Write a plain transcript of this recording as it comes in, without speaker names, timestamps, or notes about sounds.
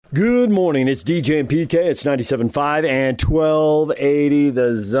Good morning. It's DJ and PK. It's 97.5 and 1280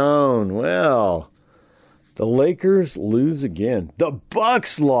 The Zone. Well, the Lakers lose again. The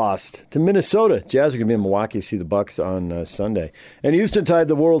Bucks lost to Minnesota. Jazz are going to be in Milwaukee to see the Bucks on Sunday. And Houston tied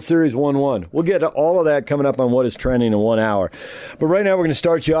the World Series 1-1. We'll get to all of that coming up on What is Trending in 1 hour. But right now we're going to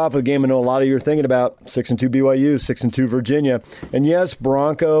start you off with a game I know a lot of you are thinking about. 6-2 BYU, 6-2 Virginia. And yes,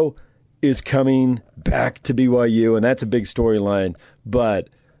 Bronco is coming back to BYU, and that's a big storyline. But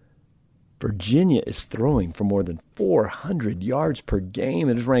Virginia is throwing for more than 400 yards per game.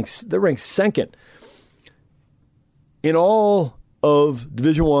 They're ranked second in all of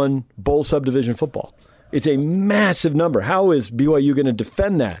Division I bowl subdivision football. It's a massive number. How is BYU going to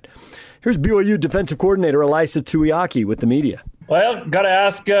defend that? Here's BYU defensive coordinator Elisa Tuiaki with the media. Well, got to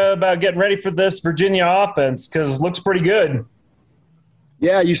ask about getting ready for this Virginia offense because it looks pretty good.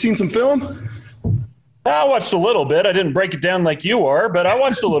 Yeah, you seen some film? I watched a little bit. I didn't break it down like you are, but I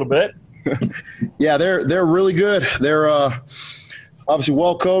watched a little bit. Yeah, they're really good. They're obviously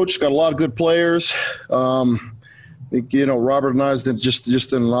well coached, got a lot of good players. Robert and I just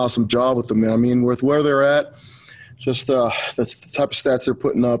did an awesome job with them. I mean, with where they're at, just that's the type of stats they're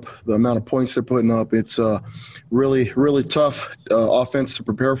putting up, the amount of points they're putting up. It's really, really tough offense to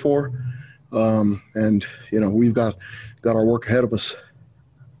prepare for, and we've got our work ahead of us.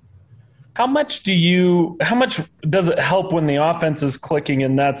 How much does it help when the offense is clicking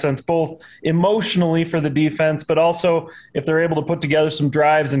in that sense, both emotionally for the defense, but also if they're able to put together some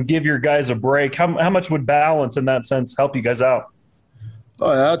drives and give your guys a break? How much would balance in that sense help you guys out?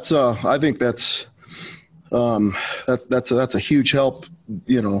 I think that's a huge help.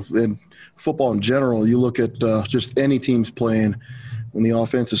 In football in general, you look at just any teams playing. When the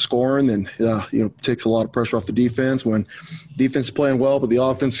offense is scoring, then takes a lot of pressure off the defense. When defense is playing well, but the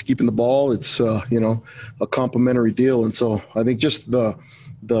offense is keeping the ball, it's a complementary deal. And so I think just the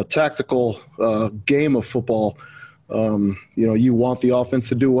tactical game of football, you want the offense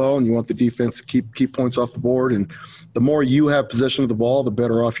to do well, and you want the defense to keep points off the board. And the more you have possession of the ball, the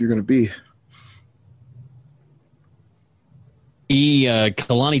better off you're going to be.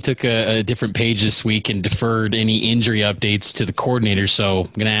 Kalani took a different page this week and deferred any injury updates to the coordinator. So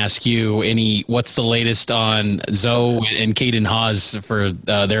I'm going to ask you, what's the latest on Zoe and Caden Haas for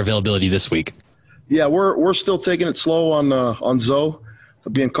their availability this week? Yeah, we're still taking it slow on Zoe,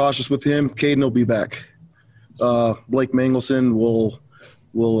 being cautious with him. Caden will be back. Blake Mangelson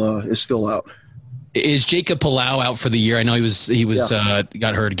is still out. Is Jacob Palau out for the year? I know he was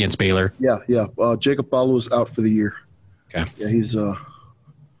got hurt against Baylor. Yeah. Jacob Palau is out for the year. Okay. Yeah, he's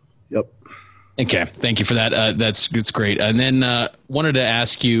yep. Okay, thank you for that. That's great. And then wanted to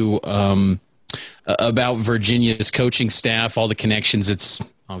ask you about Virginia's coaching staff, all the connections. It's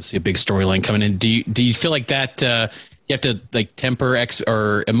obviously a big storyline coming in. Do you feel like that you have to temper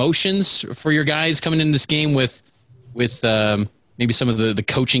or emotions for your guys coming in this game with maybe some of the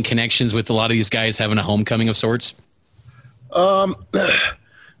coaching connections with a lot of these guys having a homecoming of sorts? I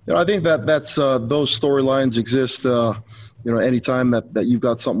think that's those storylines exist. Anytime that you've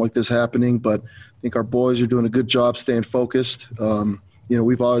got something like this happening, but I think our boys are doing a good job staying focused.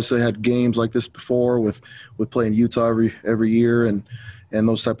 We've obviously had games like this before with playing Utah every year and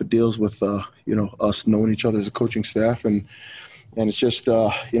those type of deals with us knowing each other as a coaching staff, and it's just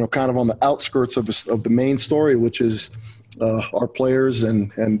kind of on the outskirts of the main story, which is our players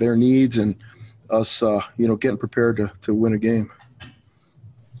and their needs and us getting prepared to win a game.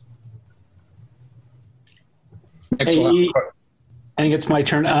 Hey, I think it's my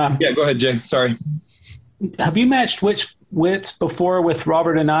turn. Yeah, go ahead, Jay. Sorry. Have you matched wits before with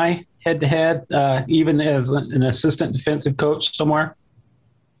Robert and I head-to-head, even as an assistant defensive coach somewhere?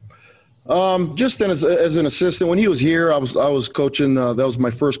 Just as an assistant. When he was here, I was coaching. That was my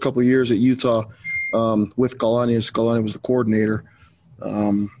first couple of years at Utah with Kalani. As Kalani was the coordinator.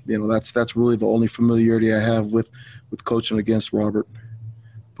 That's really the only familiarity I have with coaching against Robert.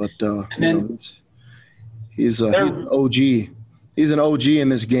 But he's an OG. He's an OG in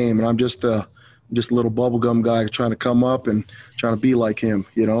this game, and I'm just a little bubblegum guy trying to come up and trying to be like him.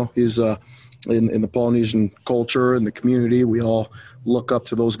 He's in the Polynesian culture and the community, we all look up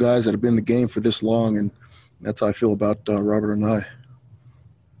to those guys that have been in the game for this long, and that's how I feel about Robert and I.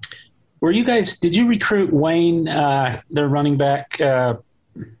 Did you recruit Wayne, their running back,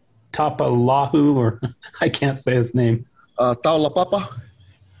 Tapalahu, or I can't say his name? Taulapapa?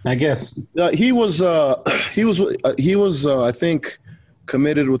 I guess. He was I think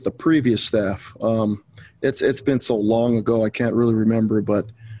committed with the previous staff. It's been so long ago I can't really remember, but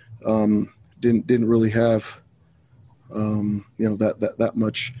didn't really have that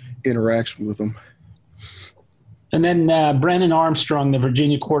much interaction with him. And then Brennan Armstrong, the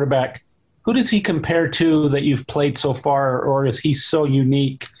Virginia quarterback, who does he compare to that you've played so far, or is he so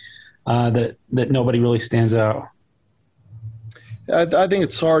unique that nobody really stands out? I think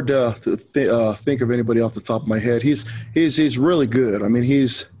it's hard to think of anybody off the top of my head. He's really good. I mean,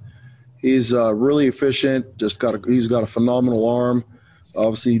 he's really efficient. He's got a phenomenal arm.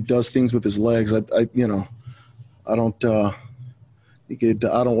 Obviously, he does things with his legs. I don't want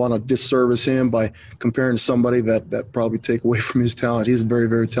to disservice him by comparing to somebody that probably take away from his talent. He's a very,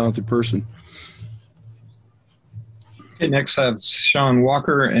 very talented person. Okay, next I have Sean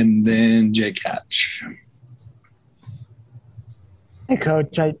Walker and then Jake Hatch. Hey,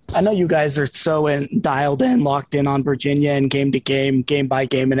 Coach. I know you guys are so dialed in, locked in on Virginia and game to game, game by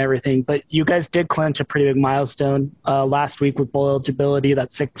game and everything, but you guys did clinch a pretty big milestone last week with bowl eligibility,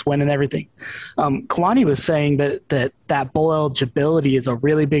 that 6 win and everything. Kalani was saying that bowl eligibility is a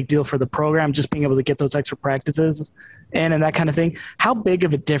really big deal for the program, just being able to get those extra practices and that kind of thing. How big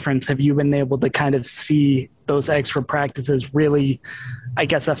of a difference have you been able to kind of see those extra practices really, I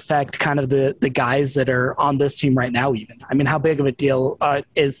guess, affect kind of the guys that are on this team right now even? I mean, how big of a deal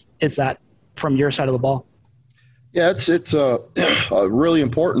is that from your side of the ball? Yeah, it's really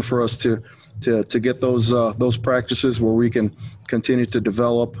important for us to get those practices where we can continue to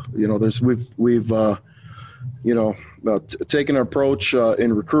develop. You know, we've taking an approach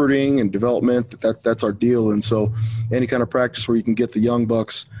in recruiting and development. That's our deal. And so any kind of practice where you can get the young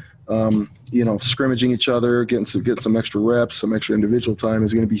bucks, scrimmaging each other, getting some extra reps, some extra individual time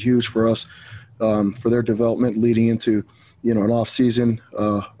is going to be huge for us, for their development leading into, an off season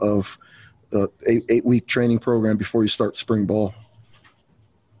of 8-week training program before you start spring ball.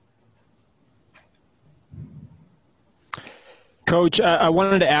 Coach, I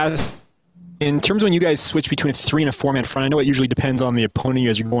wanted to ask, in terms of when you guys switch between a 3 and a 4-man front, I know it usually depends on the opponent you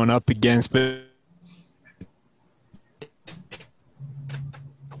guys are going up against, but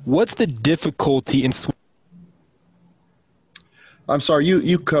what's the difficulty in I'm sorry,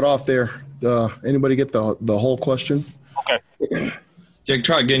 you cut off there. Anybody get the whole question? Okay. Jake,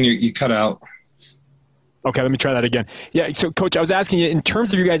 try again. You cut out. Okay, let me try that again. Yeah, so, Coach, I was asking you, in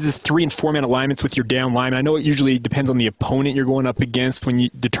terms of your guys' 3 and 4-man alignments with your down lineman, I know it usually depends on the opponent you're going up against when you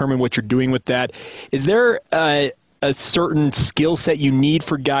determine what you're doing with that. Is there a certain skill set you need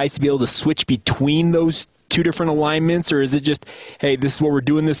for guys to be able to switch between those 2 different alignments, or is it just, hey, this is what we're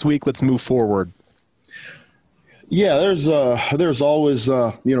doing this week, let's move forward? Yeah, there's always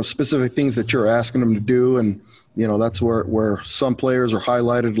specific things that you're asking them to do, and that's where some players are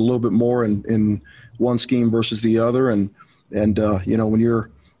highlighted a little bit more in one scheme versus the other, and when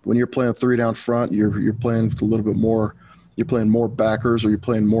you're playing 3 down front, you're playing a little bit more. You're playing more backers, or you're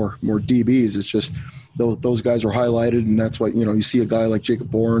playing more DBs. It's just those guys are highlighted, and that's why you see a guy like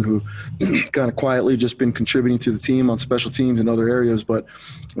Jacob Bourne who kind of quietly just been contributing to the team on special teams and other areas, but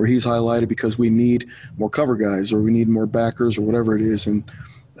where he's highlighted because we need more cover guys, or we need more backers, or whatever it is, and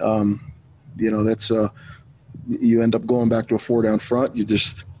that's you end up going back to a 4 down front. You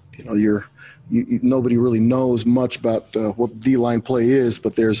just nobody really knows much about what D-line play is,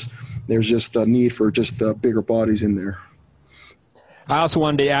 but there's just a need for just bigger bodies in there. I also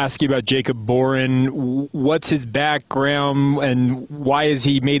wanted to ask you about Jacob Bourne. What's his background, and why has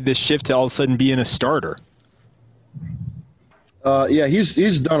he made this shift to all of a sudden being a starter?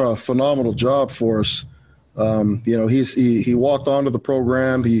 He's done a phenomenal job for us. He walked onto the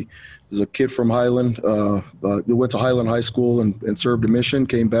program. He was a kid from Highland. He went to Highland High School and served a mission.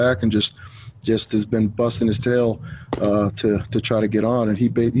 Came back and just has been busting his tail to try to get on. And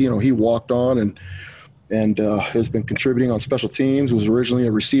he walked on and has been contributing on special teams. Was originally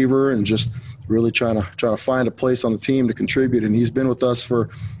a receiver and just really trying to find a place on the team to contribute. And he's been with us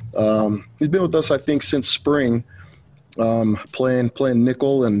I think since spring, playing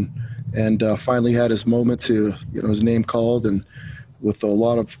nickel and finally had his moment to his name called, and with a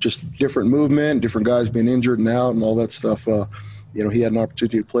lot of just different movement, different guys being injured and out and all that stuff. He had an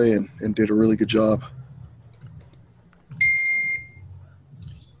opportunity to play and did a really good job.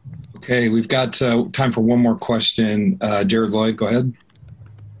 Okay, we've got time for one more question. Jared Lloyd, go ahead.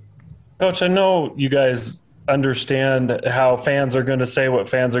 Coach, I know you guys understand how fans are going to say what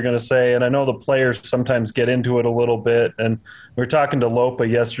fans are going to say, and I know the players sometimes get into it a little bit. And we were talking to Lopa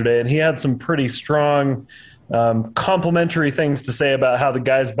yesterday, and he had some pretty strong complimentary things to say about how the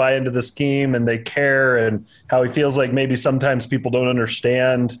guys buy into the scheme and they care, and how he feels like maybe sometimes people don't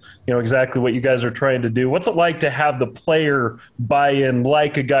understand, exactly what you guys are trying to do. What's it like to have the player buy in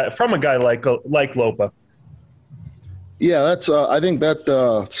like a guy like Lopa? Yeah, that's. I think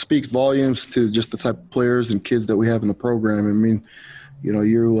that speaks volumes to just the type of players and kids that we have in the program. I mean,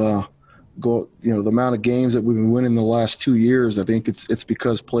 the amount of games that we've been winning the last 2 years, I think it's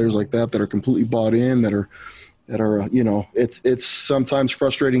because players like that are completely bought in, that are it's sometimes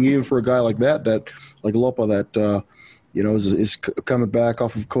frustrating even for a guy like that like Lopa that is coming back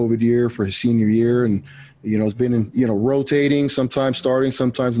off of COVID year for his senior year, and has been in rotating, sometimes starting,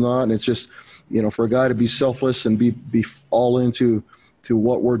 sometimes not, and it's just for a guy to be selfless and be all into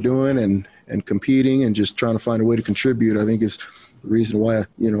what we're doing and competing and just trying to find a way to contribute, I think is the reason why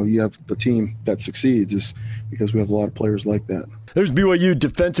you have the team that succeeds, is because we have a lot of players like that. There's BYU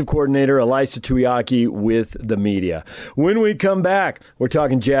defensive coordinator Ilaisa Tuiaki with the media. When we come back, we're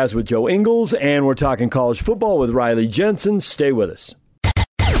talking Jazz with Joe Ingles, and we're talking college football with Riley Jensen. Stay with us.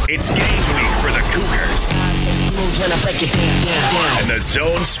 It's game week for the Cougars. And the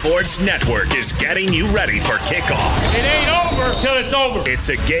Zone Sports Network is getting you ready for kickoff. It ain't over till it's over. It's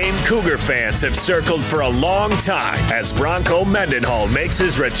a game Cougar fans have circled for a long time as Bronco Mendenhall makes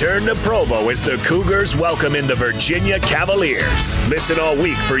his return to Provo as the Cougars welcome in the Virginia Cavaliers. Listen all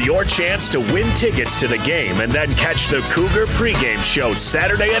week for your chance to win tickets to the game and then catch the Cougar pregame show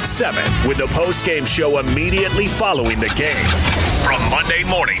Saturday at 7 with the postgame show immediately following the game. From Monday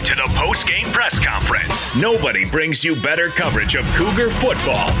morning to the postgame press conference, nobody brings you better coverage of Cougar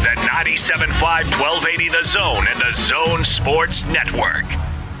football than 97.5 1280 The Zone and the Zone Sports Network.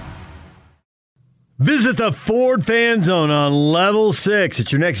 Visit the Ford Fan Zone on Level 6.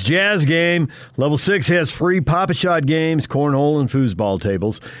 It's your next Jazz game. Level 6 has free Pop-A-Shot games, cornhole, and foosball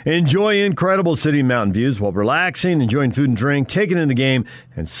tables. Enjoy incredible city and mountain views while relaxing, enjoying food and drink, taking in the game,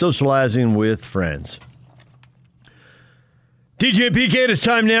 and socializing with friends. DJ and PK, it's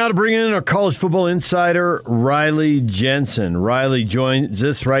time now to bring in our college football insider, Riley Jensen. Riley joins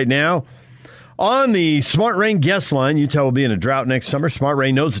us right now on the Smart Rain guest line. Utah will be in a drought next summer. Smart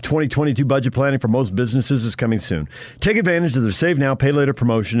Rain knows the 2022 budget planning for most businesses is coming soon. Take advantage of their Save Now, Pay Later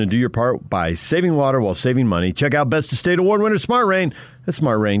promotion and do your part by saving water while saving money. Check out Best of State Award winner Smart Rain at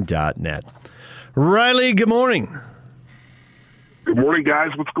smartrain.net. Riley, good morning. Good morning,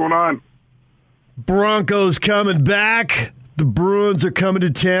 guys. What's going on? Broncos coming back. The Bruins are coming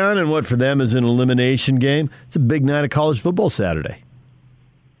to town, and what for them is an elimination game. It's a big night of college football Saturday.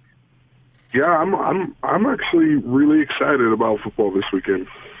 Yeah, I'm actually really excited about football this weekend.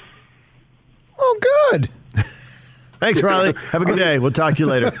 Oh, good. Thanks, Riley. Have a good day. We'll talk to you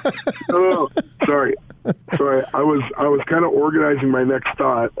later. Oh, sorry. I was kind of organizing my next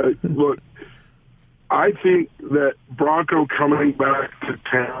thought. Look, I think that Bronco coming back to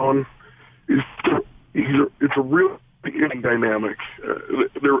town it's a real inning dynamic.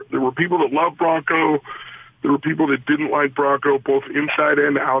 There were people that loved Bronco. There were people that didn't like Bronco, both inside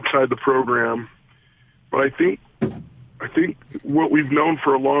and outside the program. But I think what we've known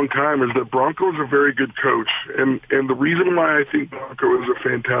for a long time is that Bronco is a very good coach. And the reason why I think Bronco is a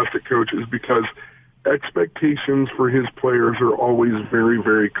fantastic coach is because expectations for his players are always very,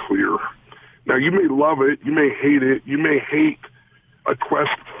 very clear. Now, you may love it. You may hate it. You may hate a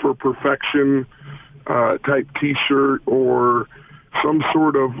quest for perfection type T-shirt or some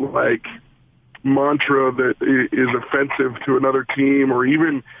sort of like mantra that is offensive to another team, or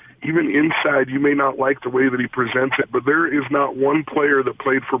even inside you may not like the way that he presents it. But there is not one player that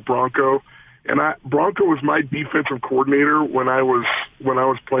played for Bronco, and Bronco was my defensive coordinator when I was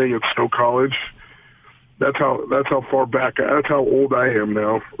playing at Stowe College. That's how far back. That's how old I am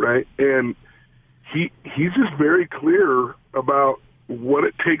now, right? And he's just very clear about what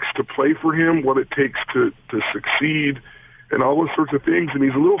it takes to play for him, what it takes to succeed, and all those sorts of things. And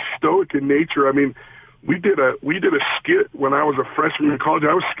he's a little stoic in nature. I mean, we did a skit when I was a freshman in college.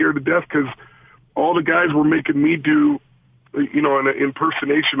 I was scared to death because all the guys were making me do, an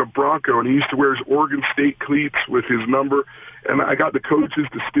impersonation of Bronco, and he used to wear his Oregon State cleats with his number. And I got the coaches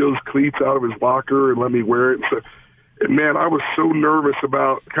to steal his cleats out of his locker and let me wear it. And man, I was so nervous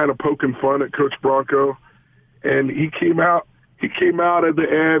about kind of poking fun at Coach Bronco. And he came out at the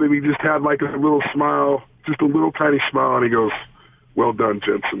end, and he just had like a little smile, just a little tiny smile, and he goes, "Well done,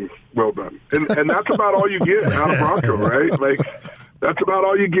 Jensen. Well done." And that's about all you get out of Bronco, right? Like that's about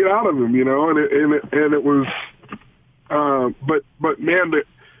all you get out of him, And it was, but man,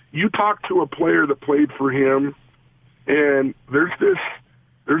 you talk to a player that played for him, and there's this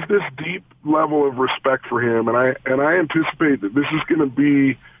deep level of respect for him, and I anticipate that this is going to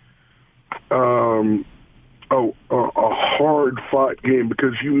be a hard-fought game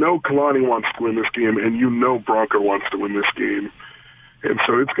because Kalani wants to win this game, and Bronco wants to win this game. And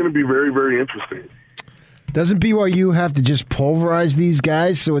so it's going to be very, very interesting. Doesn't BYU have to just pulverize these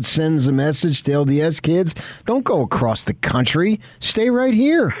guys so it sends a message to LDS kids? Don't go across the country. Stay right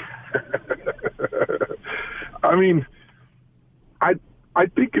here. I mean, I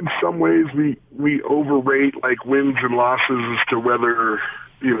think in some ways we overrate like wins and losses as to whether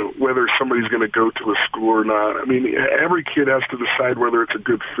somebody's going to go to a school or not. I mean, every kid has to decide whether it's a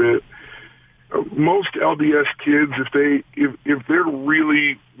good fit. Most LDS kids, if they're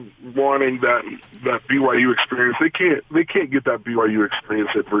really wanting that BYU experience, they can't get that BYU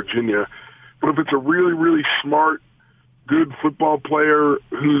experience at Virginia. But if it's a really, really smart, good football player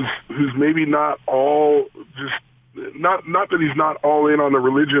who's maybe not all just not that he's not all in on the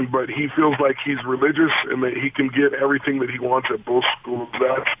religion, but he feels like he's religious and that he can get everything that he wants at both schools,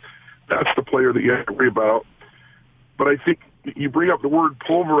 that's the player that you have to worry about. But I think you bring up the word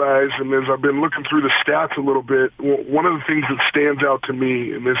pulverize, and as I've been looking through the stats a little bit, one of the things that stands out to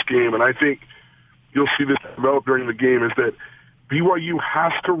me in this game, and I think you'll see this develop during the game, is that BYU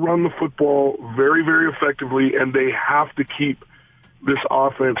has to run the football very, very effectively, and they have to keep this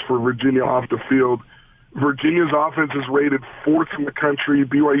offense for Virginia off the field. Virginia's offense is rated 4th in the country.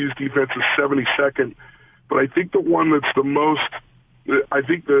 BYU's defense is 72nd. But I think the one that's the most, I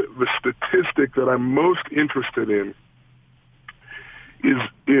think the statistic that I'm most interested in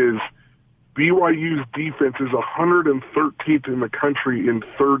is BYU's defense is 113th in the country in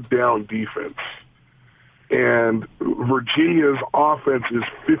third down defense. And Virginia's offense is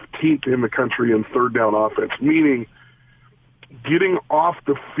 15th in the country in third down offense, meaning getting off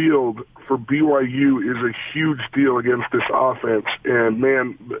the field for BYU is a huge deal against this offense. And,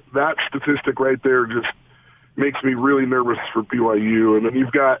 man, that statistic right there just makes me really nervous for BYU. And then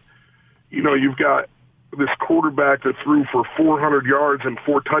you've got this quarterback that threw for 400 yards and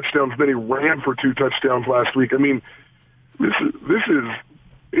 4 touchdowns, then he ran for 2 touchdowns last week. I mean,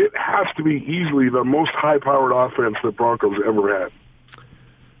 it has to be easily the most high-powered offense that Broncos ever had.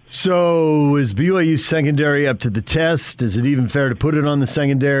 So is BYU secondary up to the test? Is it even fair to put it on the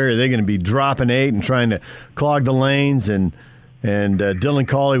secondary? Are they going to be dropping 8 and trying to clog the lanes? And Dylan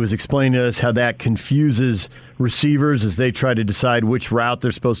Cawley was explaining to us how that confuses receivers as they try to decide which route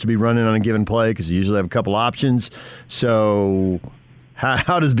they're supposed to be running on a given play, because you usually have a couple options. So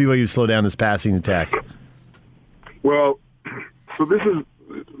how does BYU slow down this passing attack? Well, so this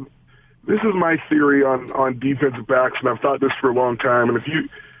is my theory on defensive backs, and I've thought this for a long time. And if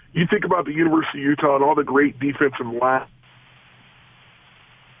you think about the University of Utah and all the great defensive line.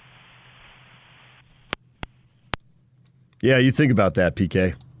 Yeah, you think about that,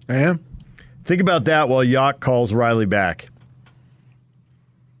 PK. I am. Think about that while Yacht calls Riley back.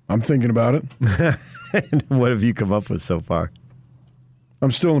 I'm thinking about it. What have you come up with so far?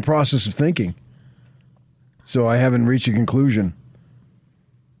 I'm still in the process of thinking, so I haven't reached a conclusion.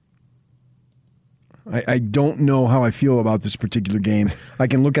 I don't know how I feel about this particular game. I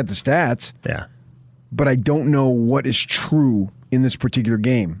can look at the stats, but I don't know what is true in this particular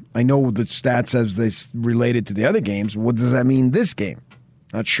game. I know the stats as they related to the other games. What does that mean this game?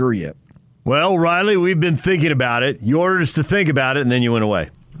 Not sure yet. Well, Riley, we've been thinking about it. You ordered us to think about it, and then you went away.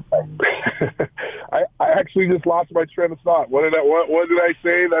 I actually just lost my train of thought. What did I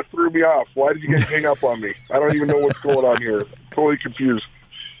say? That threw me off. Why did you guys hang up on me? I don't even know what's going on here. Totally confused.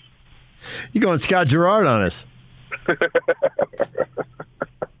 You going Scott Gerard on us?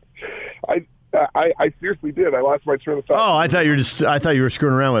 I seriously did. I lost my train of thought. Oh, I thought you were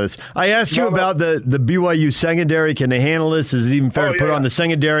screwing around with us. I asked you about the BYU secondary. Can they handle this? Is it even fair to put on the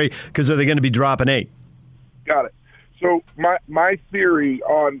secondary? Because are they going to be dropping 8? Got it. So my theory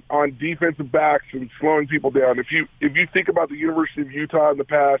on defensive backs and slowing people down. If you think about the University of Utah in the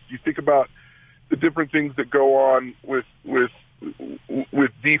past, you think about the different things that go on with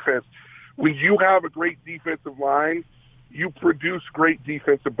defense. When you have a great defensive line, you produce great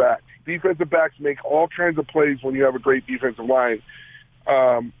defensive backs. Defensive backs make all kinds of plays when you have a great defensive line.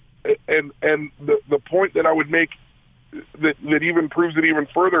 And the point that I would make that even proves it even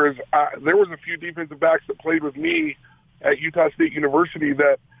further is there was a few defensive backs that played with me at Utah State University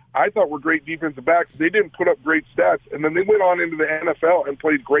that I thought were great defensive backs. They didn't put up great stats, and then they went on into the NFL and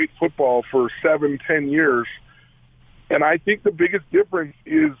played great football for 7-10 years. And I think the biggest difference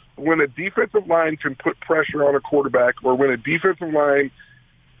is when a defensive line can put pressure on a quarterback, or when a defensive line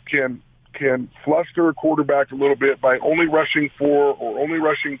can fluster a quarterback a little bit by only rushing 4 or only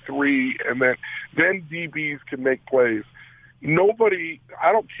rushing 3, and then DBs can make plays. Nobody,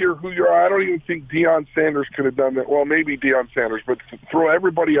 I don't care who you are, I don't even think Deion Sanders could have done that. Well, maybe Deion Sanders, but throw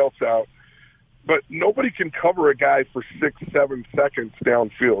everybody else out. But nobody can cover a guy for 6-7 seconds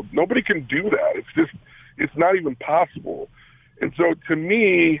downfield. Nobody can do that. It's not even possible. And so to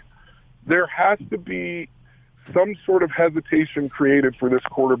me, there has to be some sort of hesitation created for this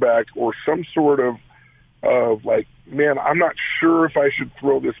quarterback, or some sort of like, man, I'm not sure if I should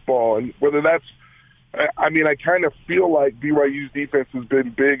throw this ball. And whether that's I mean, I kind of feel like BYU's defense has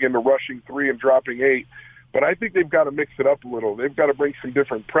been big into rushing 3 and dropping 8, but I think they've got to mix it up a little. They've got to bring some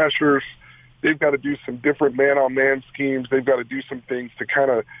different pressures. They've got to do some different man-on-man schemes. They've got to do some things to kind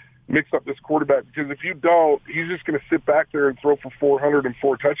of mix up this quarterback, because if you don't, he's just going to sit back there and throw for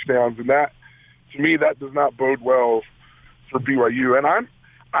 404 touchdowns, and that, to me, that does not bode well for BYU. And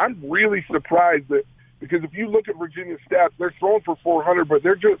I'm really surprised that, because if you look at Virginia's stats, they're throwing for 400, but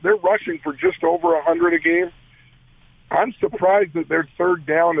they're rushing for just over 100 a game. I'm surprised that their third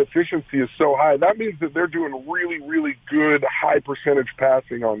down efficiency is so high. That means that they're doing really, really good high percentage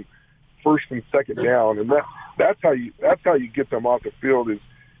passing on first and second down, and that's how you get them off the field. Is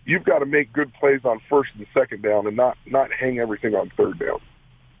you've got to make good plays on first and second down, and not hang everything on third down.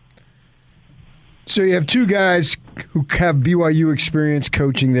 So you have two guys who have BYU experience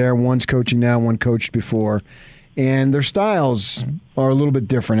coaching there. One's coaching now, one coached before. And their styles are a little bit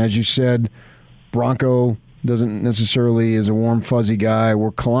different. As you said, Bronco doesn't necessarily is a warm, fuzzy guy,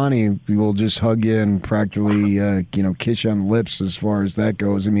 where Kalani will just hug you and practically kiss you on the lips as far as that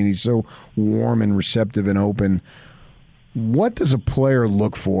goes. I mean, he's so warm and receptive and open. What does a player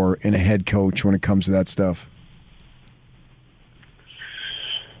look for in a head coach when it comes to that stuff?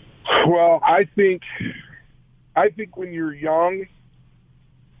 Well, I think when you're young,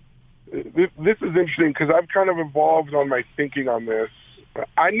 this is interesting because I've kind of evolved on my thinking on this.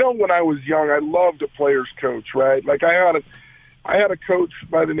 I know when I was young, I loved a player's coach, right? Like I had a coach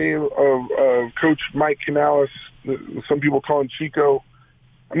by the name of Coach Mike Canales. Some people call him Chico.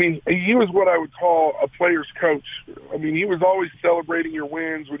 I mean, he was what I would call a player's coach. I mean, he was always celebrating your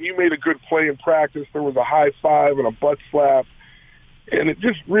wins. When you made a good play in practice, there was a high five and a butt slap. And it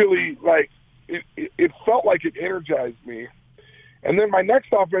just really, it felt like it energized me. And then my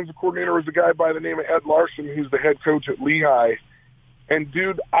next offensive coordinator was a guy by the name of Ed Larson, who's the head coach at Lehigh. And,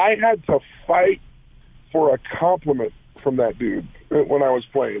 dude, I had to fight for a compliment from that dude when I was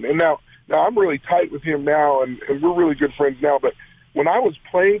playing. And now I'm really tight with him now, and we're really good friends now. But when I was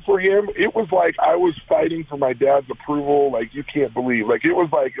playing for him, it was like I was fighting for my dad's approval like you can't believe. Like, it was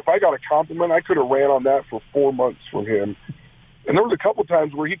like if I got a compliment, I could have ran on that for 4 months from him. And there was a couple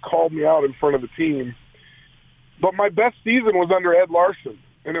times where he called me out in front of the team. But my best season was under Ed Larson,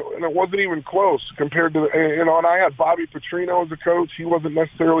 and it wasn't even close compared to, and I had Bobby Petrino as a coach. He wasn't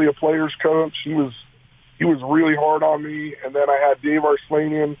necessarily a player's coach. He was really hard on me. And then I had Dave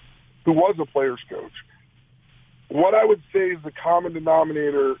Arslanian, who was a player's coach. What I would say is the common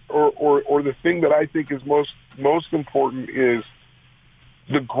denominator or the thing that I think is most important is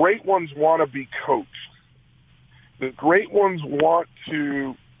the great ones want to be coached. The great ones want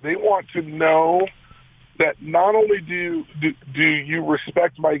to know that not only do you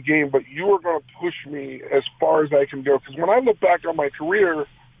respect my game, but you are going to push me as far as I can go. Because when I look back on my career,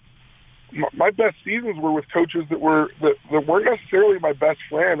 my best seasons were with coaches that weren't necessarily my best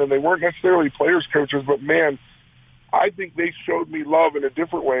friend, and they weren't necessarily players' coaches. But man, I think they showed me love in a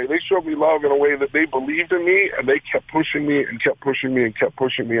different way. They showed me love in a way that they believed in me, and they kept pushing me and kept pushing me and kept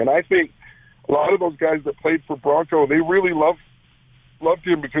pushing me. And I think a lot of those guys that played for Bronco, they really loved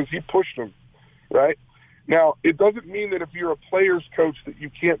him because he pushed them, right? Now, it doesn't mean that if you're a player's coach that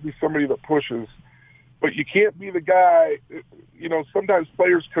you can't be somebody that pushes, but you can't be the guy. Sometimes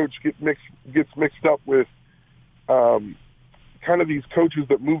players' coach gets mixed up with kind of these coaches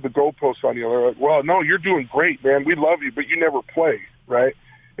that move the goalposts on you. They're like, well, no, you're doing great, man. We love you, but you never play, right?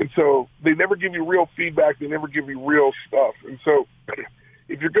 And so they never give you real feedback. They never give you real stuff. And so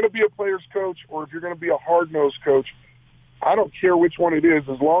if you're going to be a player's coach or if you're going to be a hard-nosed coach, I don't care which one it is,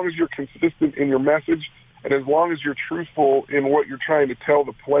 as long as you're consistent in your message and as long as you're truthful in what you're trying to tell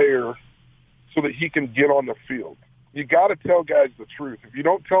the player so that he can get on the field. You got to tell guys the truth. If you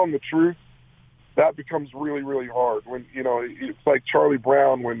don't tell them the truth, that becomes really, really hard. When it's like Charlie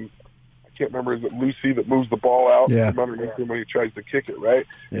Brown when, I can't remember, is it Lucy that moves the ball out from underneath him when he tries to kick it, right?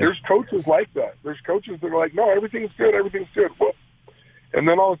 Yeah. There's coaches like that. There's coaches that are like, no, everything's good. Well, and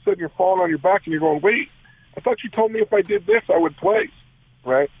then all of a sudden you're falling on your back and you're going, wait, I thought you told me if I did this, I would play,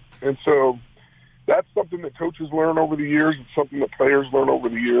 right? And so that's something that coaches learn over the years. It's something that players learn over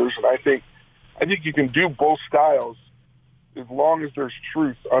the years. And I think you can do both styles as long as there's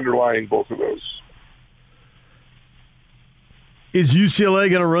truth underlying both of those. Is UCLA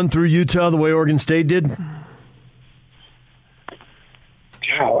going to run through Utah the way Oregon State did?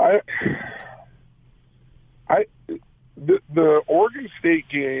 Yeah, the Oregon State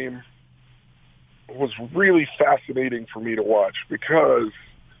game was really fascinating for me to watch because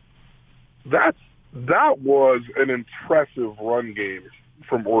that was an impressive run game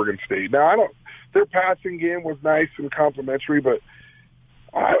from Oregon State. Now, their passing game was nice and complimentary, but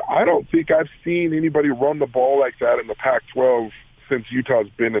I don't think I've seen anybody run the ball like that in the Pac-12 since Utah's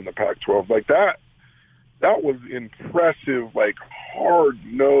been in the Pac-12. Like that was impressive, like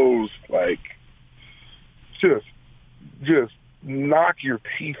hard-nosed, like just knock your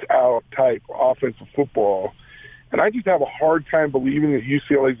teeth out type offensive football. And I just have a hard time believing that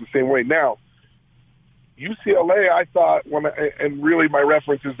UCLA is the same way. Now, UCLA, I thought, and really my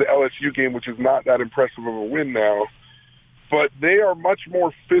reference is the LSU game, which is not that impressive of a win now, but they are much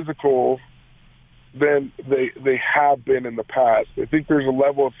more physical than they have been in the past. I think there's a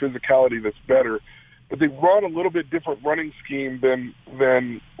level of physicality that's better, but they run a little bit different running scheme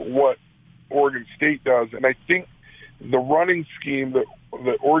than what Oregon State does. And I think the running scheme that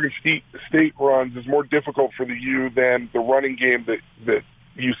Oregon State runs is more difficult for the U than the running game that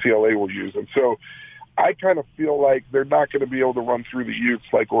UCLA will use. And so I kind of feel like they're not going to be able to run through the Utes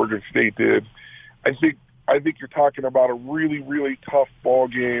like Oregon State did. I think you're talking about a really, really tough ball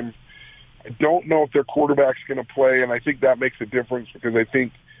game. I don't know if their quarterback's going to play, and I think that makes a difference because I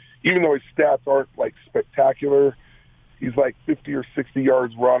think even though his stats aren't like spectacular, he's like 50 or 60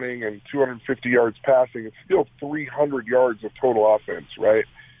 yards running and 250 yards passing. It's still 300 yards of total offense, right?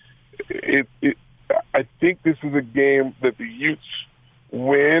 I think this is a game that the Utes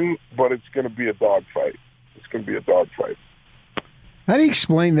win, but it's going to be a dogfight. It's going to be a dogfight. How do you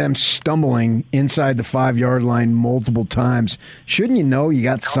explain them stumbling inside the 5-yard line multiple times? Shouldn't you know you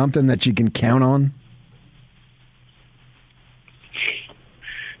got something that you can count on?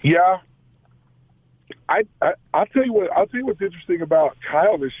 Yeah. I'll tell you what's interesting about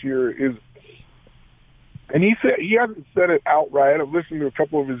Kyle this year is, and he hasn't said it outright. I've listened to a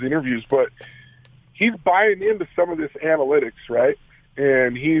couple of his interviews, but he's buying into some of this analytics, right?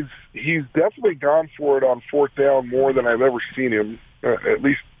 And he's definitely gone for it on fourth down more than I've ever seen him, at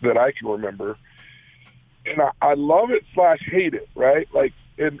least that I can remember. And I love it / hate it, right? Like,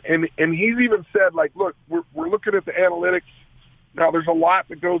 and he's even said, like, look, we're looking at the analytics. Now, there's a lot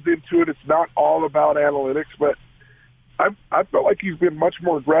that goes into it. It's not all about analytics, but I felt like he's been much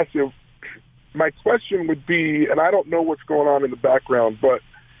more aggressive. My question would be, and I don't know what's going on in the background, but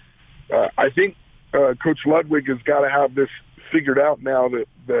I think Coach Ludwig has got to have this figured out now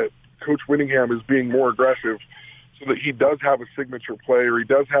that Coach Whittingham is being more aggressive so that he does have a signature play or he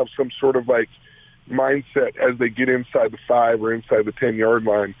does have some sort of like mindset as they get inside the 5 or inside the 10-yard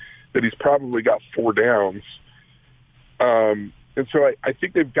line that he's probably got 4 downs. And so I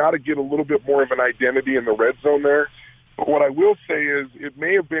think they've got to get a little bit more of an identity in the red zone there. But what I will say is it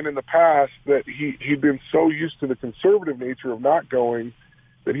may have been in the past that he'd been so used to the conservative nature of not going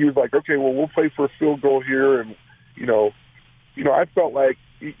that he was like, okay, well, we'll play for a field goal here. And, you know, I felt like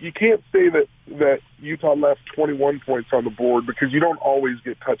you can't say that Utah left 21 points on the board because you don't always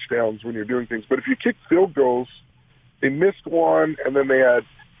get touchdowns when you're doing things. But if you kick field goals, they missed one, and then they had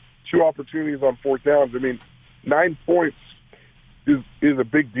 2 opportunities on fourth downs. I mean, 9 points is a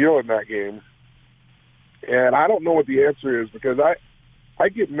big deal in that game. And I don't know what the answer is because I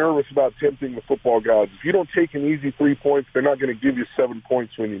get nervous about tempting the football gods. If you don't take an easy 3 points, they're not going to give you 7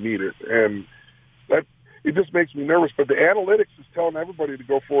 points when you need it. And it just makes me nervous. But the analytics is telling everybody to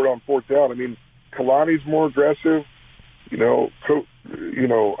go for it on fourth down. I mean, Kalani's more aggressive.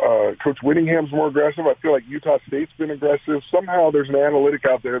 Coach Whittingham's more aggressive. I feel like Utah State's been aggressive. Somehow there's an analytic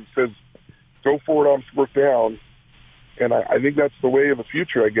out there that says go for it on fourth down. And I think that's the way of the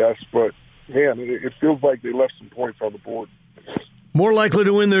future, I guess. But, man, it feels like they left some points on the board. More likely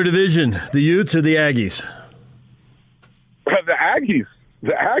to win their division, the Utes or the Aggies? The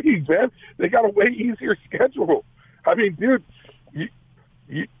Aggies, man. They got a way easier schedule. I mean, dude,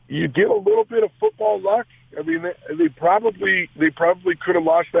 you get a little bit of football luck. I mean, they probably could have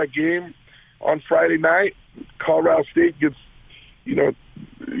lost that game on Friday night. Colorado State gets,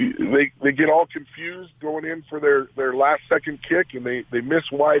 they get all confused going in for their last second kick, and they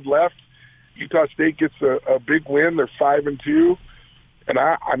miss wide left. Utah State gets a big win. They're 5-2. And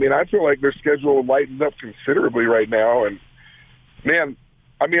I feel like their schedule lightens up considerably right now. And man,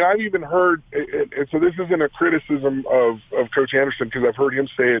 I mean, I've even heard, and so this isn't a criticism of Coach Anderson because I've heard him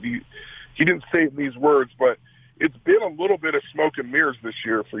say it. He didn't say it in these words, but it's been a little bit of smoke and mirrors this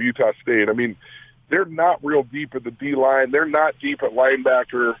year for Utah State. I mean, they're not real deep at the D-line. They're not deep at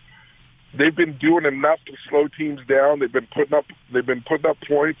linebacker. They've been doing enough to slow teams down. They've been putting up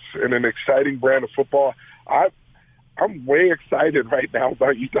points in an exciting brand of football. I'm way excited right now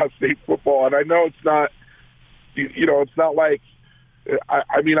about Utah State football, and I know it's not, it's not like,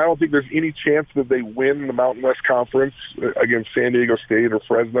 I mean, I don't think there's any chance that they win the Mountain West Conference against San Diego State or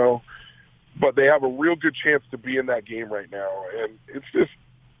Fresno, but they have a real good chance to be in that game right now. And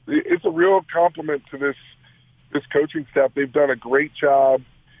it's a real compliment to this coaching staff. They've done a great job.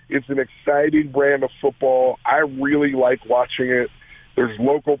 It's an exciting brand of football. I really like watching it. There's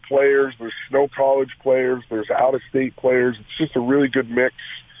local players, there's Snow College players, there's out-of-state players. It's just a really good mix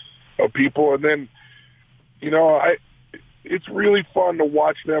of people. And then, it's really fun to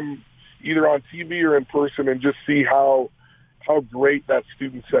watch them either on TV or in person and just see how great that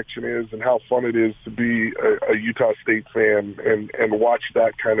student section is and how fun it is to be a Utah State fan and watch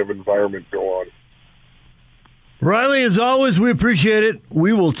that kind of environment go on. Riley, as always, we appreciate it.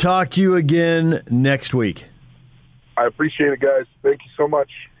 We will talk to you again next week. I appreciate it, guys. Thank you so much.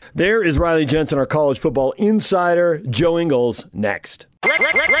 There is Riley Jensen, our college football insider. Joe Ingles next.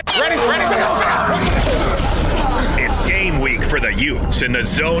 It's game week for the Utes, and the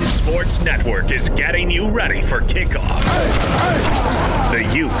Zone Sports Network is getting you ready for kickoff. The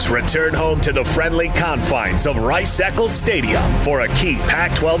Utes return home to the friendly confines of Rice-Eccles Stadium for a key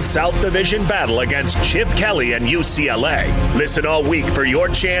Pac-12 South Division battle against Chip Kelly and UCLA. Listen all week for your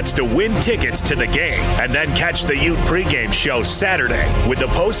chance to win tickets to the game, and then catch the Ute pregame show Saturday with the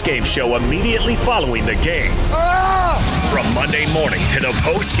postgame show immediately following the game. From Monday morning to the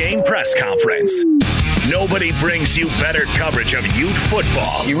postgame press conference, nobody brings you better coverage of Ute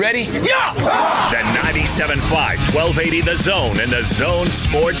football. You ready? Yeah! Than 97.5, 1280 The Zone and the Zone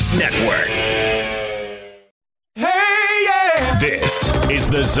Sports Network. Hey, yeah! This is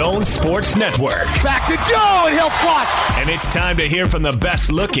the Zone Sports Network. Back to Joe, and he'll flush. And it's time to hear from the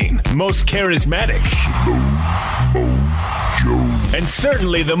best looking, most charismatic, and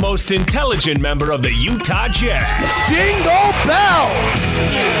certainly the most intelligent member of the Utah Jazz. Jingle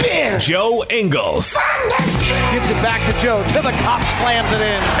bells! Joe Ingles. Gives it back to Joe. To the cop, slams it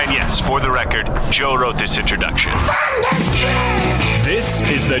in. And yes, for the record, Joe wrote this introduction. This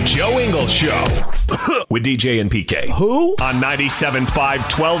is the Joe Ingles Show with DJ and PK. Who? On 97.5,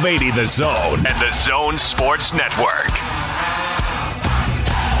 1280 The Zone and the Zone Sports Network.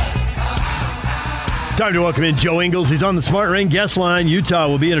 Time to welcome in Joe Ingles. He's on the Smart Rain guest line. Utah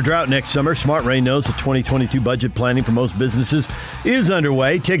will be in a drought next summer. Smart Rain knows the 2022 budget planning for most businesses is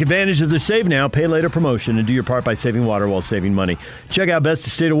underway. Take advantage of the Save Now, Pay Later promotion and do your part by saving water while saving money. Check out Best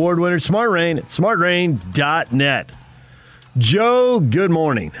of State Award winner Smart Rain at smartrain.net. Joe, good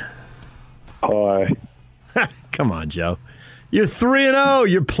morning. Hi. Come on, Joe. You're 3-0.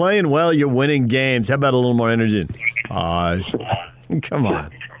 You're playing well. You're winning games. How about a little more energy? Hi. Come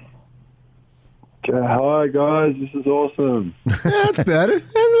on. Hi, guys. This is awesome. That's better.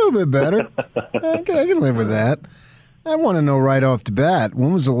 That's a little bit better. I can live with that. I want to know right off the bat,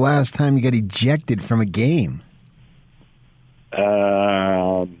 when was the last time you got ejected from a game?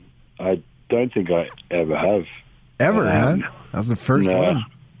 I don't think I ever have. Ever, huh? That was the first one.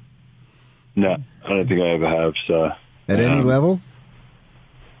 No, I don't think I ever have. So at any level?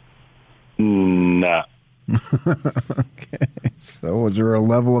 Nah. Okay. So was there a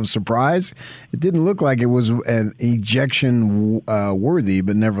level of surprise? It didn't look like it was an ejection worthy,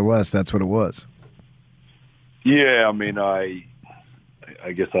 but nevertheless, that's what it was. Yeah, I mean, I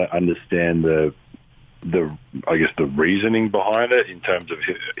guess I understand the reasoning behind it in terms of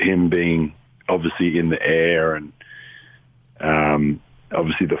him being obviously in the air, and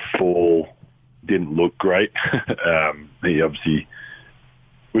obviously the fall didn't look great. He obviously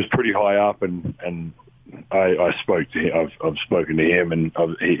was pretty high up, and I spoke to him. I've spoken to him, and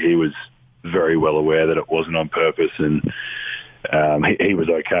he was very well aware that it wasn't on purpose, and he was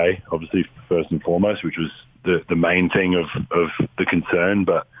okay, obviously, first and foremost, which was the main thing of the concern.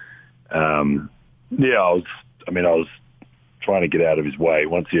 But I was trying to get out of his way.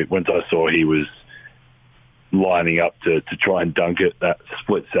 Once I saw he was lining up to try and dunk it, that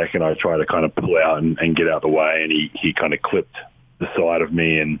split second, I tried to kind of pull out and get out of the way, and he kind of clipped the side of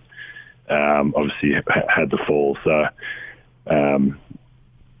me, and obviously had the fall. So I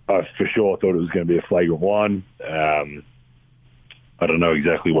for sure thought it was going to be a flagrant one. I don't know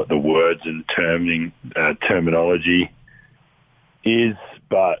exactly what the words and terminology is,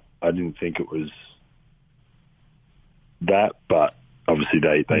 but I didn't think it was that. But obviously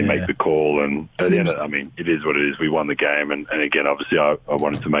they make the call, and at the end of, it is what it is. We won the game, and again, obviously I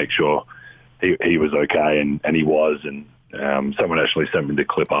wanted to make sure he was okay, and he was, and someone actually sent me the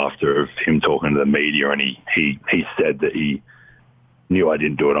clip after of him talking to the media, and he said that he knew I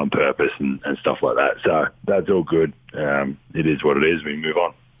didn't do it on purpose and stuff like that. So that's all good. It is what it is. We move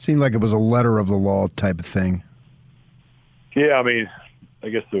on. Seemed like it was a letter of the law type of thing. Yeah, I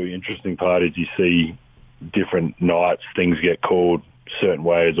guess the interesting part is you see different nights, things get called certain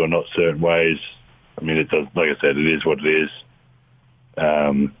ways or not certain ways. It does, like I said, it is what it is.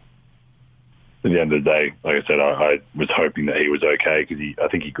 at the end of the day, like I said, I was hoping that he was okay because I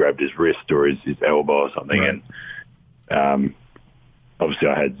think he grabbed his wrist or his elbow or something. Right. And obviously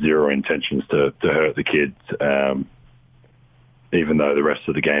I had zero intentions to hurt the kid, even though the rest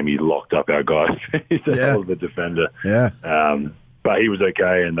of the game he locked up our guys. He's a hell of a defender. Yeah. But he was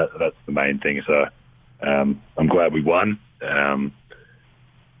okay, and that's the main thing. So I'm glad we won.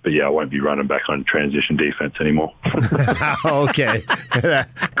 But yeah, I won't be running back on transition defense anymore. Okay.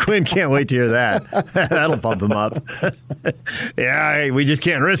 Quinn can't wait to hear that. That'll pump him up. Yeah, we just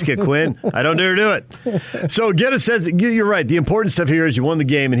can't risk it, Quinn. I don't dare do it. So get a sense. You're right. The important stuff here is you won the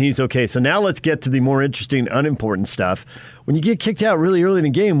game and he's okay. So now let's get to the more interesting, unimportant stuff. When you get kicked out really early in a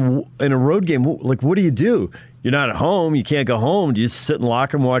game, in a road game, like what do you do? You're not at home. You can't go home. Do you just sit in the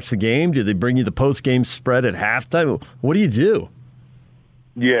locker room and watch the game? Do they bring you the post-game spread at halftime? What do you do?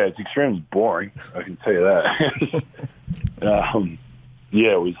 Yeah, it's extremely boring. I can tell you that.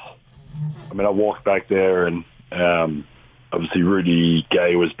 Yeah, it was. I mean, I walked back there, and obviously Rudy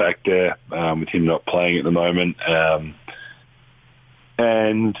Gay was back there with him not playing at the moment,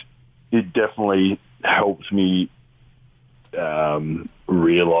 and it definitely helped me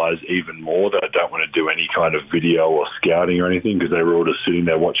realize even more that I don't want to do any kind of video or scouting or anything because they were all just sitting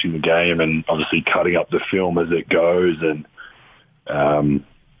there watching the game and obviously cutting up the film as it goes and.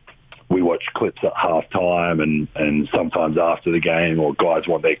 We watch clips at halftime and sometimes after the game, or guys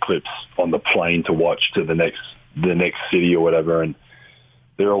want their clips on the plane to watch to the next city or whatever, and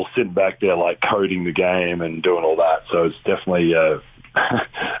they're all sitting back there like coding the game and doing all that. So it's definitely a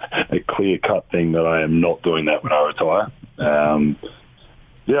clear-cut thing that I am not doing that when I retire.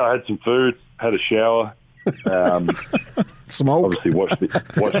 Yeah, I had some food, had a shower. Smoke. Obviously, watched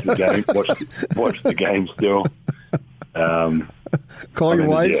the game. Watched the game still. Call your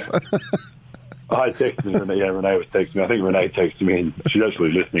wife. Yeah. I texted Renee. Yeah, Renee was texting me. I think Renee texted me, and she's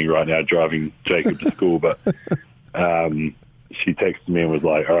actually listening right now, driving Jacob to school. But she texted me and was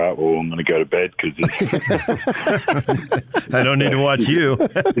like, "All right, well, I'm going to go to bed because I don't need to watch you."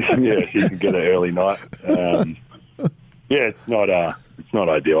 Yeah, she can get an early night. Yeah, it's not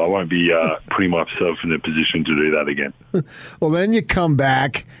ideal. I won't be putting myself in a position to do that again. Well, then you come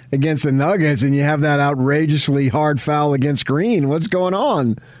back against the Nuggets and you have that outrageously hard foul against Green. What's going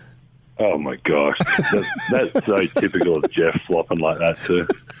on? Oh, my gosh. That's so typical of Jeff flopping like that, too.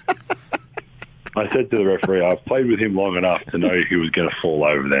 I said to the referee, I've played with him long enough to know he was going to fall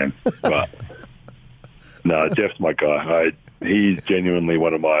over them. But, no, Jeff's my guy. He's genuinely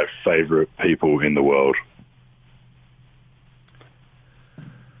one of my favorite people in the world.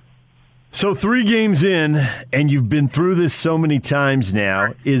 So 3 games in, and you've been through this so many times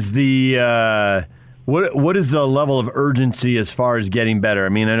now. Is the what is the level of urgency as far as getting better? I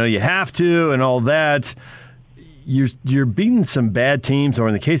mean, I know you have to, and all that. You're beating some bad teams, or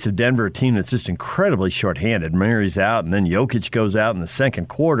in the case of Denver, a team that's just incredibly shorthanded. Murray's out, and then Jokic goes out in the second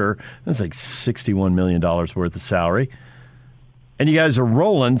quarter. That's like $61 million worth of salary. And you guys are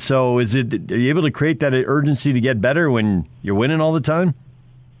rolling. So are you able to create that urgency to get better when you're winning all the time?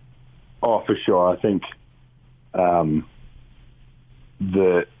 Oh, for sure. I think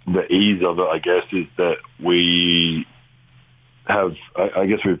the ease of it, I guess, is that we have. I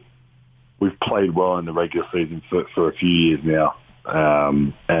guess we've played well in the regular season for a few years now,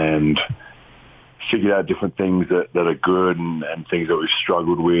 and figured out different things that are good and things that we've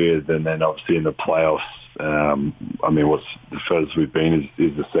struggled with, and then obviously in the playoffs. I mean, what's the furthest we've been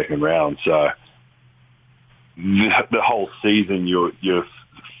is the second round. So the whole season, you're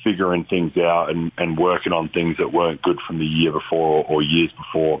figuring things out and working on things that weren't good from the year before or years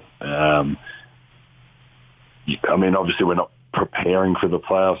before. I mean, obviously we're not preparing for the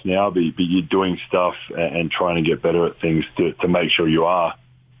playoffs now, but you're doing stuff and trying to get better at things to make sure you are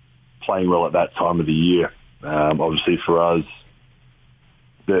playing well at that time of the year. Obviously for us,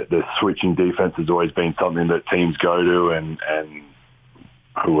 the switching defense has always been something that teams go to and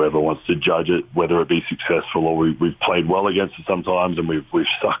whoever wants to judge it, whether it be successful or we've played well against it sometimes and we've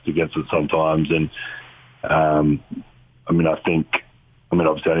sucked against it sometimes. And I mean,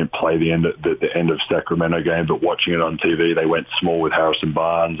 obviously I didn't play the end of Sacramento game, but watching it on TV, they went small with Harrison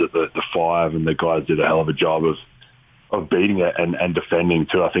Barnes at the 5, and the guys did a hell of a job of beating it and defending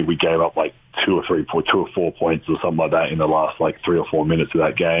too. I think we gave up like 2 or 4 points or something like that in the last like 3 or 4 minutes of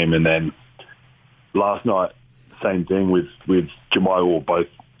that game. And then last night, same thing with Jamichael or both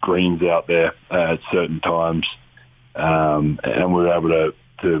Greens out there at certain times, and we were able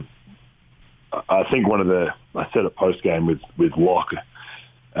to. I think I said it post game with Locke.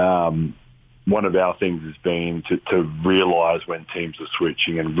 One of our things has been to realise when teams are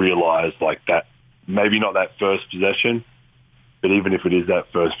switching and realise like that maybe not that first possession, But even if it is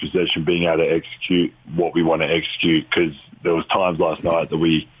that first possession, being able to execute what we want to execute, because there was times last night that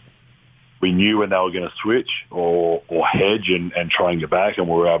we knew when they were going to switch or hedge and try and get back, and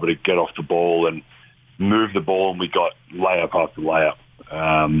we were able to get off the ball and move the ball, and we got layup after layup.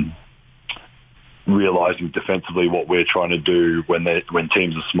 Realizing defensively what we're trying to do when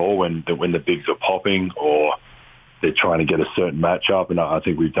teams are small, when the bigs are popping or they're trying to get a certain matchup, and I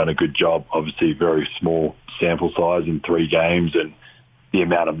think we've done a good job. Obviously, very small sample size in 3 games, and the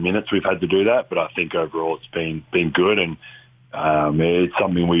amount of minutes we've had to do that. But I think overall it's been good, and it's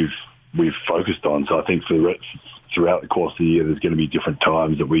something we've focused on. So I think throughout the course of the year, there's going to be different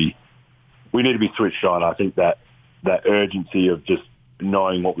times that we need to be switched on. I think that urgency of just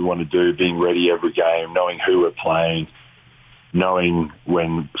knowing what we want to do, being ready every game, knowing who we're playing, knowing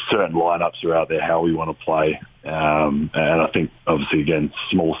when certain lineups are out there, how we want to play. And I think, obviously, again,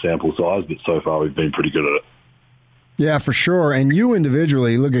 small sample size, but so far we've been pretty good at it. Yeah, for sure. And you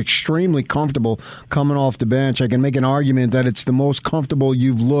individually look extremely comfortable coming off the bench. I can make an argument that it's the most comfortable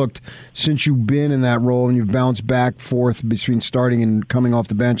you've looked since you've been in that role, and you've bounced back forth between starting and coming off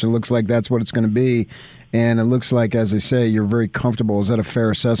the bench. It looks like that's what it's going to be. And it looks like, as I say, you're very comfortable. Is that a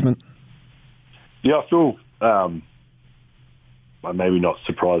fair assessment? Yeah, I feel maybe not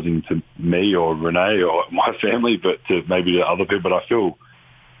surprising to me or Renee or my family, but to maybe to other people. But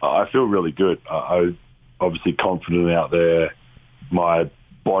I feel really good. I'm obviously confident out there. My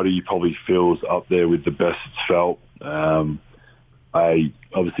body probably feels up there with the best it's felt. I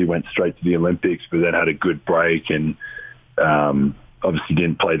obviously went straight to the Olympics, but then had a good break and obviously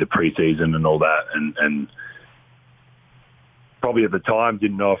didn't play the preseason and all that. And probably at the time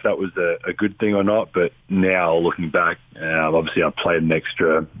didn't know if that was a good thing or not, but now looking back, obviously I played an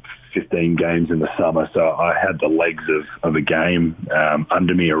extra 15 games in the summer, so I had the legs of a game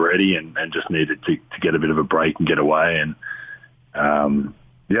under me already and just needed to get a bit of a break and get away. And I don't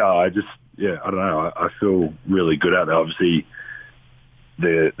know, I feel really good out there. Obviously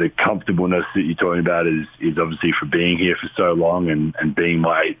the comfortableness that you're talking about is obviously for being here for so long and being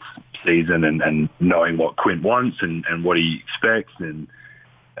my 8th season and knowing what Quint wants and what he expects, and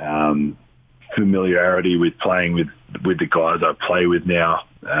familiarity with playing with the guys I play with now.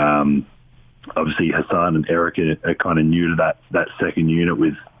 Obviously Hassan and Eric are kind of new to that second unit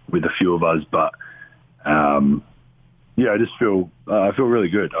with a few of us, but I just feel I feel really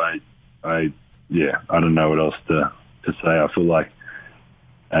good. I don't know what else to say. I feel like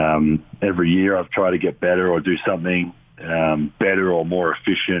every year I've tried to get better or do something better or more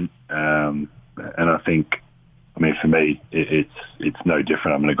efficient. And I think, for me, it's no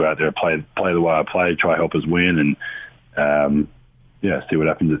different. I'm going to go out there and play the way I play, try to help us win, and see what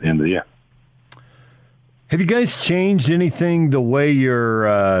happens at the end of the year. Have you guys changed anything, the way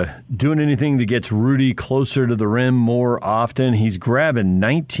you're doing anything that gets Rudy closer to the rim more often? He's grabbing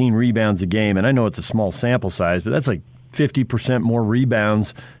 19 rebounds a game, and I know it's a small sample size, but that's like 50% more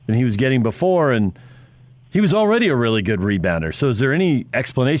rebounds than he was getting before, and he was already a really good rebounder. So is there any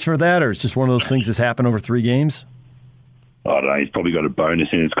explanation for that, or it's just one of those things that's happened over 3 games? I don't know. He's probably got a bonus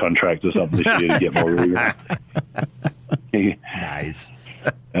in his contract or something this year to get more rebounds. Nice.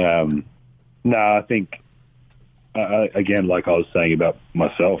 No, I think, again, like I was saying about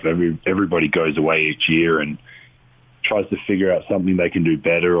myself, everybody goes away each year and tries to figure out something they can do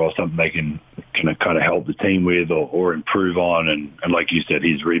better or something they can kind of help the team with or improve on. And like you said,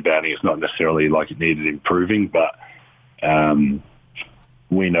 his rebounding is not necessarily like it needed improving, but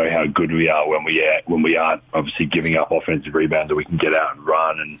we know how good we are when we aren't obviously giving up offensive rebounds, that we can get out and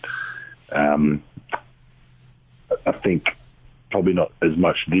run. And I think probably not as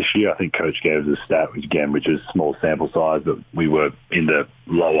much this year. I think Coach gave us a stat, which is small sample size, but we were in the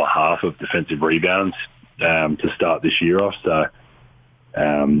lower half of defensive rebounds to start this year off. So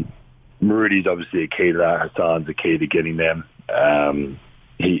Rudy's obviously a key to that. Hassan's a key to getting them.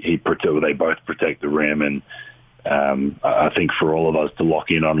 They both protect the rim, and I think for all of us to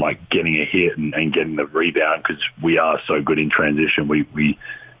lock in on like getting a hit and getting the rebound, because we are so good in transition. We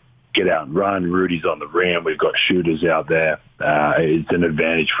get out and run. Rudy's on the rim. We've got shooters out there. It's an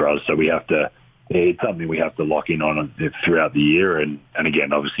advantage for us. So it's something we have to lock in on throughout the year. And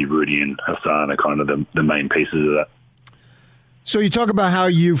again, obviously Rudy and Hassan are kind of the main pieces of that. So you talk about how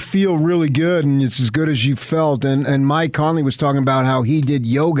you feel really good and it's as good as you felt. And Mike Conley was talking about how he did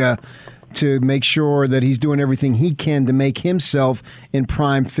yoga to make sure that he's doing everything he can to make himself in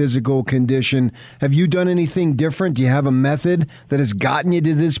prime physical condition. Have you done anything different? Do you have a method that has gotten you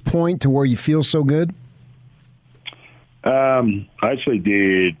to this point to where you feel so good? I actually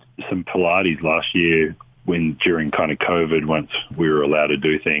did some Pilates last year during kind of COVID, once we were allowed to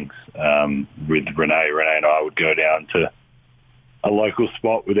do things with Renee. Renee and I would go down to local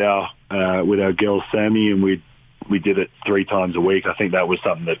spot with our girl Sammy, and we did it 3 times a week. I think that was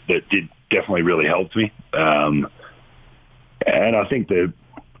something that did definitely really helped me. And I think the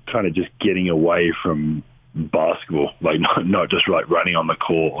kind of just getting away from basketball, like not just like running on the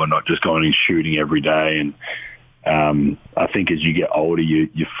court or not just going and shooting every day. And I think as you get older,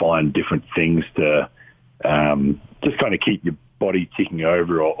 you find different things to just kind of keep your body ticking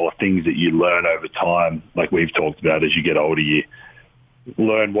over, or things that you learn over time. Like we've talked about, as you get older, you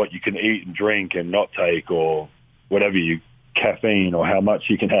learn what you can eat and drink and not take, or whatever caffeine, or how much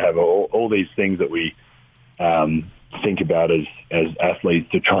you can have, or all these things that we think about as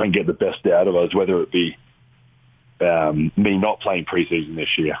athletes to try and get the best out of us, whether it be me not playing preseason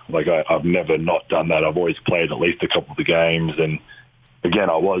this year. Like I've never not done that. I've always played at least a couple of the games. And again,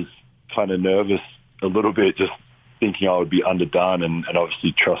 I was kind of nervous a little bit, just thinking I would be underdone, and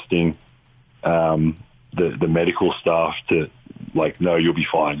obviously trusting the medical staff to, like, no, you'll be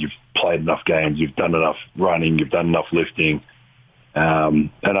fine. You've played enough games. You've done enough running. You've done enough lifting.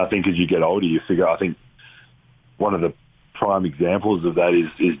 And I think as you get older, you figure, I think one of the prime examples of that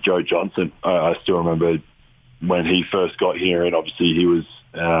is Joe Johnson. I still remember when he first got here, and obviously he was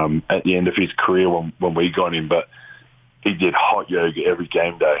at the end of his career when we got him, but he did hot yoga every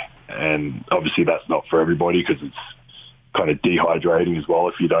game day. And obviously that's not for everybody, because it's kind of dehydrating as well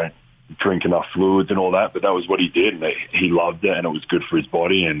if you don't drink enough fluids and all that. But that was what he did, and he loved it, and it was good for his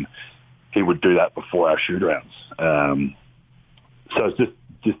body, and he would do that before our shoot-arounds. So it's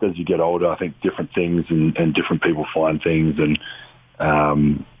just as you get older, I think different things and different people find things. And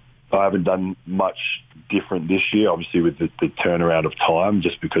I haven't done much different this year, obviously with the turnaround of time,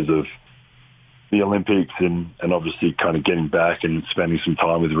 just because of the Olympics and obviously kind of getting back and spending some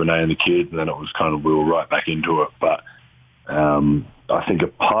time with Renee and the kids. And then it was kind of, we were right back into it. But I think a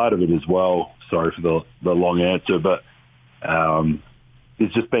part of it as well, sorry for the long answer, but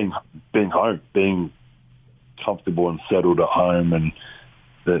it's just being home, being comfortable and settled at home, and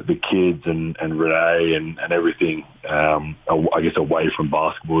the kids and Renee and everything, I guess away from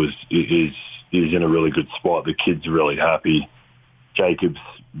basketball is in a really good spot. The kids are really happy. Jacob's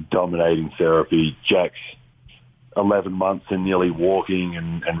dominating therapy. Jack's 11 months and nearly walking,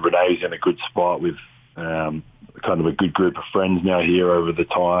 and Renee's in a good spot with kind of a good group of friends now here over the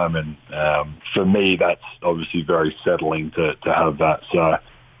time. And for me, that's obviously very settling to have that. So,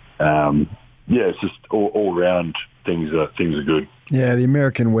 it's just all around things are good. Yeah, the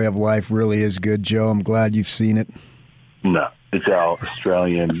American way of life really is good, Joe. I'm glad you've seen it. No, it's our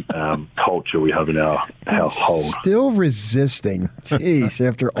Australian culture we have in our household. Still resisting. Jeez,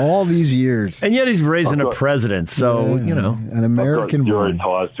 after all these years. And yet he's raising a president, so, an American born.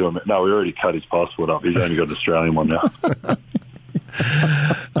 Ties to him. No, we already cut his passport up. He's only got an Australian one now.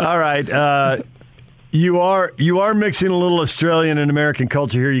 All right. You are mixing a little Australian and American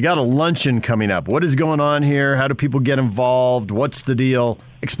culture here. You got a luncheon coming up. What is going on here? How do people get involved? What's the deal?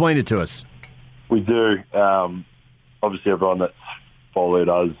 Explain it to us. We do. Obviously, everyone that's followed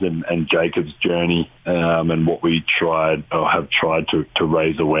us and Jacob's journey and what we have tried to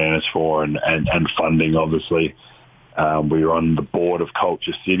raise awareness for and funding, obviously. We are on the board of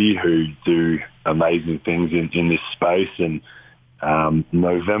Culture City, who do amazing things in this space. And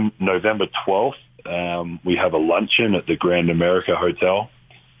November 12th, we have a luncheon at the Grand America Hotel.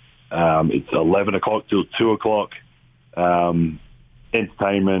 It's 11 o'clock till 2 o'clock.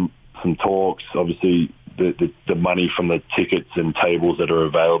 Entertainment, some talks, obviously the money from the tickets and tables that are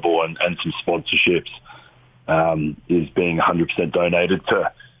available and some sponsorships is being 100% donated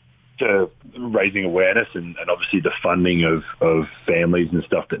to raising awareness and obviously the funding of families and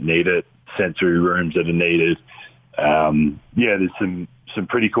stuff that need it, sensory rooms that are needed. There's some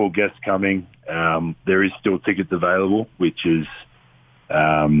pretty cool guests coming. There is still tickets available, which is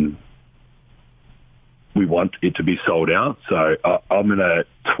we want it to be sold out. So I'm going to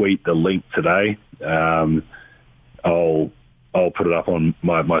tweet the link today. I'll put it up on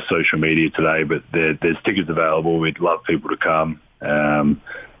my social media today, but there's tickets available. We'd love people to come.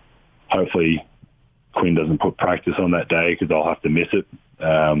 Hopefully Quinn doesn't put practice on that day because I'll have to miss it.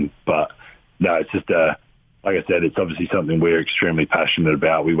 But no, it's just like I said, it's obviously something we're extremely passionate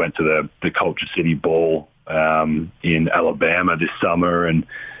about. We went to the Culture City Ball in Alabama this summer, and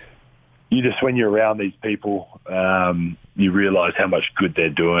when you're around these people, you realize how much good they're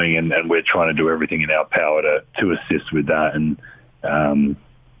doing, and we're trying to do everything in our power to assist with that. And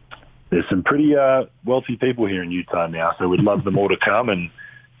there's some pretty wealthy people here in Utah now, so we'd love them all to come,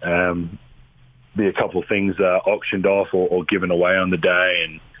 and be a couple of things auctioned off or given away on the day.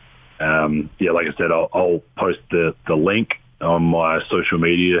 And like I said, I'll post the link on my social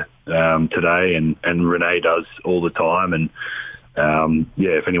media today, and Renee does all the time. And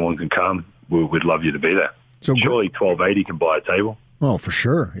if anyone can come, we'd love you to be there. So surely 1280 can buy a table. Oh, for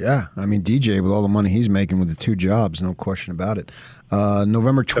sure. Yeah. I mean, DJ, with all the money he's making with the 2 jobs, no question about it.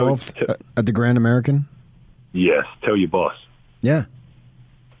 November 12th at the Grand American? Yes. Tell your boss. Yeah.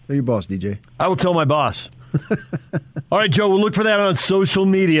 Tell your boss, DJ. I will tell my boss. All right, Joe, we'll look for that on social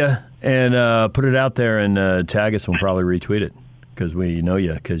media and put it out there and tag us and we'll probably retweet it because we know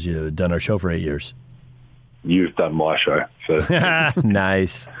you because you've done our show for 8 years. You've done my show. So.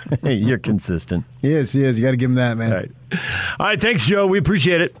 Nice. You're consistent. Yes, he is. You got to give him that, man. All right, thanks, Joe. We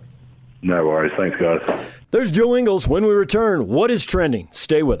appreciate it. No worries. Thanks, guys. There's Joe Ingles. When we return, what is trending?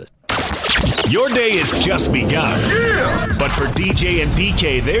 Stay with us. Your day has just begun. Yeah! But for DJ and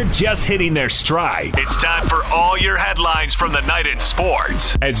PK, they're just hitting their stride. It's time for all your headlines from the night in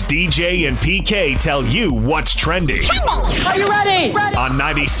sports. As DJ and PK tell you what's trending. Are you ready? On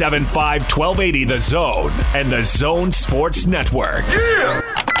 97.5 1280 The Zone and The Zone Sports Network. Yeah!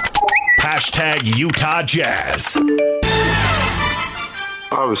 Hashtag Utah Jazz.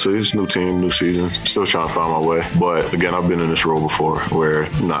 Obviously, it's a new team, new season. Still trying to find my way. But, again, I've been in this role before where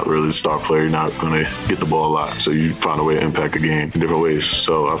you're not really the star player. You're not going to get the ball a lot. So you find a way to impact the game in different ways.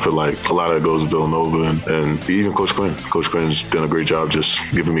 So I feel like a lot of it goes to Villanova and even Coach Quinn. Coach Quinn's done a great job just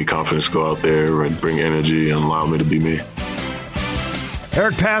giving me confidence to go out there and bring energy and allow me to be me.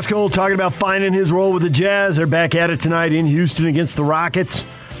 Eric Paschal talking about finding his role with the Jazz. They're back at it tonight in Houston against the Rockets.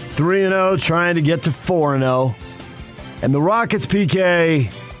 3-0, trying to get to 4-0. And the Rockets,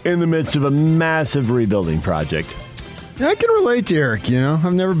 PK, in the midst of a massive rebuilding project. Yeah, I can relate to Eric,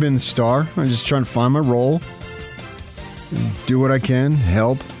 I've never been the star. I'm just trying to find my role, do what I can,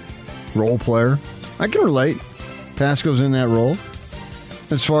 help, role player. I can relate. Pascal's in that role.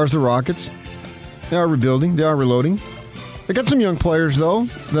 As far as the Rockets, they are rebuilding, they are reloading. They got some young players, though,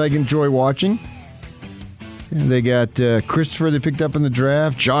 that I can enjoy watching. And they got Christopher they picked up in the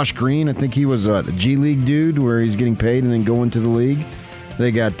draft. Josh Green, I think he was the G League dude where he's getting paid and then going to the league.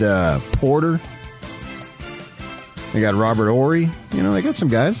 They got Porter. They got Robert Horry. They got some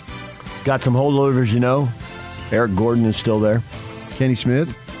guys. Got some holdovers, Eric Gordon is still there. Kenny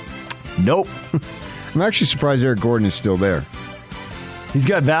Smith? Nope. I'm actually surprised Eric Gordon is still there. He's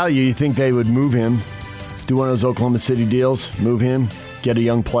got value. You think they would move him, do one of those Oklahoma City deals, move him, get a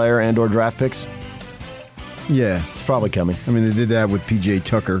young player and or draft picks? Yeah. It's probably coming. I mean, they did that with P.J.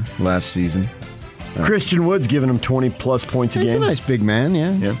 Tucker last season. Christian Wood's giving him 20-plus points a game. He's a nice big man,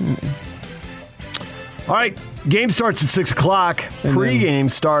 yeah. All right, game starts at 6 o'clock. Pre-game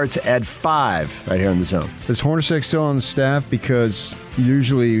starts at 5 right here in the Zone. Is Hornacek still on the staff? Because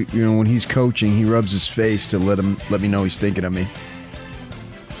usually, when he's coaching, he rubs his face to let me know he's thinking of me.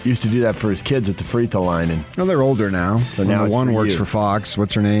 Used to do that for his kids at the free throw line. Well, they're older now. So now one works for Fox.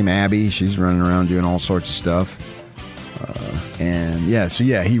 What's her name? Abby. She's running around doing all sorts of stuff.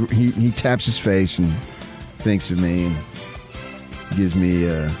 He taps his face and thinks of me and gives me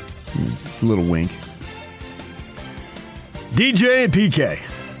a little wink. DJ and PK.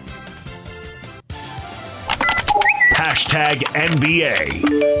 Hashtag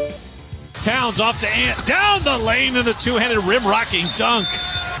NBA. Towns off to Ant, down the lane in a two-handed rim-rocking dunk.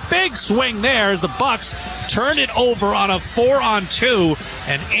 Big swing there as the Bucks turn it over on a 4-on-2,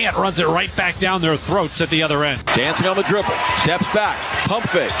 and Ant runs it right back down their throats at the other end. Dancing on the dribble, steps back, pump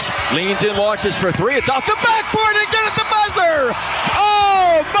fakes, leans in, launches for three. It's off the backboard and get at the buzzer.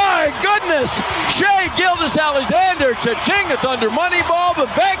 Oh my goodness! Shai Gilgeous-Alexander, cha-ching, a Thunder money ball.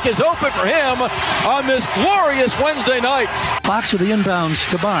 The bank is open for him on this glorious Wednesday night. Fox with the inbounds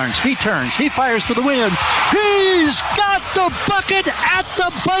to Barnes. He turns, he fires for the win. He's got the bucket at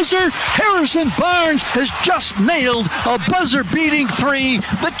the buzzer. Harrison Barnes has just nailed a buzzer-beating three.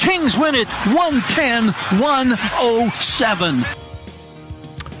 The Kings win it 110-107.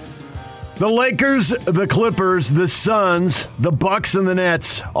 The Lakers, the Clippers, the Suns, the Bucks, and the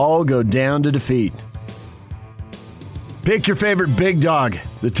Nets all go down to defeat. Pick your favorite big dog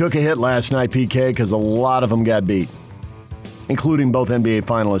that took a hit last night, PK, because a lot of them got beat, including both NBA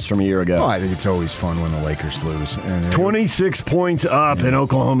finalists from a year ago. Oh, I think it's always fun when the Lakers lose. 26 points up in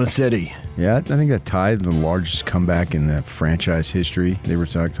Oklahoma City. Yeah, I think that tied the largest comeback in the franchise history they were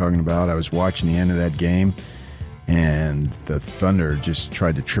talking about. I was watching the end of that game, and the Thunder just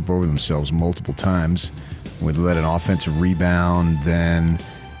tried to trip over themselves multiple times. Would let an offensive rebound, then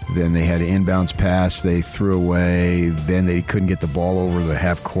they had an inbounds pass they threw away, then they couldn't get the ball over the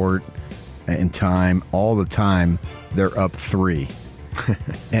half court in time. All the time, they're up 3.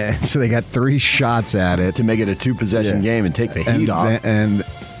 And so they got 3 shots at it. To make it a 2-possession game and take the heat off.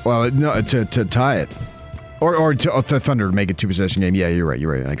 To tie it. Or to Thunder to make it 2-possession game. Yeah, you're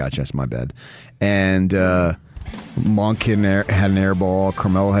right. I got you. That's my bad. And Monk had an air ball.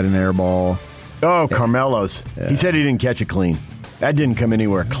 Carmelo had an air ball. Oh, Carmelo's. Yeah. He said he didn't catch it clean. That didn't come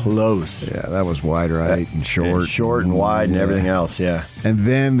anywhere close. Yeah, that was wide right and short. Short and wide and everything else, yeah. And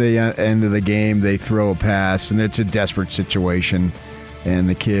then the end of the game, they throw a pass, and it's a desperate situation. And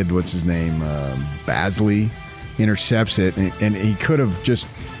the kid, what's his name, Basley, intercepts it, and he could have just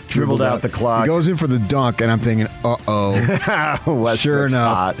dribbled out the clock. He goes in for the dunk, and I'm thinking, uh-oh. Sure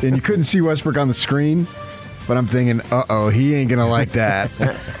enough. Hot. And you couldn't see Westbrook on the screen. But I'm thinking, uh-oh, he ain't going to like that.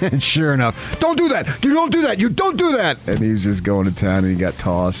 And sure enough, don't do that. You don't do that. You don't do that. And he was just going to town, and he got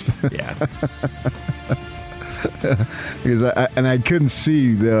tossed. Yeah. Because I couldn't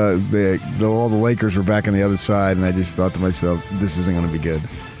see all the Lakers were back on the other side, and I just thought to myself, this isn't going to be good.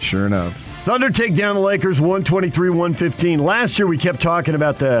 Sure enough. Thunder take down the Lakers 123-115. Last year we kept talking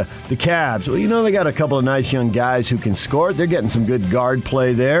about the Cavs. Well, they got a couple of nice young guys who can score. They're getting some good guard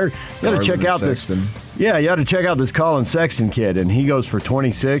play there. You got to check out Sexton. Yeah, you got to check out this Colin Sexton kid, and he goes for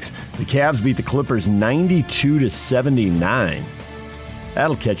 26. The Cavs beat the Clippers 92-79.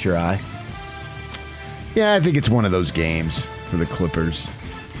 That'll catch your eye. Yeah, I think it's one of those games for the Clippers.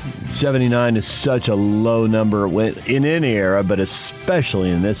 79 is such a low number in any era, but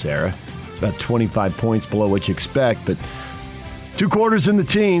especially in this era. It's about 25 points below what you expect, but 2 quarters in the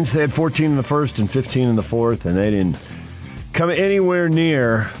teens. They had 14 in the first and 15 in the fourth, and they didn't come anywhere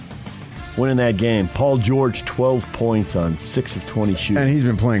near winning that game. Paul George, 12 points on 6 of 20 shooting. And he's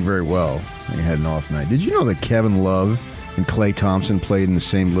been playing very well. He had an off night. Did you know that Kevin Love and Klay Thompson played in the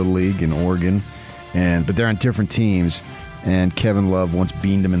same Little League in Oregon? But they're on different teams, and Kevin Love once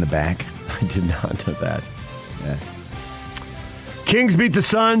beamed him in the back. I did not know that. Yeah. Kings beat the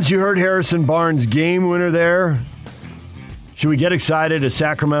Suns. You heard Harrison Barnes' game winner there. Should we get excited? Is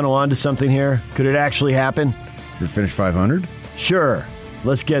Sacramento onto something here? Could it actually happen? Could it finish 500? Sure.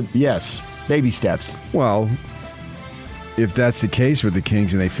 Let's get, baby steps. Well, if that's the case with the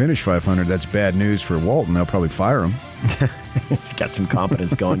Kings and they finish 500, that's bad news for Walton. They'll probably fire him. He's got some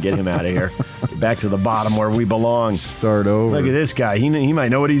confidence going. Get him out of here. Get back to the bottom where we belong. Start over. Look at this guy. He might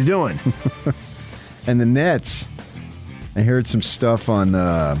know what he's doing. And the Nets, I heard some stuff on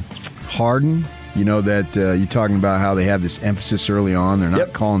Harden. You know that you're talking about how they have this emphasis early on. They're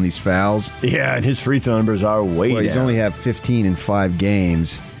not calling these fouls. Yeah, and his free throw numbers are way down. He's only had 15 in 5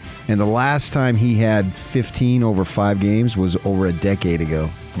 games. And the last time he had 15 over 5 games was over a decade ago.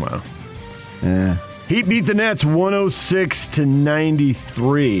 Wow. Yeah. Heat beat the Nets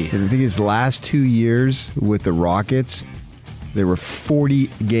 106-93. I think his last 2 years with the Rockets, there were 40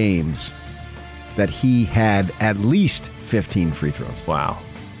 games that he had at least 15 free throws. Wow.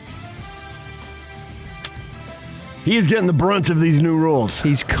 He is getting the brunt of these new rules.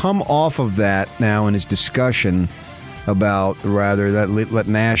 He's come off of that now in his discussion about let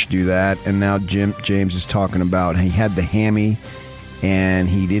Nash do that, and now James is talking about he had the hammy and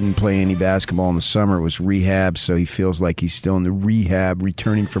he didn't play any basketball in the summer. It was rehab, so he feels like he's still in the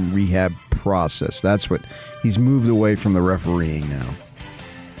returning from rehab process. That's what he's moved away from the refereeing now.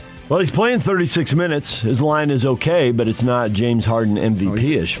 Well, he's playing 36 minutes. His line is okay, but it's not James Harden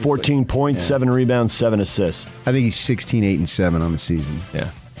MVP-ish. 14 points, 7 rebounds, 7 assists. I think he's 16, 8, and 7 on the season.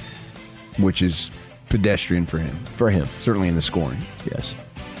 Yeah. Which is pedestrian for him. For him. Certainly in the scoring. Yes.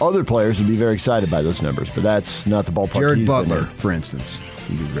 Other players would be very excited by those numbers, but that's not the ballpark. Jared Butler, for instance.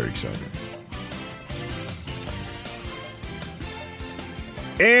 He'd be very excited.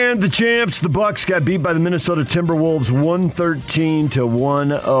 And the champs, the Bucks, got beat by the Minnesota Timberwolves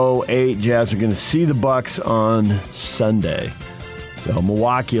 113-108. Jazz are going to see the Bucks on Sunday. So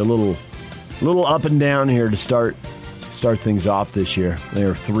Milwaukee a little up and down here to start things off this year. They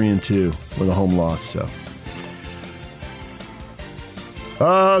are 3-2 with a home loss. So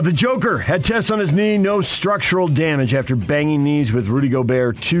the Joker had tests on his knee, no structural damage after banging knees with Rudy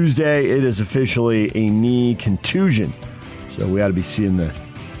Gobert Tuesday. It is officially a knee contusion. So we ought to be seeing the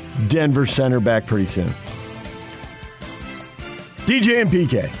Denver center back pretty soon. DJ and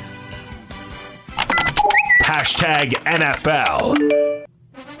PK. Hashtag NFL.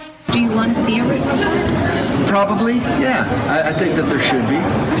 Do you want to see a red? Probably, yeah. I think that there should be.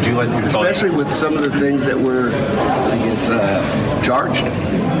 Did you like, especially with some of the things that were, I guess, charged?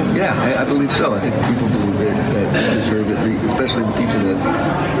 Yeah, I believe so. I think people believe that deserve it, especially the people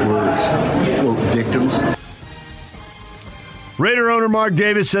that were, quote, victims. Raider owner Mark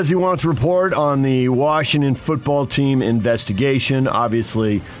Davis says he wants a report on the Washington football team investigation.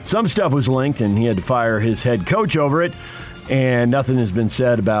 Obviously, some stuff was linked, and he had to fire his head coach over it. And nothing has been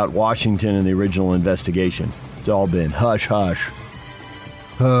said about Washington and the original investigation. It's all been hush, hush.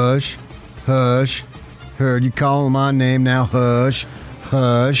 Hush, hush. Heard you calling my name now. Hush,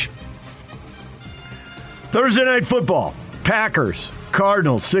 hush. Thursday night football. Packers,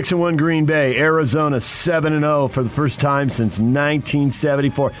 Cardinals, 6-1 Green Bay. Arizona, 7-0 for the first time since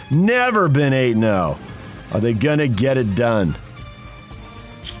 1974. Never been 8-0. Are they going to get it done?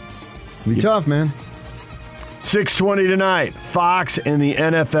 Be tough, man. 6:20 tonight. Fox and the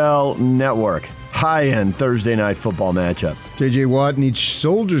NFL Network. High-end Thursday night football matchup. J.J. Watt needs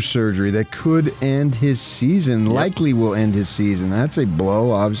shoulder surgery that could end his season. Yep. Likely will end his season. That's a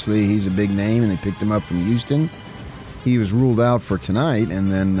blow. Obviously, he's a big name, and they picked him up from Houston. He was ruled out for tonight,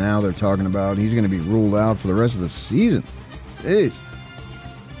 and then now they're talking about he's going to be ruled out for the rest of the season. Jeez.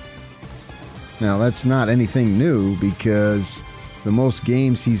 Now, that's not anything new because the most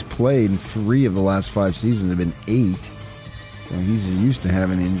games he's played in 3 of the last 5 seasons have been 8. So he's used to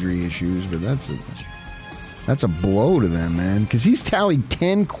having injury issues, but that's a blow to them, man, because he's tallied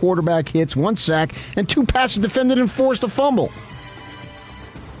 10 quarterback hits, 1 sack, and 2 passes defended and forced a fumble.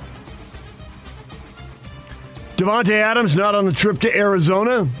 Davante Adams not on the trip to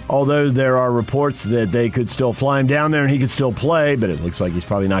Arizona, although there are reports that they could still fly him down there and he could still play, but it looks like he's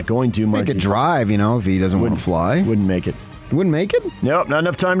probably not going to. Make a drive, if he doesn't want to fly. Wouldn't make it. Wouldn't make it? Nope, not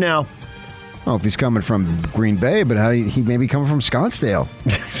enough time now. Oh, if he's coming from Green Bay, but how he may be coming from Scottsdale.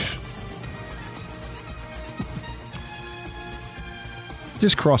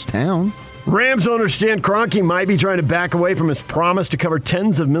 Just cross town. Rams owner Stan Kroenke might be trying to back away from his promise to cover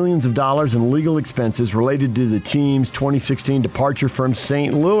tens of millions of dollars in legal expenses related to the team's 2016 departure from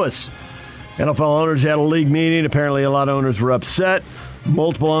St. Louis. NFL owners had a league meeting. Apparently, a lot of owners were upset.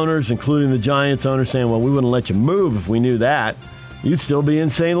 Multiple owners, including the Giants owner, saying, well, we wouldn't let you move if we knew that. You'd still be in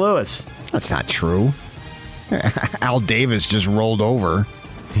St. Louis. That's not true. Al Davis just rolled over.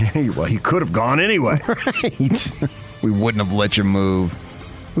 Well, he could have gone anyway. Right. We wouldn't have let you move.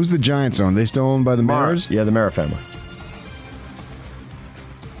 Who's the Giants owned? They still owned by the Maras? Yeah, the Mara family.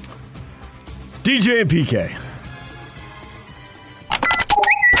 DJ and PK.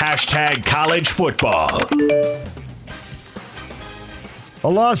 Hashtag college football. A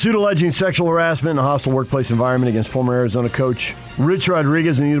lawsuit alleging sexual harassment in a hostile workplace environment against former Arizona coach Rich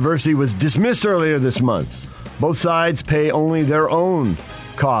Rodriguez and the university was dismissed earlier this month. Both sides pay only their own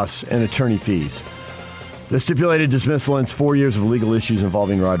costs and attorney fees. The stipulated dismissal ends 4 years of legal issues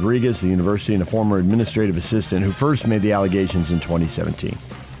involving Rodriguez, the university, and a former administrative assistant who first made the allegations in 2017.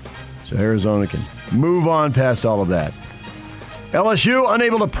 So Arizona can move on past all of that. LSU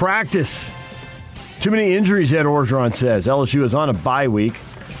unable to practice. Too many injuries, Ed Orgeron says. LSU is on a bye week,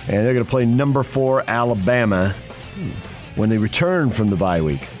 and they're going to play number 4 Alabama when they return from the bye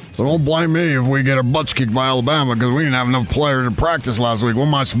week. So don't blame me if we get our butts kicked by Alabama because we didn't have enough players to practice last week. What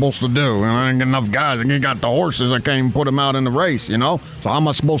am I supposed to do? And I didn't get enough guys. I ain't got the horses. I can't even put them out in the race, So how am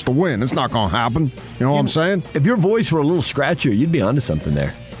I supposed to win? It's not going to happen. You know what I'm saying? If your voice were a little scratchier, you'd be onto something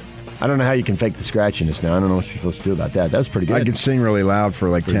there. I don't know how you can fake the scratchiness now. I don't know what you're supposed to do about that. That was pretty good. I could sing really loud for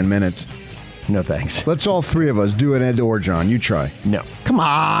like 10 minutes. No, thanks. Let's all 3 of us do an Ed or John. You try. No. Come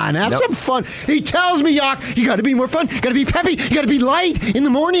on, have some fun. He tells me, Yock, you got to be more fun. You got to be peppy. You got to be light in the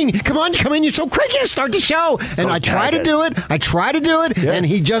morning. Come on, come in. You're so cranky to start the show. And I try to do it. And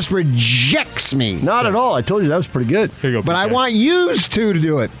he just rejects me. Not at all. I told you that was pretty good. Here you go. But I want you two to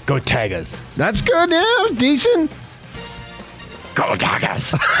do it. Go Tigers. That's good. Yeah, decent. Go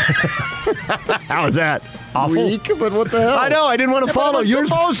Tigers. How was that? Awful? Weak, but what the hell? I know. I didn't want to follow. Yours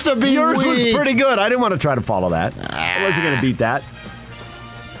supposed to be Yours weak. was pretty good. I didn't want to try to follow that. I wasn't going to beat that.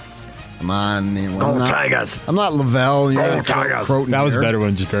 Come on. Go Tigers. I'm not Lavelle. Go Tigers. That was a better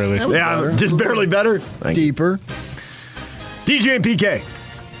one, just barely. Yeah, just barely better. Deeper. DJ and PK.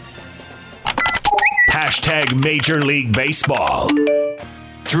 Hashtag Major League Baseball.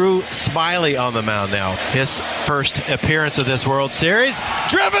 Drew Smyly on the mound now. His first appearance of this World Series.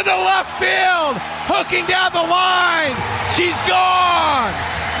 Driven to left field. Hooking down the line. She's gone.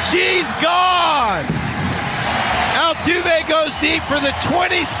 She's gone. Altuve goes deep for the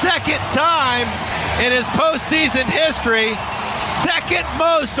 22nd time in his postseason history. Second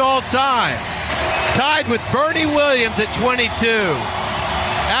most all time. Tied with Bernie Williams at 22.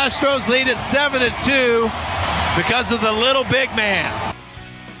 Astros lead at 7-2 because of the little big man.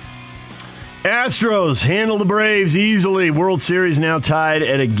 Astros handle the Braves easily. World Series now tied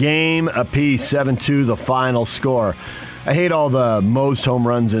at a game apiece, 7-2 the final score. I hate all the most home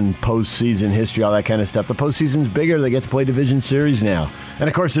runs in postseason history, all that kind of stuff. The postseason's bigger. They get to play Division Series now. And,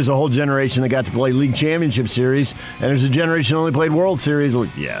 of course, there's a whole generation that got to play League Championship Series, and there's a generation that only played World Series.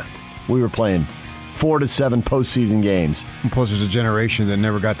 Yeah, we were playing 4 to 7 postseason games. And plus, there's a generation that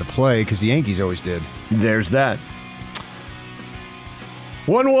never got to play because the Yankees always did. There's that.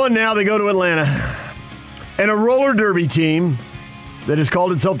 1-1 now. They go to Atlanta. And a roller derby team that has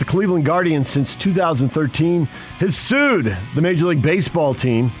called itself the Cleveland Guardians since 2013 has sued the Major League Baseball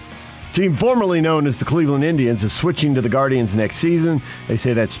team. Team formerly known as the Cleveland Indians is switching to the Guardians next season. They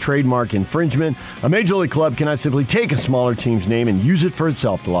say that's trademark infringement. A Major League club cannot simply take a smaller team's name and use it for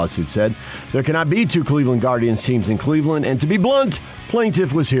itself, the lawsuit said. There cannot be 2 Cleveland Guardians teams in Cleveland, and to be blunt,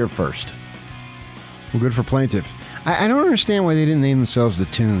 plaintiff was here first. Well, good for plaintiff. I don't understand why they didn't name themselves the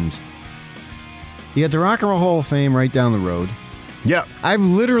Tunes. You got the Rock and Roll Hall of Fame right down the road. Yep. I've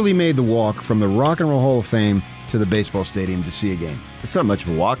literally made the walk from the Rock and Roll Hall of Fame to the baseball stadium to see a game. It's not much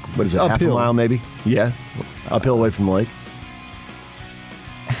of a walk. What is it, Uphill. half a mile maybe? Yeah, uphill away from the lake.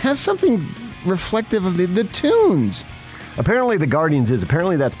 Have something reflective of the Tunes. Apparently the Guardians is.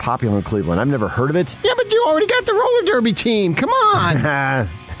 Apparently that's popular in Cleveland. I've never heard of it. Yeah, but you already got the roller derby team. Come on.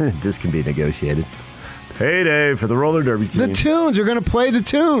 This can be negotiated. Payday for the roller derby team. The Tunes are going to play the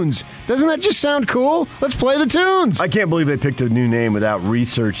Tunes. Doesn't that just sound cool? Let's play the Tunes. I can't believe they picked a new name without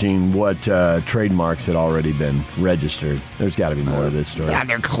researching what trademarks had already been registered. There's got to be more to this story. Yeah,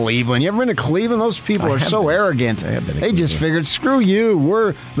 they're Cleveland. You ever been to Cleveland? Those people are so arrogant. I have been to They just figured, screw you.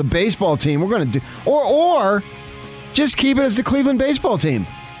 We're the baseball team. We're going to do... Or just keep it as the Cleveland baseball team.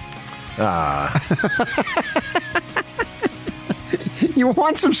 You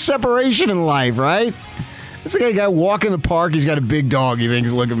want some separation in life, right? It's like a guy walking the park, he's got a big dog. He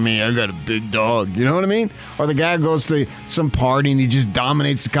thinks, look at me, I've got a big dog. You know what I mean? Or the guy goes to some party and he just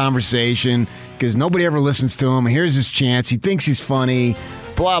dominates the conversation because nobody ever listens to him. Here's his chance. He thinks he's funny,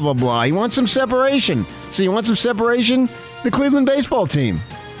 blah, blah, blah. He wants some separation. So you want some separation? The Cleveland baseball team.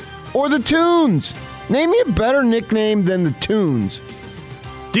 Or the Tunes. Name me a better nickname than the Tunes.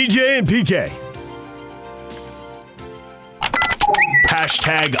 DJ and PK.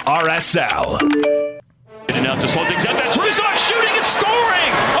 Hashtag RSL. Enough to slow things up. That's Rusnak shooting and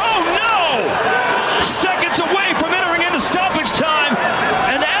scoring. Oh, no. Seconds away from entering into stoppage time.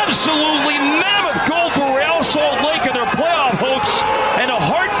 An absolutely mammoth goal for Real Salt Lake and their playoff hopes, and a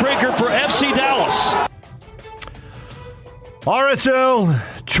heartbreaker for FC Dallas.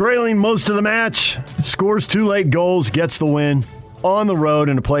 RSL trailing most of the match, scores 2 late goals, gets the win on the road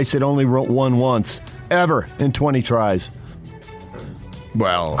in a place that only won once, ever in 20 tries.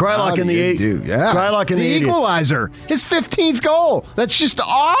 Well, Krylock in the 8th. Yeah. Krylock in the 80th. equalizer. His 15th goal. That's just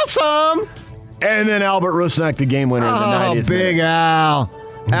awesome. And then Albert Rusnak, the game winner in the 90th. Big minute. Al.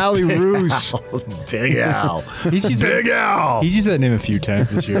 Ali Roos. Big Al. He's used Big Al. He's used that name a few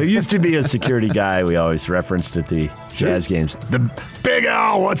times this year. There used to be a security guy we always referenced at the Jazz games. The Big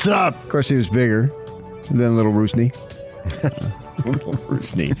Al, what's up? Of course, he was bigger than Little Roosney. Little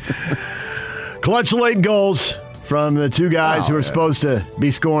Roosney. Clutch late goals from the 2 guys who are supposed to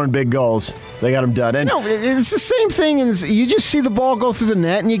be scoring big goals. They got them done. And No, it's the same thing. You just see the ball go through the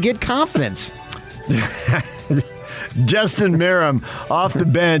net and you get confidence. Justin Merrim off the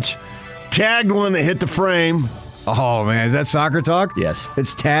bench, tagged one that hit the frame. Oh, man. Is that soccer talk? Yes.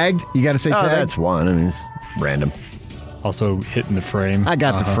 It's tagged? You got to say tagged? That's one. I mean, it's random. Also hitting the frame. I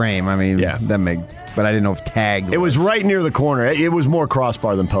got the frame. I mean, Yeah. but I didn't know if tagged It was right near the corner. It was more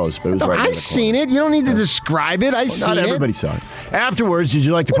crossbar than post, but it was right near the corner. I seen it. You don't need to describe it. I seen it. Not everybody saw it. Afterwards, did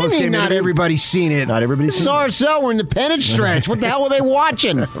you like the What do post you game mean not interview? everybody's seen it? Not everybody's This is seen it. RSL. We're in the pennant stretch. What the hell were they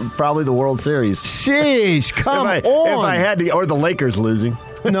watching? Probably the World Series. Jeez, come on. If I had to, or the Lakers losing.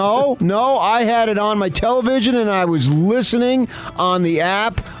 No, I had it on my television and I was listening on the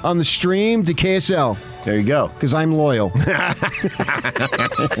app, on the stream to KSL. There you go. Because I'm loyal.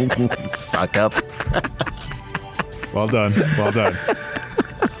 Suck up. Well done. Well done.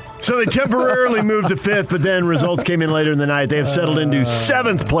 So they temporarily moved to 5th, but then results came in later in the night. They have settled into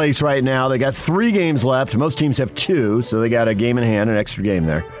 7th place right now. They got 3 games left. Most teams have 2, so they got a game in hand, an extra game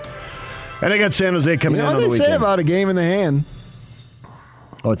there. And they got San Jose coming in on the What do they say weekend. about a game in the hand?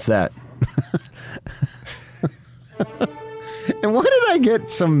 What's that? And why did I get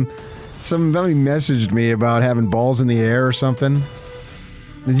somebody messaged me about having balls in the air or something?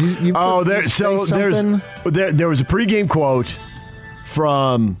 Did you there was a pregame quote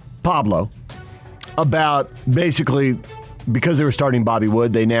from Pablo about basically because they were starting Bobby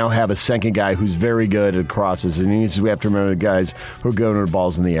Wood, they now have a second guy who's very good at crosses, and he says we have to remember the guys who are good with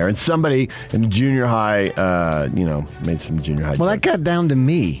balls in the air. And somebody in junior high, made some junior high. Well, that got down to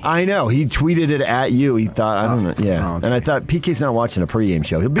me. I know. He tweeted it at you. He thought, I don't know. Yeah. okay. And I thought, PK's not watching a pregame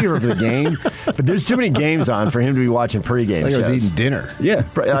show. He'll be here for the game, but there's too many games on for him to be watching pregame Like shows. I was eating dinner. Yeah,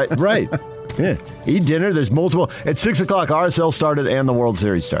 right. Yeah. Eat dinner. There's multiple. At 6 o'clock, RSL started and the World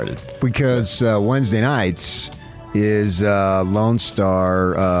Series started. Because Wednesday nights is Lone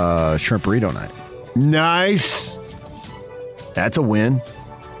Star Shrimp Burrito night. Nice. That's a win.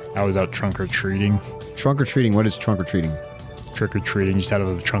 I was out trunk or treating. Trunk or treating? What is trunk or treating? trick-or-treating just out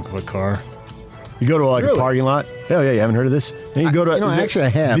of the trunk of a car. You go to a parking lot. Oh yeah, you haven't heard of this? And you go to. Actually, I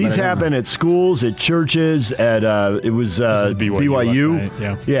have. These happen at schools, at churches, at it was BYU. last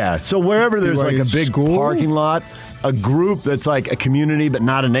night, Yeah. So wherever there's like a big parking lot, a group that's like a community but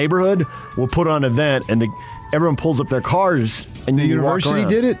not a neighborhood will put on an event, and everyone pulls up their cars. And the university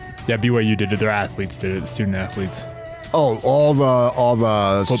did it. Yeah, BYU did it. Their athletes did it. Student athletes. Oh, all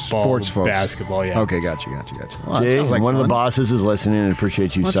the Football, sports folks. basketball. Yeah. Okay, gotcha. Well, Jay, that sounds like one of the fun. bosses is listening and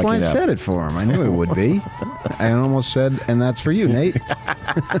appreciates you That's sucking why I it up. said it for him. I knew it would be. I almost said, and that's for you, Nate.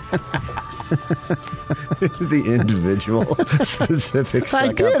 The individual specific suck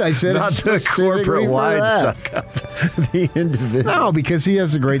I did. up, I said not it the specifically for corporate-wide that. suck up. The individual. No, because he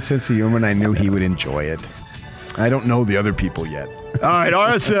has a great sense of humor, and I knew he would enjoy it. I don't know the other people yet. All right,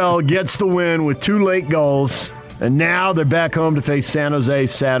 RSL gets the win with 2 late goals, and now they're back home to face San Jose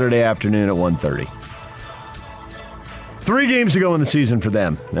Saturday afternoon at 1:30. 3 games to go in the season for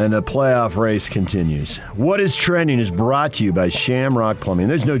them, and the playoff race continues. What is Trending is brought to you by Shamrock Plumbing.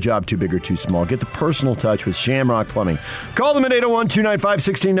 There's no job too big or too small. Get the personal touch with Shamrock Plumbing. Call them at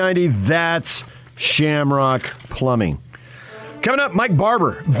 801-295-1690. That's Shamrock Plumbing. Coming up, Mike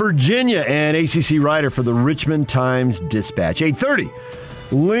Barber, Virginia and ACC writer for the Richmond Times-Dispatch. 8:30,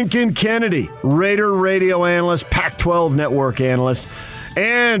 Lincoln Kennedy, Raider radio analyst, Pac-12 network analyst,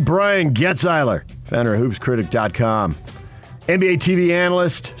 and Brian Getzeiler, founder of HoopsCritic.com. NBA TV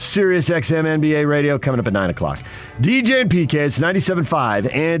analyst, SiriusXM NBA radio, coming up at 9 o'clock. DJ and PK, it's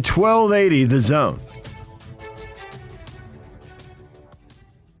 97.5 and 1280 The Zone.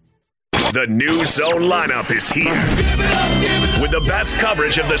 The new Zone lineup is here. With the best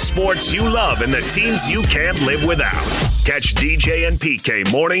coverage of the sports you love and the teams you can't live without. Catch DJ and PK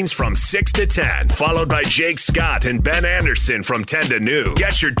mornings from 6 to 10, followed by Jake Scott and Ben Anderson from 10 to noon.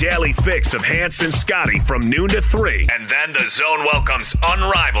 Get your daily fix of Hans and Scotty from noon to 3. And then the Zone welcomes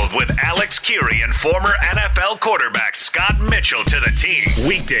Unrivaled with Alex Curie and former NFL quarterback Scott Mitchell to the team.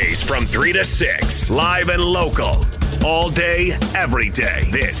 Weekdays from 3 to 6, live and local. All day, every day.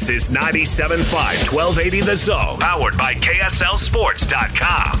 This is 97.5 1280 The Zone, powered by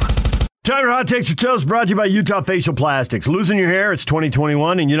KSLSports.com. Time for Hot Takes or Toast, brought to you by Utah Facial Plastics. Losing your hair, it's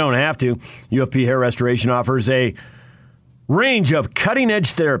 2021, and you don't have to. UFP Hair Restoration offers a range of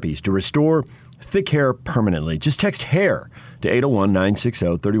cutting-edge therapies to restore thick hair permanently. Just text HAIR to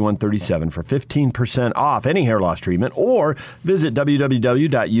 801-960-3137 for 15% off any hair loss treatment, or visit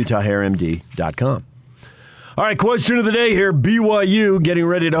www.utahhairmd.com. All right, question of the day here. BYU getting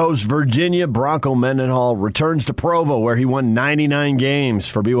ready to host Virginia. Bronco Mendenhall returns to Provo, where he won 99 games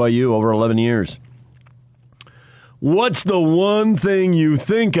for BYU over 11 years. What's the one thing you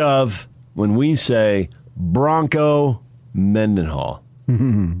think of when we say Bronco Mendenhall?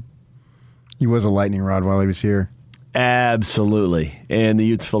 He was a lightning rod while he was here. Absolutely. And the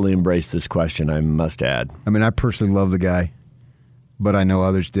Utes fully embraced this question, I must add. I mean, I personally love the guy, but I know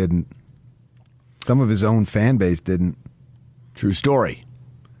others didn't. Some of his own fan base didn't. True story.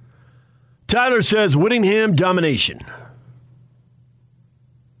 Tyler says Whittingham domination.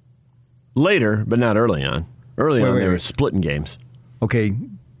 Later, but not early on. Early on, they were splitting games. Okay.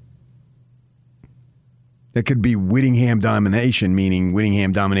 That could be Whittingham domination, meaning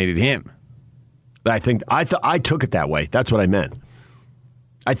Whittingham dominated him. I took it that way. That's what I meant.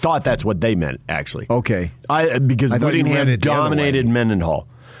 I thought that's what they meant, actually. Okay. Because Whittingham dominated Mendenhall.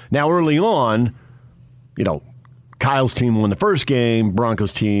 Now, early on, Kyle's team won the first game,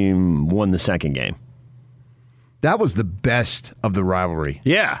 Broncos team won the second game. That was the best of the rivalry.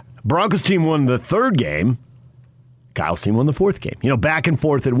 Yeah. Broncos team won the third game, Kyle's team won the fourth game. Back and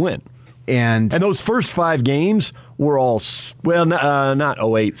forth it went. And those first 5 games were all, not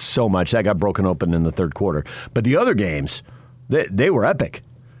 08 so much. That got broken open in the third quarter. But the other games, they were epic.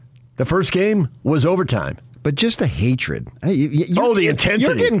 The first game was overtime. But just the hatred. The intensity.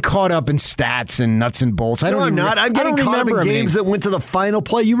 You're getting caught up in stats and nuts and bolts. I'm not. I'm getting caught up in games that went to the final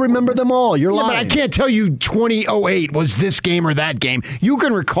play. You remember them all. You're lying. But I can't tell you 2008 was this game or that game. You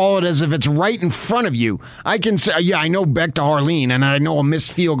can recall it as if it's right in front of you. I can say, I know Beck to Harleen, and I know a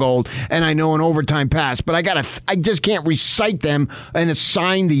missed field goal, and I know an overtime pass, but I just can't recite them and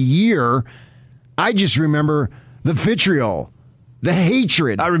assign the year. I just remember the vitriol. The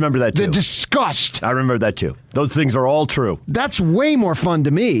hatred. I remember that too. The disgust. I remember that too. Those things are all true. That's way more fun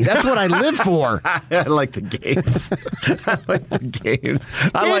to me. That's what I live for. I like the games. I like the games.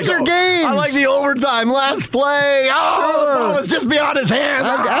 Games are games. I like the overtime last play. Oh, the ball was just beyond his hands.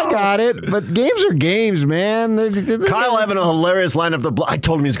 I got it. But games are games, man. Kyle having a hilarious line of I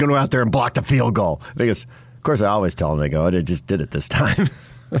told him he was going to go out there and block the field goal. Because, of course, I always tell him, I just did it this time.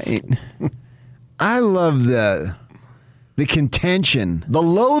 I love the the contention, the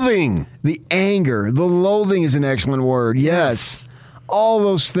loathing, the anger. The loathing is an excellent word. Yes. All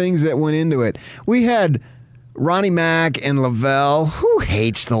those things that went into it. We had Ronnie Mack and Lavelle. Who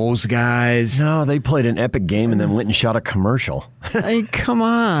hates those guys? No, they played an epic game and then went and shot a commercial. Hey, come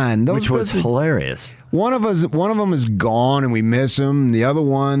on. Which was hilarious. One of them is gone and we miss him. The other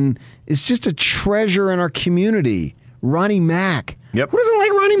one is just a treasure in our community. Ronnie Mack. Yep. Who doesn't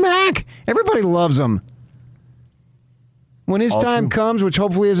like Ronnie Mack? Everybody loves him. When his time comes, which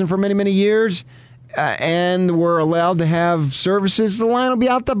hopefully isn't for many, many years, and we're allowed to have services, the line will be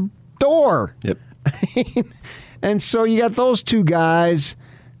out the door. Yep. And so you got those two guys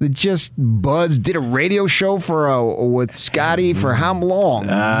that just buzzed, did a radio show with Scotty for how long?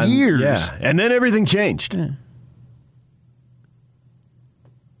 Years. Yeah, and then everything changed. Yeah.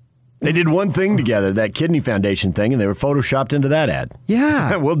 They did one thing together, that Kidney Foundation thing, and they were photoshopped into that ad.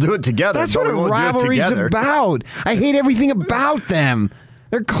 Yeah. We'll do it together. That's what a rivalry's about. I hate everything about them.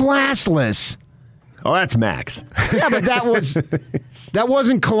 They're classless. Oh, that's Max. Yeah, but that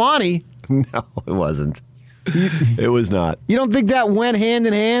wasn't Kalani. No, it wasn't. It was not. You don't think that went hand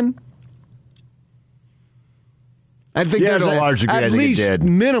in hand? I think there's to a large degree, at least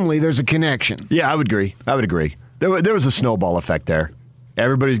minimally there's a connection. Yeah, I would agree. There was a snowball effect there.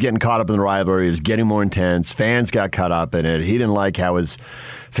 Everybody's getting caught up in the rivalry. It was getting more intense. Fans got caught up in it. He didn't like how his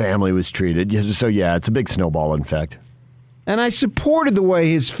family was treated. So, yeah, it's a big snowball effect. And I supported the way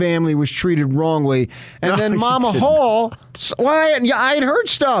his family was treated wrongly. And then Mama Hall, I had heard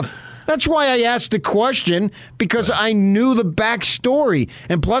stuff. That's why I asked the question, because I knew the backstory.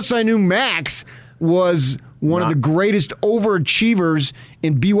 And plus I knew Max was one of the greatest overachievers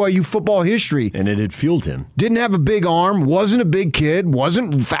in BYU football history. And it had fueled him. Didn't have a big arm, wasn't a big kid,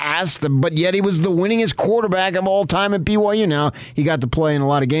 wasn't fast, but yet he was the winningest quarterback of all time at BYU. Now, he got to play in a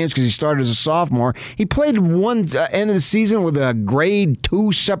lot of games because he started as a sophomore. He played one end of the season with a grade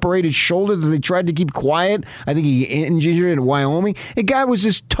 2 separated shoulder that they tried to keep quiet. I think he injured it at Wyoming. The guy was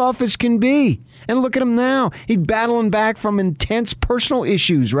as tough as can be. And look at him now. He's battling back from intense personal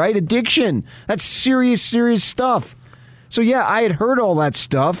issues, right? Addiction. That's serious, serious stuff. So, yeah, I had heard all that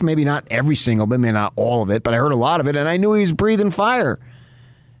stuff. Maybe not every single bit, maybe not all of it, but I heard a lot of it, and I knew he was breathing fire.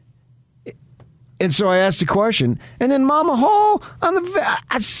 And so I asked a question. And then Mama Hall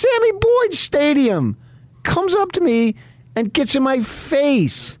at Sammy Boyd Stadium comes up to me and gets in my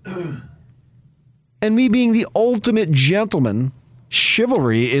face. And me being the ultimate gentleman,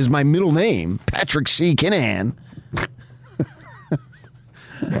 chivalry is my middle name, Patrick C. Kinahan.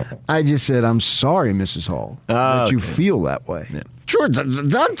 I just said, I'm sorry, Mrs. Hall, that you feel that way. Yeah. Sure, it's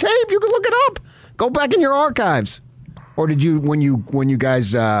on tape. You can look it up. Go back in your archives. Or did you, when you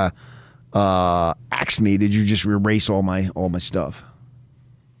guys axed me, did you just erase all my stuff?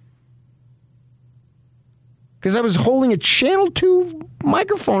 Because I was holding a Channel 2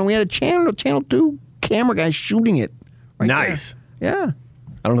 microphone, and we had a Channel 2 camera guy shooting it. Right nice. There. Yeah.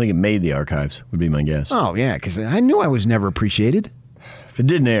 I don't think it made the archives, would be my guess. Oh, yeah, because I knew I was never appreciated. If it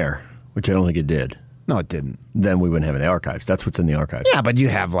didn't air, which I don't think it did. No, it didn't. Then we wouldn't have any archives. That's what's in the archives. Yeah, but you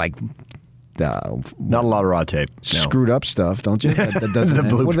have, like... not a lot of raw tape. No. Screwed up stuff, don't you? That doesn't the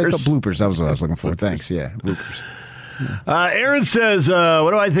bloopers. What do they call bloopers? That was what I was looking for. Thanks. Yeah, bloopers. Aaron says,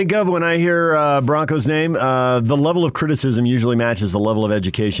 what do I think of when I hear Bronco's name? The level of criticism usually matches the level of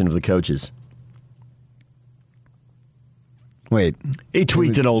education of the coaches. Wait. He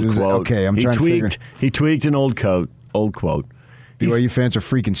tweaked an old quote. Okay, I'm trying to figure. He tweaked an old quote. BYU fans are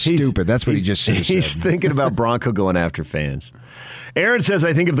freaking stupid. That's what he just said. He's thinking about Bronco going after fans. Aaron says,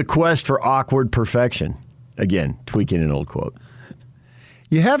 I think of the quest for awkward perfection. Again, tweaking an old quote.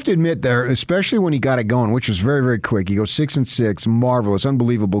 You have to admit there, especially when he got it going, which was very, very quick. He goes 6-6, marvelous,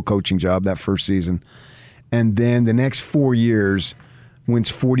 unbelievable coaching job that first season. And then the next 4 years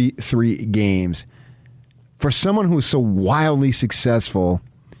wins 43 games. For someone who was so wildly successful,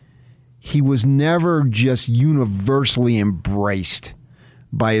 he was never just universally embraced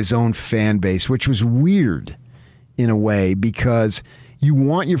by his own fan base, which was weird in a way because you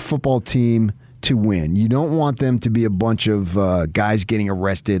want your football team to win. You don't want them to be a bunch of guys getting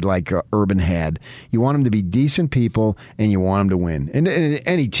arrested like Urban had. You want them to be decent people, and you want them to win. And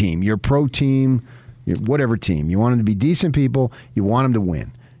any team, your pro team, whatever team, you want them to be decent people, you want them to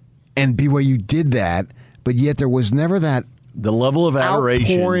win. And BYU did that, but yet there was never that the level of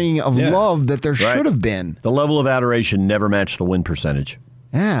adoration, outpouring of love that there should have been. The level of adoration never matched the win percentage.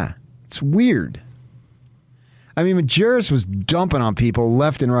 Yeah, it's weird. I mean, Majerus was dumping on people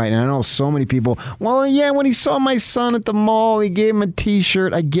left and right, and I know so many people, well, yeah, when he saw my son at the mall, he gave him a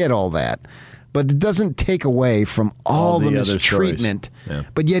T-shirt. I get all that. But it doesn't take away from all the mistreatment. Yeah.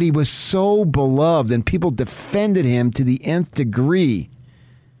 But yet he was so beloved, and people defended him to the nth degree.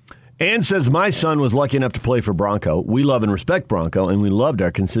 Ann says, my son was lucky enough to play for Bronco. We love and respect Bronco, and we loved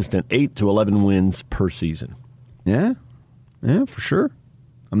our consistent 8 to 11 wins per season. Yeah, for sure.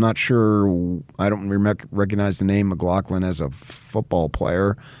 I'm not sure. I don't recognize the name McLaughlin as a football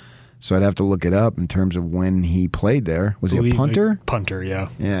player, so I'd have to look it up in terms of when he played there. Was he a punter? Punter, yeah.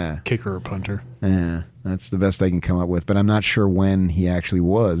 Yeah. Kicker or punter. Yeah, that's the best I can come up with. But I'm not sure when he actually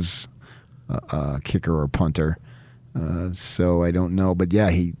was a kicker or punter, so I don't know. But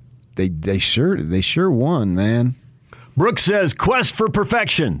yeah, they sure won, man. Brooks says, quest for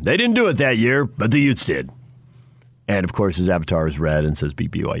perfection. They didn't do it that year, but the Utes did. And, of course, his avatar is red and says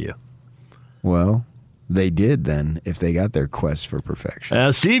beat BYU. Well, they did then if they got their quest for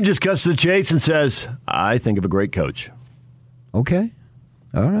perfection. Steve just cuts to the chase and says, I think of a great coach. Okay.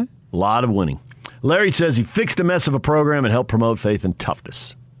 All right. A lot of winning. Larry says he fixed a mess of a program and helped promote faith and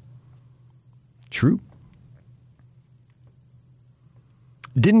toughness. True.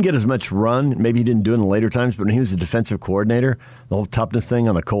 Didn't get as much run. Maybe he didn't do it in the later times, but when he was the defensive coordinator, the whole toughness thing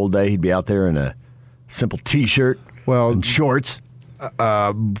on a cold day, he'd be out there in a simple T-shirt and shorts.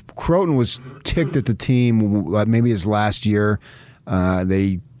 Croton was ticked at the team maybe his last year.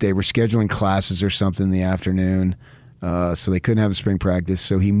 They were scheduling classes or something in the afternoon, so they couldn't have a spring practice.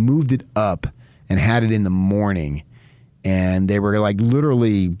 So he moved it up and had it in the morning. And they were like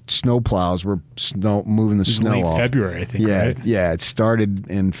literally snowplows were moving the snow late off. February, I think, right? Yeah, it started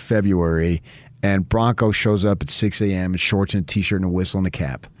in February. And Bronco shows up at 6 a.m. in shorts and a T-shirt and a whistle and a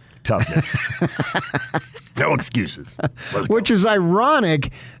cap. Toughness. No excuses. Which is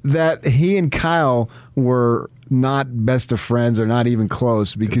ironic that he and Kyle were not best of friends or not even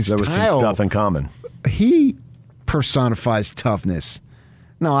close because there was Kyle, some stuff in common. He personifies toughness.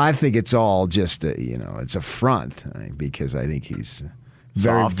 No, I think it's all just it's a front because I think he's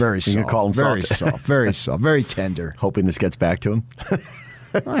very, soft. very You soft. can call him very soft. soft, very soft, very tender. Hoping this gets back to him.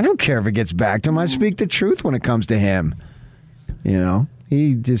 I don't care if it gets back to him. I speak the truth when it comes to him.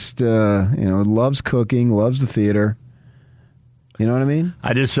 He just, loves cooking, loves the theater. You know what I mean?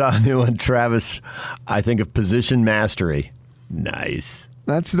 I just saw a new one, Travis. I think of position mastery. Nice.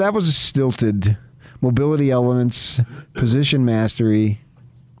 That was stilted. Mobility elements, position mastery.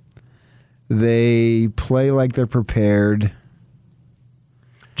 They play like they're prepared.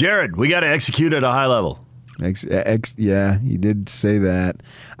 Jared, we got to execute at a high level. Yeah, he did say that.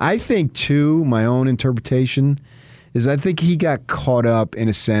 I think, too, my own interpretation is I think he got caught up, in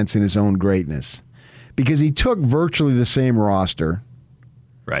a sense, in his own greatness. Because he took virtually the same roster.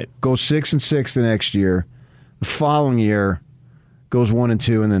 Right. Goes 6-6 the next year. The following year, goes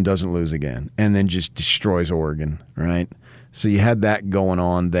 1-2 and then doesn't lose again. And then just destroys Oregon, right? So you had that going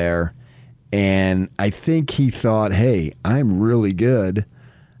on there. And I think he thought, hey, I'm really good.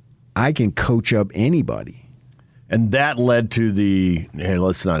 I can coach up anybody. And that led to hey,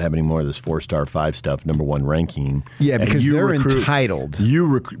 let's not have any more of this 4-star, 5 stuff, number 1 ranking. Yeah, because they're entitled.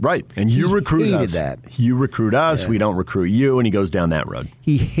 Right. And you recruit us. That. You recruit us. Yeah. We don't recruit you. And he goes down that road.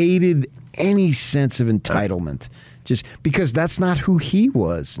 He hated any sense of entitlement. Just because that's not who he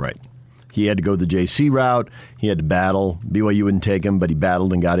was. Right. He had to go the JC route. He had to battle. BYU wouldn't take him, but he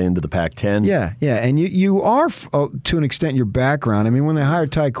battled and got into the Pac-10. Yeah. And you are, to an extent, your background. I mean, when they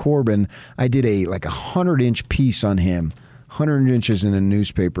hired Ty Corbin, I did a 100-inch piece on him. 100 inches in a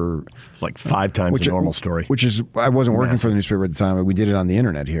newspaper. Like 5 times the normal story. Which is, I wasn't working for the newspaper at the time. We did it on the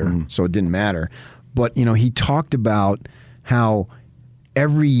internet here, so it didn't matter. But, he talked about how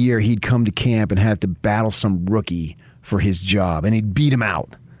every year he'd come to camp and have to battle some rookie for his job, and he'd beat him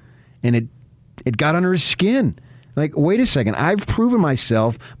out. And it got under his skin. Like, wait a second, I've proven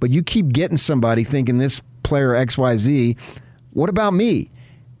myself, but you keep getting somebody thinking this player XYZ, what about me?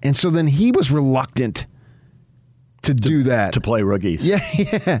 And so then he was reluctant to do that. To play rookies. Yeah.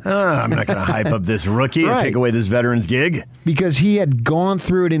 I'm not going to hype up this rookie and take away this veteran's gig. Because he had gone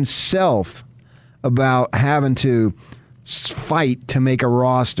through it himself about having to fight to make a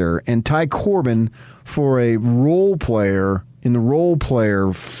roster. And Ty Corbin, for a role player, in the role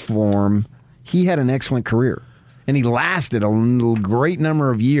player form, he had an excellent career. And he lasted a great number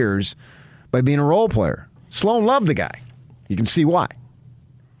of years by being a role player. Sloan loved the guy. You can see why.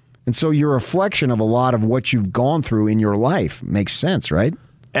 And so your reflection of a lot of what you've gone through in your life makes sense, right?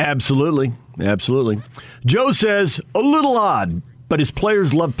 Absolutely. Absolutely. Joe says, a little odd, but his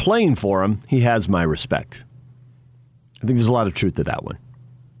players love playing for him. He has my respect. I think there's a lot of truth to that one.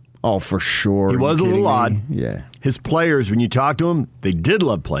 Oh, for sure. He was a little odd. Yeah. His players, when you talk to him, they did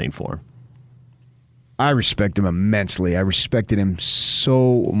love playing for him. I respect him immensely. I respected him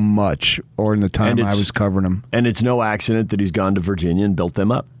so much or in the time I was covering him. And it's no accident that he's gone to Virginia and built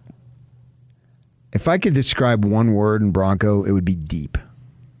them up. If I could describe one word in Bronco, it would be deep.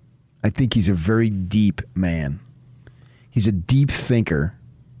 I think he's a very deep man. He's a deep thinker.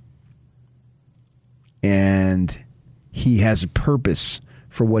 And he has a purpose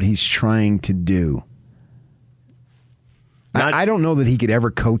for what he's trying to do. I don't know that he could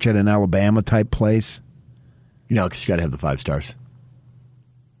ever coach at an Alabama-type place. Because you got to have the 5 stars.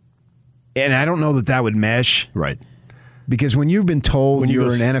 And I don't know that would mesh. Right. Because when you've been told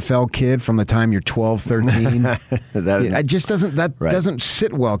you're an NFL kid from the time you're 12, 13, it just doesn't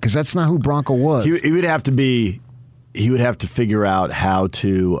sit well because that's not who Bronco was. He would have to figure out how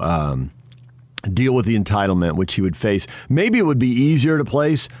to deal with the entitlement, which he would face. Maybe it would be easier at a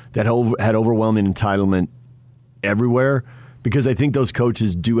place that had overwhelming entitlement everywhere, because I think those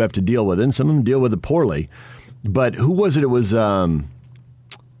coaches do have to deal with it, and some of them deal with it poorly. But who was it? It was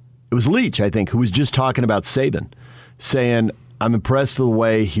Leach, I think, who was just talking about Saban, saying, I'm impressed with the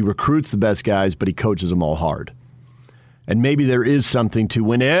way he recruits the best guys, but he coaches them all hard. And maybe there is something to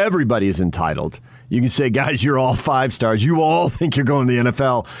when everybody is entitled. You can say, guys, you're all 5 stars. You all think you're going to the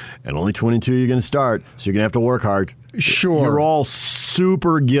NFL, and only 22 you're going to start, so you're going to have to work hard. Sure. You're all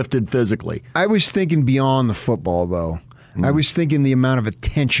super gifted physically. I was thinking beyond the football, though. I was thinking the amount of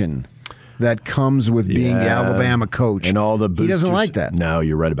attention that comes with being the Alabama coach. And all the boosters. He doesn't like that. No,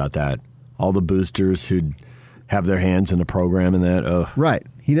 you're right about that. All the boosters who'd have their hands in the program and that. Ugh. Right.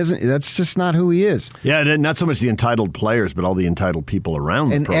 He doesn't. That's just not who he is. Yeah, not so much the entitled players, but all the entitled people around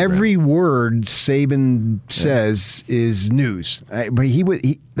the program. And every word Saban says is news. But he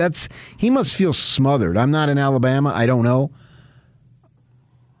must feel smothered. I'm not in Alabama. I don't know.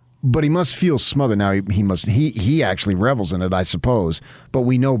 But he must feel smothered. Now he actually revels in it, I suppose. But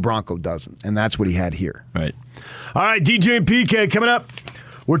we know Bronco doesn't, and that's what he had here. Right. All right, DJ and PK coming up.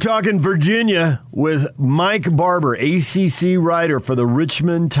 We're talking Virginia with Mike Barber, ACC writer for the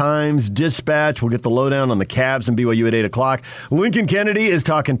Richmond Times-Dispatch. We'll get the lowdown on the Cavs and BYU at 8 o'clock. Lincoln Kennedy is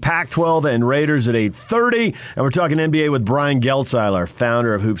talking Pac-12 and Raiders at 8:30. And we're talking NBA with Brian Geltzeiler,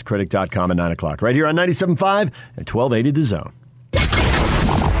 founder of HoopsCritic.com at 9 o'clock. Right here on 97.5 and 1280 The Zone.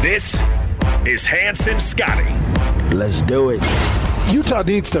 This is Hanson Scotty. Let's do it. Utah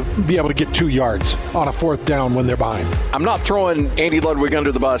needs to be able to get 2 yards on a 4th down when they're behind. I'm not throwing Andy Ludwig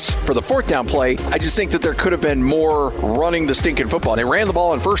under the bus for the 4th down play. I just think that there could have been more running the stinking football. They ran the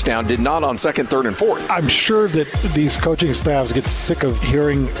ball on 1st down, did not on 2nd, 3rd, and 4th. I'm sure that these coaching staffs get sick of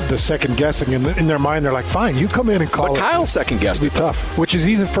hearing the second guessing. And in their mind, they're like, fine, you come in and call it. But Kyle second guessed. It'll be tough, which is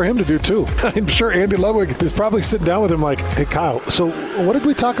easy for him to do, too. I'm sure Andy Ludwig is probably sitting down with him like, hey, Kyle, so what did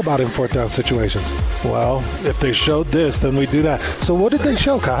we talk about in 4th down situations? Well, if they showed this, then we do that. So what did they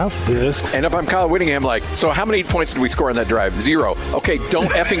show, Kyle? This. And if I'm Kyle Whittingham, like, so how many points did we score on that drive? 0. Okay,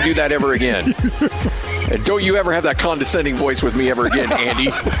 don't effing do that ever again. And don't you ever have that condescending voice with me ever again, Andy.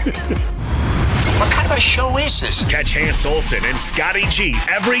 What kind of a show is this? Catch Hans Olsen and Scotty G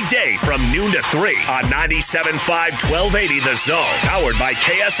every day from noon to 3 on 97.5 1280 The Zone, powered by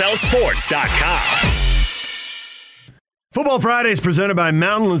KSLSports.com. Football Friday is presented by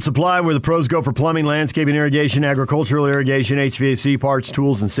Mountainland Supply, where the pros go for plumbing, landscaping, irrigation, agricultural irrigation, HVAC, parts,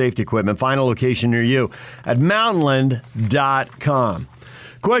 tools, and safety equipment. Find a location near you at mountainland.com.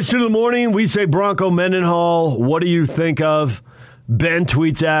 Question of the morning, we say Bronco Mendenhall. What do you think of? Ben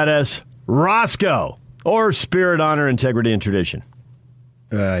tweets at us, Roscoe, or spirit, honor, integrity, and tradition?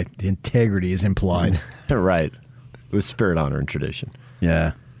 Integrity is implied. Right. It was spirit, honor, and tradition.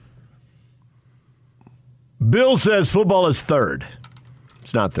 Yeah. Bill says football is 3rd.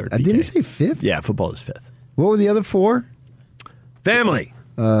 It's not 3rd. Did he say 5th? Yeah, football is 5th. What were the other 4? Family,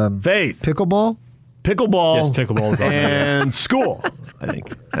 faith, pickleball, yes, pickleball is on there. and school. I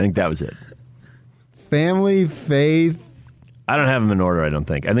think that was it. Family, faith. I don't have them in order. I don't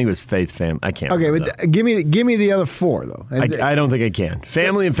think. I think it was faith, family. I can't. Okay, but give me the other 4 though. I don't think I can.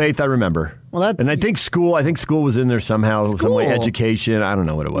 Family and faith, I remember. Well, and I think school. I think school was in there somehow. Some way, education. I don't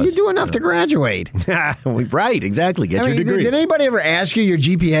know what it was. You do enough to graduate. Right, exactly. Get your degree. Did anybody ever ask you your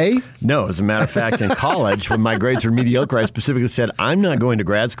GPA? No. As a matter of fact, in college, when my grades were mediocre, I specifically said, I'm not going to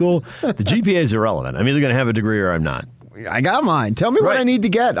grad school. The GPA is irrelevant. I'm either going to have a degree or I'm not. I got mine. Tell me what I need to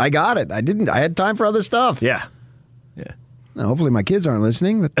get. I got it. I didn't. I had time for other stuff. Yeah. Now, hopefully my kids aren't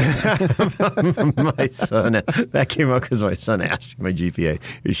listening. But my son, that came up because my son asked me my GPA.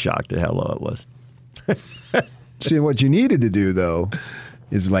 He was shocked at how low it was. See, what you needed to do, though,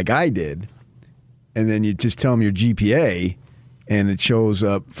 is like I did, and then you just tell them your GPA, and it shows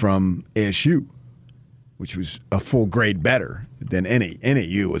up from ASU, which was a full grade better than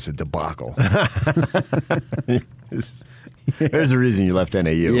NAU was a debacle. There's the reason you left NAU.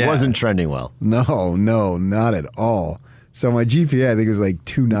 Yeah. It wasn't trending well. No, not at all. So my GPA, I think, was like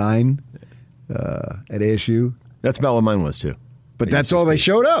 2.9 at ASU. That's about what mine was, too. But that's all they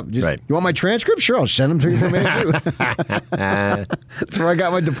showed up. Just, right. You want my transcript? Sure, I'll send them to you from ASU. That's where I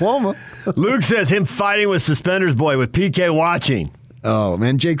got my diploma. Luke says him fighting with Suspenders Boy with PK watching. Oh,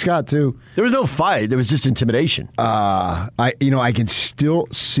 man, Jake Scott, too. There was no fight. There was just intimidation. I can still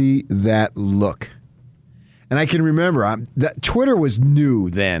see that look. And I can remember, that Twitter was new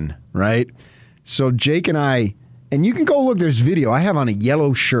then, right? So Jake and I, and you can go look, there's video. I have on a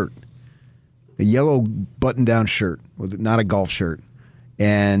yellow shirt, a yellow button-down shirt, not a golf shirt.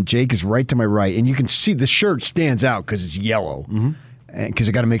 And Jake is right to my right. And you can see the shirt stands out because it's yellow. Because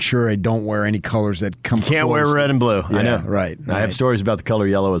I got to make sure I don't wear any colors that come. You can't wear red and blue. Yeah, I know. Right. I have stories about the color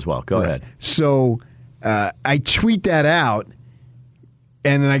yellow as well. Go ahead. So I tweet that out,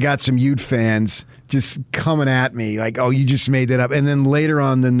 and then I got some Ute fans just coming at me like, "Oh, you just made that up." And then later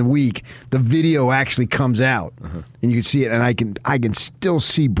on in the week, the video actually comes out, and you can see it. And I can still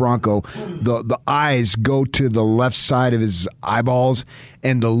see Bronco. The eyes go to the left side of his eyeballs,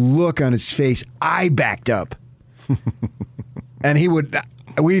 and the look on his face. I backed up. And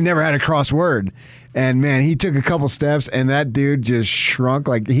we never had a cross word. And, man, he took a couple steps, and that dude just shrunk.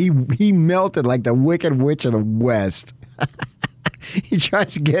 Like, he melted like the Wicked Witch of the West. He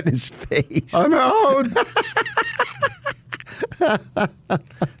tries to get in his face. I'm out.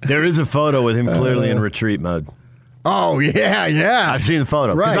 There is a photo with him clearly in retreat mode. Oh, yeah. I've seen the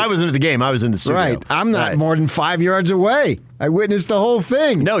photo. Because I wasn't at the game. I was in the studio. Right. I'm not more than 5 yards away. I witnessed the whole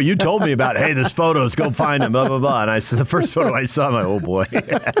thing. No, you told me about, hey, there's photos. Go find them, blah, blah, blah. And I said, the first photo I saw, I'm like, oh, boy.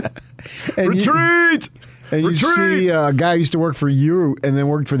 Retreat! You see a guy who used to work for you and then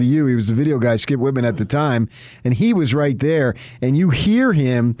worked for the U. He was the video guy, Skip Whitman at the time. And he was right there. And you hear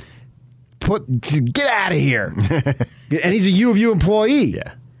him get out of here. And he's a U of U employee.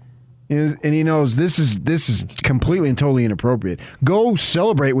 Yeah. And he knows this is completely and totally inappropriate. Go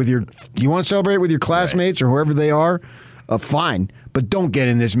celebrate with you want to celebrate with your classmates or whoever they are? Fine, but don't get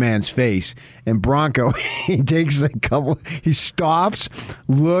in this man's face. And Bronco, he stops,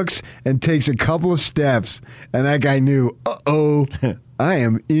 looks, and takes a couple of steps. And that guy knew, I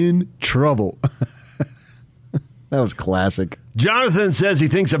am in trouble. That was classic. Jonathan says he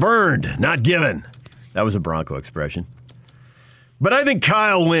thinks of earned, not given. That was a Bronco expression. But I think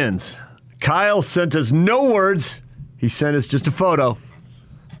Kyle wins. Kyle sent us no words. He sent us just a photo.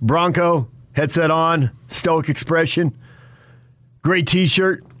 Bronco, headset on, stoic expression, great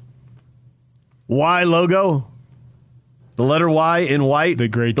T-shirt, Y logo, the letter Y in white,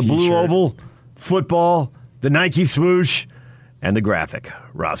 the blue oval, football, the Nike swoosh, and the graphic.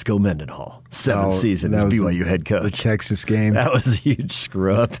 Roscoe Mendenhall, seventh season as BYU head coach. The Texas game. That was a huge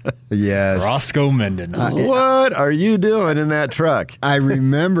screw up. Yes. Roscoe Mendenhall. What are you doing in that truck? I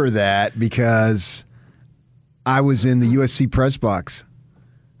remember that because I was in the USC press box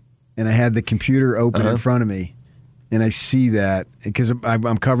and I had the computer open in front of me. And I see that because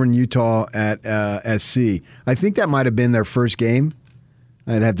I'm covering Utah at SC. I think that might have been their first game.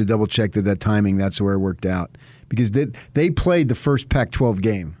 I'd have to double check that timing. That's where it worked out. Because they played the first Pac-12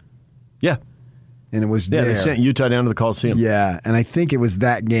 game. Yeah. And it was there. They sent Utah down to the Coliseum. Yeah, and I think it was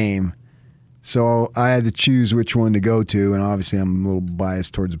that game. So I had to choose which one to go to, and obviously I'm a little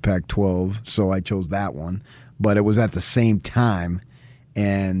biased towards the Pac-12, so I chose that one. But it was at the same time,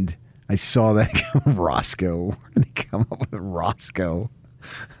 and I saw that Roscoe. Where did they come up with Roscoe?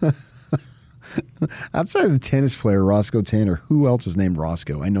 Outside of the tennis player, Roscoe Tanner, who else is named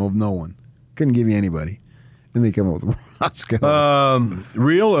Roscoe? I know of no one. Couldn't give you anybody. Then they come up with Roscoe.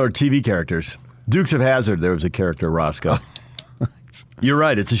 Real or TV characters? Dukes of Hazzard, there was a character, Roscoe. You're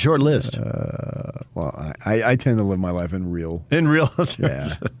right. It's a short list. Well, I tend to live my life in real. In real? Yeah.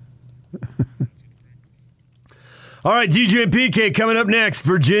 All right, DJ and PK coming up next.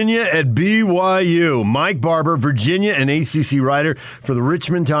 Virginia at BYU. Mike Barber, Virginia and ACC writer for the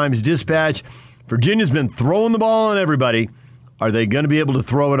Richmond Times-Dispatch. Virginia's been throwing the ball on everybody. Are they going to be able to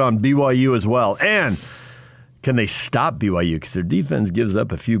throw it on BYU as well? And can they stop BYU? Because their defense gives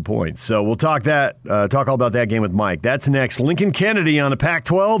up a few points. So we'll talk all about that game with Mike. That's next. Lincoln Kennedy on the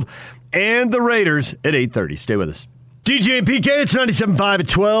Pac-12 and the Raiders at 8:30. Stay with us. DJ and PK, it's 97.5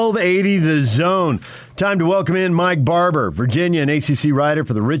 at 1280 The Zone. Time to welcome in Mike Barber, Virginia and ACC writer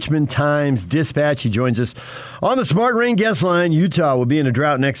for the Richmond Times-Dispatch. He joins us on the Smart Rain guest line. Utah will be in a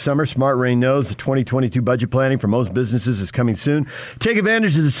drought next summer. Smart Rain knows the 2022 budget planning for most businesses is coming soon. Take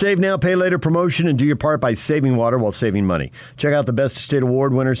advantage of the Save Now, Pay Later promotion and do your part by saving water while saving money. Check out the Best State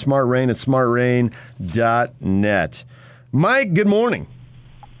Award winner, Smart Rain, at smartrain.net. Mike, good morning.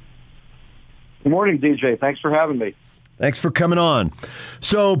 Good morning, DJ. Thanks for having me. Thanks for coming on.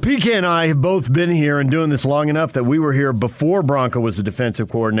 So PK and I have both been here and doing this long enough that we were here before Bronco was the defensive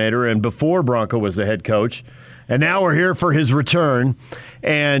coordinator and before Bronco was the head coach. And now we're here for his return.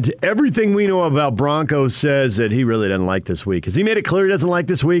 And everything we know about Bronco says that he really doesn't like this week. Has he made it clear he doesn't like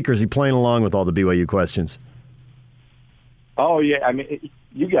this week, or is he playing along with all the BYU questions? Oh, yeah. I mean,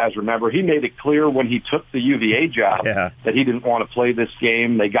 you guys remember he made it clear when he took the UVA job that he didn't want to play this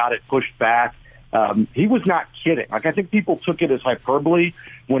game. They got it pushed back. He was not kidding. Like, I think people took it as hyperbole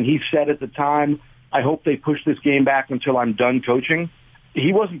when he said at the time, I hope they push this game back until I'm done coaching.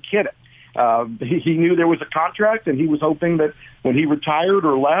 He wasn't kidding. He knew there was a contract, and he was hoping that when he retired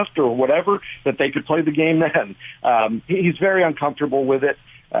or left or whatever, that they could play the game then. He's very uncomfortable with it.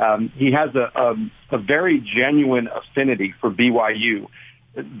 He has a very genuine affinity for BYU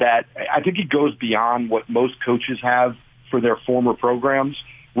that I think he goes beyond what most coaches have for their former programs.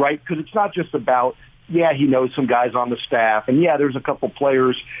 Right, because it's not just about, he knows some guys on the staff, and there's a couple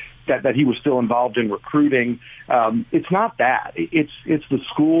players that he was still involved in recruiting. It's not that. It's the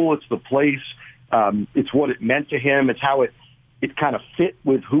school, it's the place, it's what it meant to him, it's how it kind of fit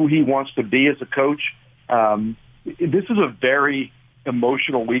with who he wants to be as a coach. This is a very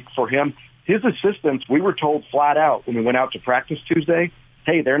emotional week for him. His assistants, we were told flat out when we went out to practice Tuesday,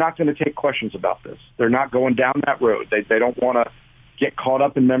 hey, they're not going to take questions about this. They're not going down that road. They don't want to get caught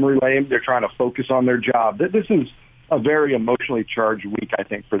up in memory lane. They're trying to focus on their job. This is a very emotionally charged week, I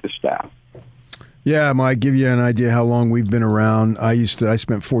think, for the staff. Yeah, Mike, give you an idea how long we've been around. I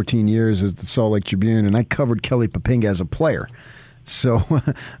spent 14 years at the Salt Lake Tribune, and I covered Kelly Poppinga as a player. So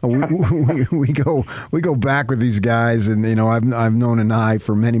we go back with these guys, and I've known Anai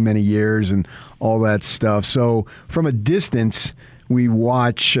for many years and all that stuff. So from a distance, we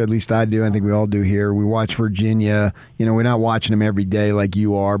watch, at least I do, I think we all do here, we watch Virginia. We're not watching them every day like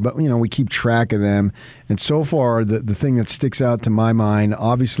you are, but, we keep track of them. And so far, the thing that sticks out to my mind,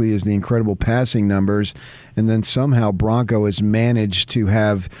 obviously, is the incredible passing numbers. And then somehow Bronco has managed to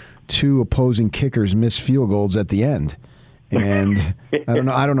have two opposing kickers miss field goals at the end. And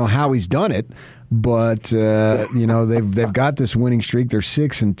I don't know how he's done it, but, they've got this winning streak. They're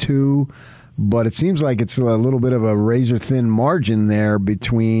 6-2. But it seems like it's a little bit of a razor-thin margin there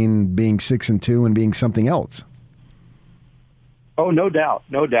between being 6-2 and being something else. Oh, no doubt.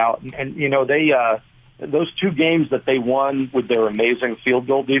 And they those two games that they won with their amazing field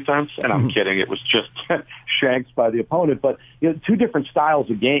goal defense, and I'm kidding, it was just shanked by the opponent, but two different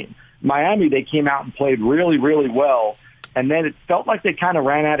styles of game. Miami, they came out and played really, really well, and then it felt like they kind of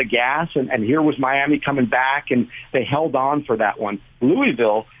ran out of gas, and here was Miami coming back, and they held on for that one.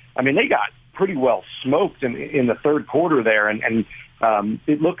 Louisville, I mean, they got pretty well smoked in the third quarter there, and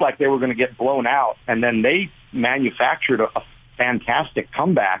it looked like they were going to get blown out, and then they manufactured a fantastic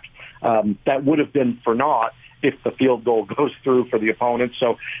comeback that would have been for naught if the field goal goes through for the opponent.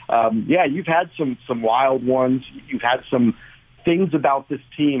 So, you've had some wild ones. You've had some things about this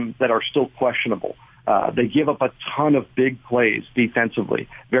team that are still questionable. They give up a ton of big plays defensively,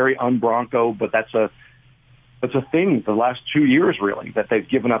 very un-Bronco, but that's a thing the last 2 years, really, that they've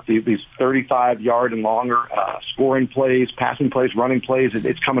given up these 35-yard and longer scoring plays, passing plays, running plays.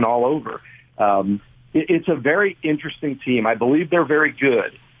 It's coming all over. It's a very interesting team. I believe they're very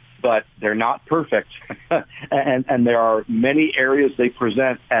good, but they're not perfect. and there are many areas they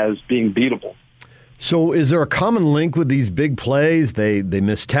present as being beatable. So is there a common link with these big plays? They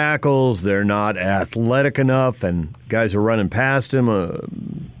miss tackles. They're not athletic enough, and guys are running past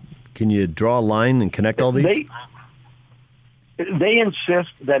them. Can you draw a line and connect all these? They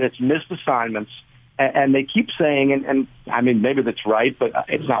insist that it's missed assignments, and they keep saying, and I mean, maybe that's right, but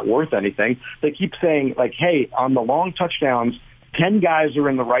it's not worth anything. They keep saying, like, hey, on the long touchdowns, 10 guys are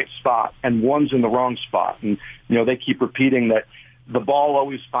in the right spot and one's in the wrong spot. And, they keep repeating that the ball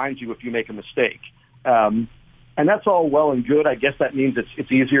always finds you if you make a mistake. And that's all well and good. I guess that means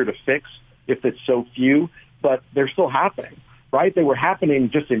it's easier to fix if it's so few, but they're still happening. Right? They were happening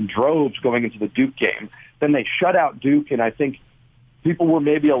just in droves going into the Duke game. Then they shut out Duke, and I think people were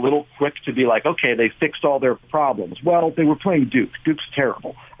maybe a little quick to be like, okay, they fixed all their problems. Well, they were playing Duke. Duke's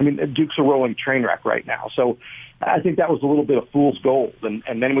terrible. I mean, Duke's a rolling train wreck right now. So I think that was a little bit of fool's gold.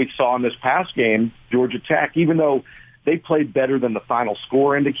 And then we saw in this past game, Georgia Tech, even though they played better than the final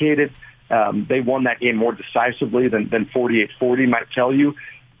score indicated, They won that game more decisively than 48-40 might tell you.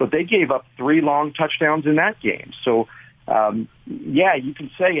 But they gave up 3 long touchdowns in that game. So, yeah, you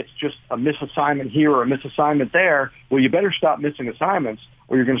can say it's just a misassignment here or a misassignment there. Well, you better stop missing assignments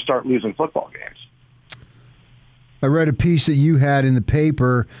or you're going to start losing football games. I read a piece that you had in the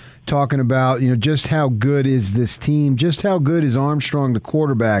paper talking about, just how good is this team, just how good is Armstrong, the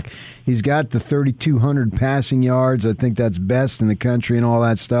quarterback. He's got the 3,200 passing yards. I think that's best in the country and all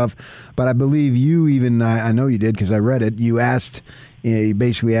that stuff. But I believe you even, I know you did because I read it, you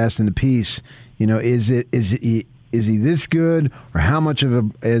basically asked in the piece, is he this good, or how much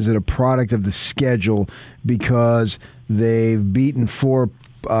is it a product of the schedule because they've beaten 4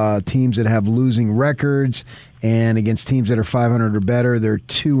 teams that have losing records, and against teams that are 500 or better, they're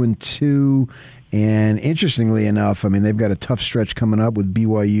 2-2. And interestingly enough, I mean, they've got a tough stretch coming up with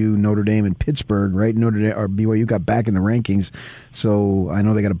BYU, Notre Dame, and Pittsburgh, right? BYU got back in the rankings, so I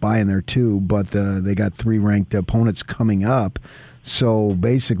know they got a bye in there too, but they got 3 ranked opponents coming up. So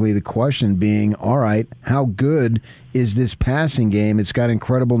basically the question being, all right, how good is this passing game? It's got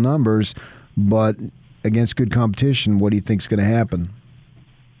incredible numbers, but against good competition, what do you think is going to happen?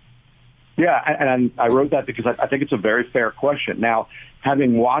 Yeah, and I wrote that because I think it's a very fair question. Now,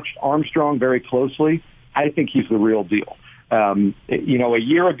 having watched Armstrong very closely, I think he's the real deal. A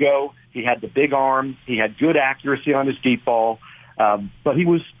year ago, he had the big arm. He had good accuracy on his deep ball, but he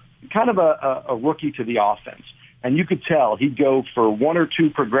was kind of a rookie to the offense. And you could tell he'd go for 1 or 2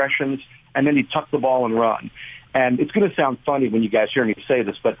 progressions, and then he'd tuck the ball and run. And it's going to sound funny when you guys hear me say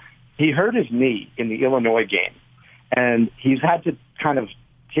this, but he hurt his knee in the Illinois game, and he's had to kind of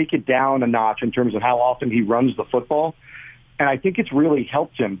take it down a notch in terms of how often he runs the football. And I think it's really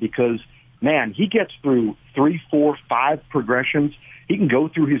helped him because, man, he gets through 3, 4, 5 progressions. He can go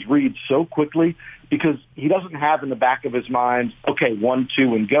through his reads so quickly because he doesn't have in the back of his mind, okay, 1,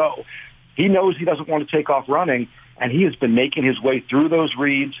 2, and go. He knows he doesn't want to take off running, and he has been making his way through those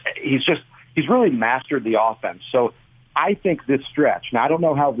reads. He's really mastered the offense. So I think this stretch, now I don't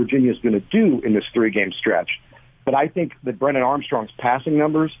know how Virginia is going to do in this 3-game stretch, but I think that Brennan Armstrong's passing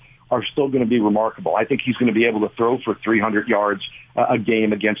numbers are still going to be remarkable. I think he's going to be able to throw for 300 yards a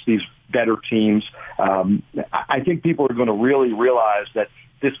game against these better teams. I think people are going to really realize that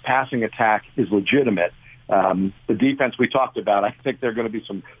this passing attack is legitimate. The defense we talked about, I think there are going to be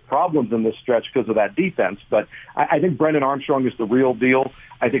some problems in this stretch because of that defense. But I think Brennan Armstrong is the real deal.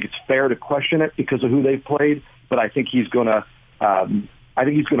 I think it's fair to question it because of who they've played, but I think he's going to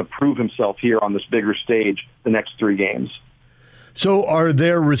prove himself here on this bigger stage the next 3 games. So are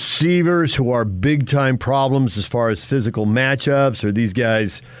there receivers who are big-time problems as far as physical matchups? Are these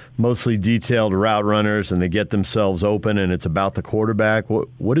guys mostly detailed route runners and they get themselves open and it's about the quarterback?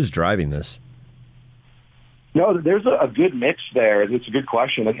 What is driving this? No, there's a good mix there. It's a good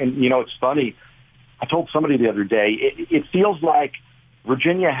question. And it's funny. I told somebody the other day, it feels like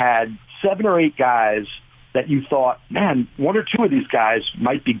Virginia had 7 or 8 guys that you thought, man, 1 or 2 of these guys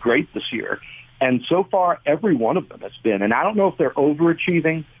might be great this year. And so far, every one of them has been. And I don't know if they're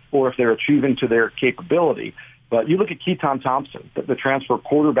overachieving or if they're achieving to their capability. But you look at Keaton Thompson, the transfer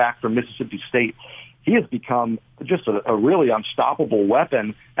quarterback from Mississippi State. He has become just a really unstoppable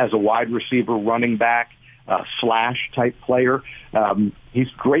weapon as a wide receiver, running back, slash-type player. He's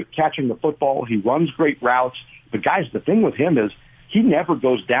great catching the football. He runs great routes. But, guys, the thing with him is he never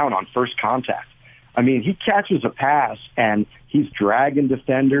goes down on first contact. I mean, he catches a pass, and he's dragging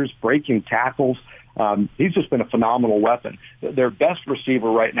defenders, breaking tackles. He's just been a phenomenal weapon. Their best receiver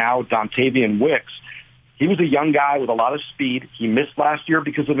right now, Dontavian Wicks, he was a young guy with a lot of speed. He missed last year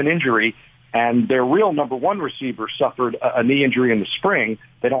because of an injury, and their real number 1 receiver suffered a knee injury in the spring.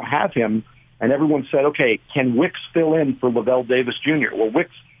 They don't have him, and everyone said, okay, can Wicks fill in for Lavelle Davis Jr.? Well,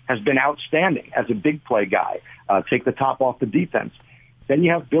 Wicks has been outstanding as a big play guy, take the top off the defense. Then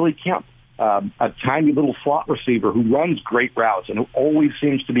you have Billy Kemp, a tiny little slot receiver who runs great routes and who always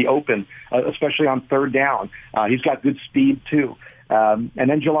seems to be open, especially on 3rd down. He's got good speed, too. And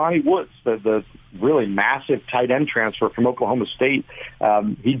then Jelani Woods, the really massive tight end transfer from Oklahoma State.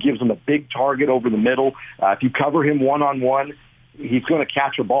 He gives them a big target over the middle. If you cover him one-on-one, he's going to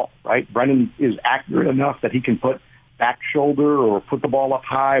catch a ball, right? Brennan is accurate enough that he can put back shoulder or put the ball up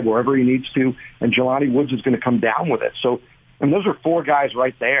high wherever he needs to, and Jelani Woods is going to come down with it. So, and those are 4 guys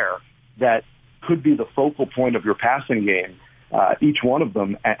right there that could be the focal point of your passing game, each one of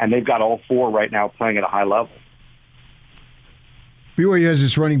them, and they've got all 4 right now playing at a high level. BYU has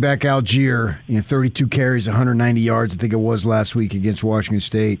this running back Algier, 32 carries, 190 yards, I think it was last week against Washington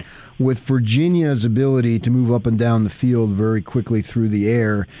State. With Virginia's ability to move up and down the field very quickly through the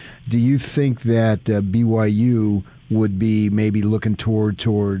air, do you think that BYU would be maybe looking toward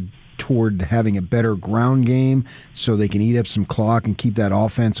toward having a better ground game so they can eat up some clock and keep that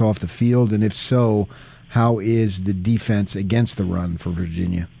offense off the field? And if so, how is the defense against the run for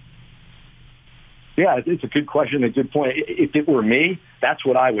Virginia? Yeah, it's a good question, a good point. If it were me, that's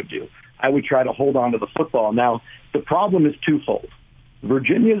what I would do. I would try to hold on to the football. Now, the problem is twofold.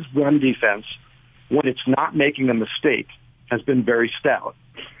 Virginia's run defense, when it's not making a mistake, has been very stout.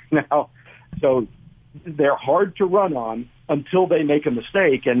 Now, so they're hard to run on until they make a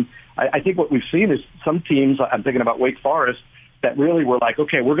mistake. And I think what we've seen is some teams, I'm thinking about Wake Forest, that really were like,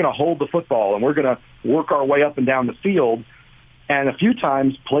 okay, we're going to hold the football and we're going to work our way up and down the field. And a few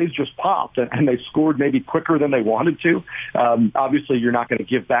times plays just popped and they scored maybe quicker than they wanted to. Obviously, you're not going to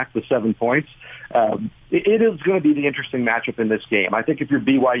give back the 7 points. It is going to be the interesting matchup in this game. I think if you're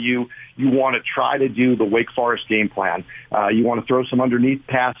BYU, you want to try to do the Wake Forest game plan. You want to throw some underneath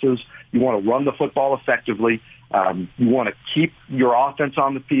passes. You want to run the football effectively. You want to keep your offense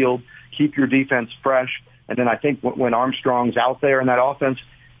on the field, keep your defense fresh. And then I think when Armstrong's out there in that offense,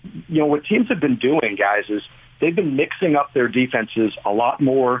 what teams have been doing, guys, is they've been mixing up their defenses a lot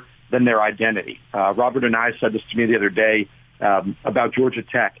more than their identity. Robert and I said this to me the other day about Georgia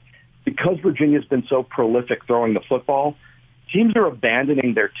Tech. Because Virginia's been so prolific throwing the football, teams are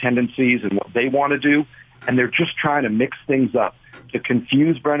abandoning their tendencies and what they want to do, and they're just trying to mix things up to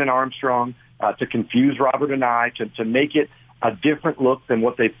confuse Brennan Armstrong, to confuse Robert and I, to make it a different look than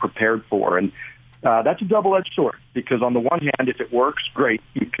what they've prepared for. And that's a double-edged sword because on the one hand, if it works, great,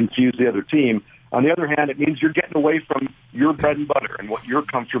 you confuse the other team. On the other hand, it means you're getting away from your bread and butter and what you're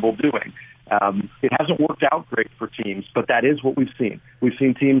comfortable doing. It hasn't worked out great for teams, but that is what we've seen. We've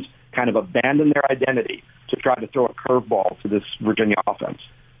seen teams kind of abandon their identity to try to throw a curveball to this Virginia offense.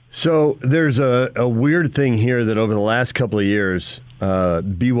 So there's a weird thing here that over the last couple of years,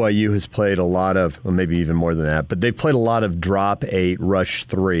 BYU has played a lot of, well, maybe even more than that, but they've played a lot of drop 8, rush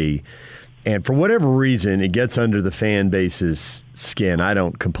 3. And for whatever reason, it gets under the fan base's skin. I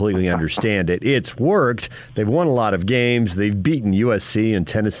don't completely understand it. It's worked. They've won a lot of games. They've beaten USC and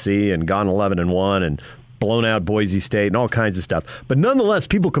Tennessee and gone 11-1 and blown out Boise State and all kinds of stuff. But nonetheless,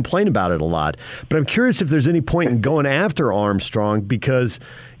 people complain about it a lot. But I'm curious if there's any point in going after Armstrong, because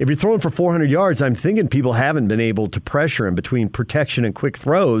if you're throwing for 400 yards, I'm thinking people haven't been able to pressure him between protection and quick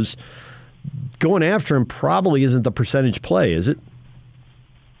throws. Going after him probably isn't the percentage play, is it?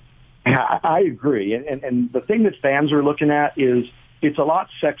 Yeah, I agree. And the thing that fans are looking at is it's a lot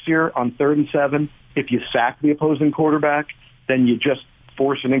sexier on 3rd and 7 if you sack the opposing quarterback than you just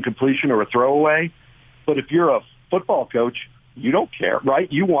force an incompletion or a throwaway. But if you're a football coach, you don't care,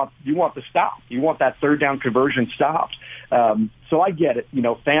 right? You want the stop. You want that 3rd down conversion stopped. So I get it.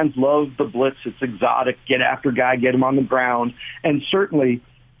 Fans love the blitz. It's exotic. Get after guy, get him on the ground. And certainly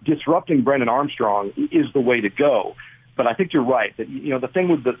disrupting Brennan Armstrong is the way to go. But I think you're right that, the thing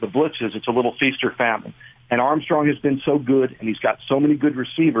with the blitz is it's a little feast or famine. And Armstrong has been so good, and he's got so many good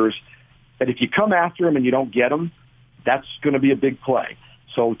receivers, that if you come after him and you don't get him, that's going to be a big play.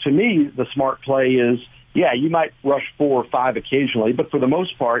 So to me, the smart play is, yeah, you might rush 4 or 5 occasionally, but for the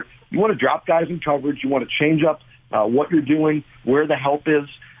most part, you want to drop guys in coverage. You want to change up what you're doing, where the help is,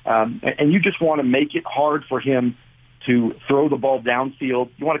 and you just want to make it hard for him to throw the ball downfield.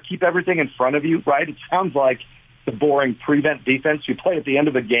 You want to keep everything in front of you, right? It sounds like the boring prevent defense you play at the end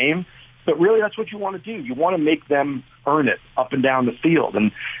of a game, but really that's what you want to do. You want to make them earn it up and down the field,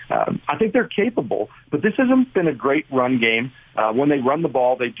 and I think they're capable, but this hasn't been a great run game. When they run the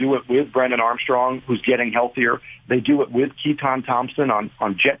ball, they do it with Brennan Armstrong, who's getting healthier. They do it with Keaton Thompson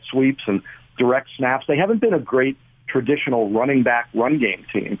on jet sweeps and direct snaps. They haven't been a great traditional running back run game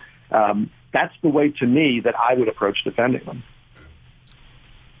team. That's the way, to me, that I would approach defending them.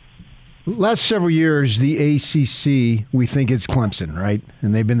 Last several years, the ACC, we think it's Clemson, right?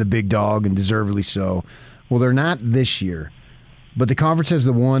 And they've been the big dog, and deservedly so. Well, they're not this year. But the conference has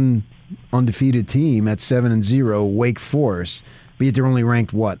the one undefeated team at 7-0, Wake Forest. But yet they're only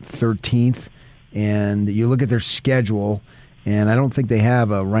ranked, 13th? And you look at their schedule, and I don't think they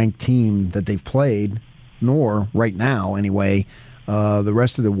have a ranked team that they've played, nor, right now anyway, the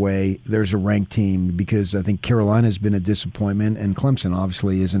rest of the way, there's a ranked team, because I think Carolina's been a disappointment, and Clemson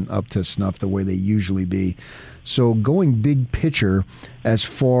obviously isn't up to snuff the way they usually be. So going big picture, as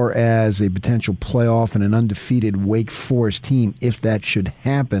far as a potential playoff and an undefeated Wake Forest team, if that should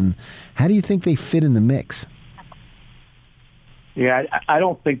happen, how do you think they fit in the mix? Yeah, I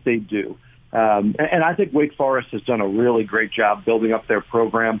don't think they do. And I think Wake Forest has done a really great job building up their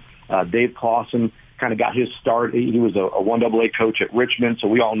program. Dave Clawson kind of got his start. He was a 1AA coach at Richmond, so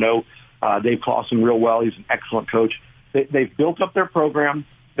we all know Dave Clawson real well. He's an excellent coach. They've built up their program.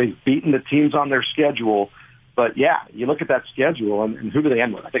 They've beaten the teams on their schedule, But, yeah, you look at that schedule, and who do they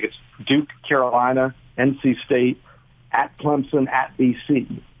end with? I think it's Duke, Carolina, NC State, at Clemson, at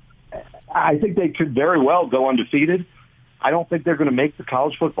BC. I think they could very well go undefeated. I don't think they're going to make the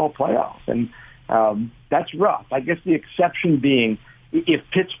college football playoff. And that's rough. I guess the exception being if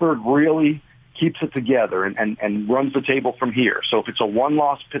Pittsburgh really keeps it together and runs the table from here. So if it's a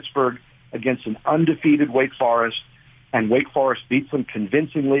one-loss Pittsburgh against an undefeated Wake Forest, and Wake Forest beats them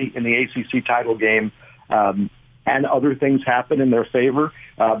convincingly in the ACC title game, and other things happen in their favor.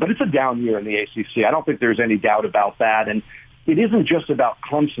 But it's a down year in the ACC. I don't think there's any doubt about that. And it isn't just about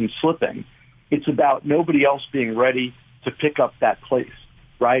Clemson slipping. It's about nobody else being ready to pick up that place,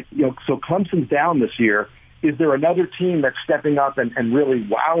 right? So Clemson's down this year. Is there another team that's stepping up and really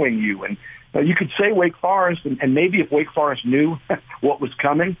wowing you? And you could say Wake Forest, and maybe if Wake Forest knew what was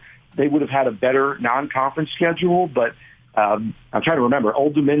coming, they would have had a better non-conference schedule. But I'm trying to remember.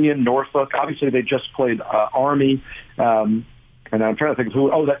 Old Dominion, Norfolk, obviously they just played Army. And I'm trying to think of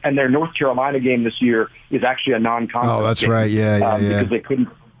who. And their North Carolina game this year is actually a non-conference game. Oh, that's right. Yeah. Because they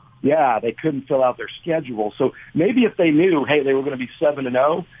couldn't fill out their schedule. So maybe if they knew, hey, they were going to be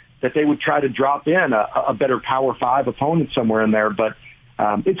 7-0, that they would try to drop in a better Power 5 opponent somewhere in there. But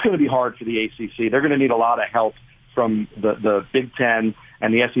it's going to be hard for the ACC. They're going to need a lot of help from the Big Ten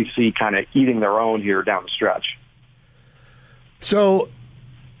and the SEC kind of eating their own here down the stretch. So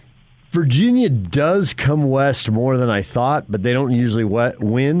Virginia does come west more than I thought, but they don't usually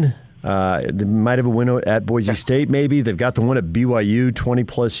win. They might have a win at Boise State, maybe. They've got the one at BYU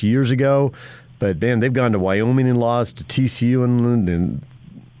 20-plus years ago. But, man, they've gone to Wyoming and lost, to TCU and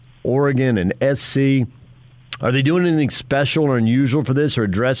Oregon and SC. Are they doing anything special or unusual for this or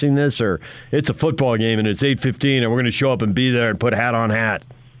addressing this? Or it's a football game and it's 8:15 and we're going to show up and be there and put hat on hat?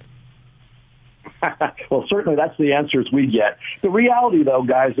 Well, certainly that's the answers we get. The reality, though,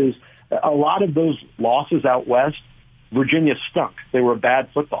 guys, is a lot of those losses out west, Virginia stunk. They were a bad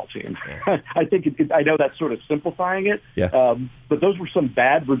football team. I think I know that's sort of simplifying it, but those were some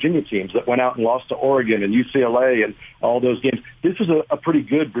bad Virginia teams that went out and lost to Oregon and UCLA and all those games. This is a pretty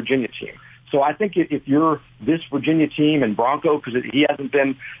good Virginia team. So I think if you're this Virginia team and Bronco, because he hasn't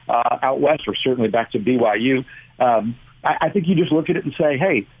been out west or certainly back to BYU, I think you just look at it and say,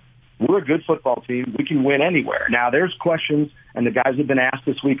 hey, we're a good football team. We can win anywhere. Now, there's questions, and the guys have been asked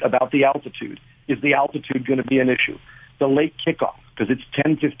this week about the altitude. Is the altitude going to be an issue? The late kickoff, because it's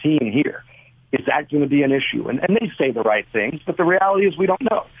 10:15 here. Is that going to be an issue? And they say the right things, but the reality is we don't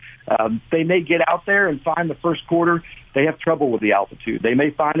know. They may get out there and find the first quarter they have trouble with the altitude. They may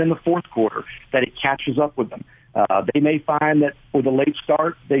find in the fourth quarter that it catches up with them. They may find that with a late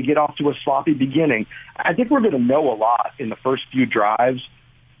start, they get off to a sloppy beginning. I think we're going to know a lot in the first few drives.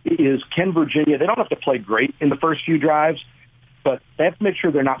 Can Virginia, they don't have to play great in the first few drives, but they have to make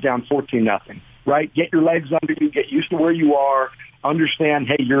sure they're not down 14-0, right? Get your legs under you, get used to where you are, understand,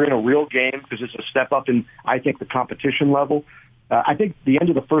 hey, you're in a real game because it's a step up in, I think, the competition level. I think the end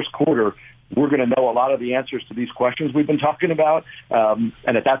of the first quarter, we're going to know a lot of the answers to these questions we've been talking about. And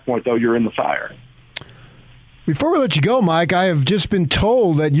at that point, though, you're in the fire. Before we let you go, Mike, I have just been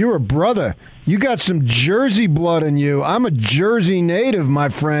told that you're a brother. You got some Jersey blood in you. I'm a Jersey native, my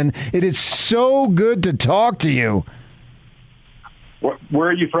friend. It is so good to talk to you. Where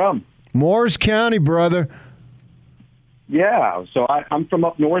are you from? Morris County, brother. Yeah, so I'm from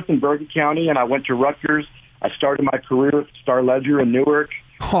up north in Bergen County, and I went to Rutgers. I started my career at Star-Ledger in Newark.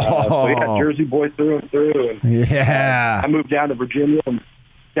 So yeah, Jersey boy through and through. And, I moved down to Virginia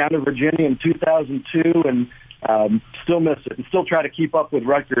in 2002, and still miss it and still try to keep up with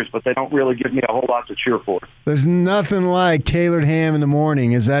Rutgers, but they don't really give me a whole lot to cheer for. There's nothing like tailored ham in the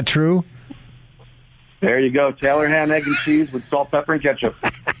morning. Is that true? There you go. Tailored ham, egg, and cheese with salt, pepper, and ketchup.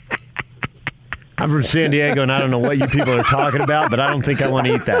 I'm from San Diego, and I don't know what you people are talking about, but I don't think I want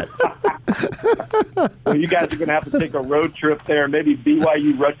to eat that. Well, you guys are going to have to take a road trip there, maybe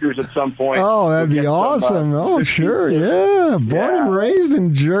BYU Rutgers at some point. Oh, that'd be awesome. Sure, yeah. Born and raised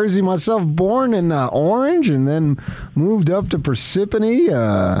in Jersey myself, born in Orange, and then moved up to Parsippany.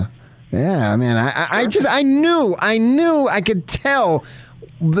 Yeah, man, I knew, I could tell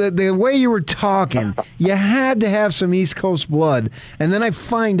the way you were talking, you had to have some East Coast blood. And then I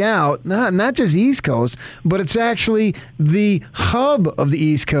find out, not just East Coast, but it's actually the hub of the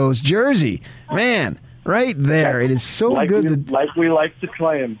East Coast, Jersey. Man, right there. It is so good. Like we like to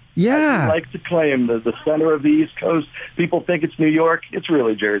claim. Yeah. Like we like to claim the center of the East Coast. People think it's New York. It's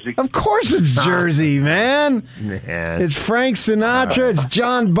really Jersey. Of course it's Jersey, man. It's Frank Sinatra. It's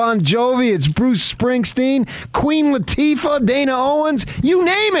John Bon Jovi. It's Bruce Springsteen. Queen Latifah. Dana Owens. You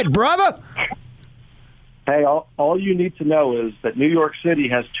name it, brother. Hey, all you need to know is that New York City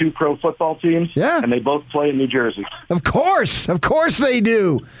has 2 pro football teams, and they both play in New Jersey. Of course they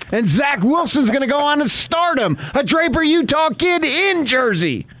do. And Zach Wilson's going to go on to stardom, a Draper, Utah kid in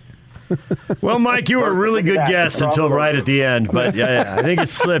Jersey. Well, Mike, you were a really good guest until right at the end, but yeah, I think it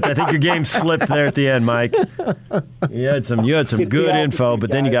slipped. I think your game slipped there at the end, Mike. You had some good info,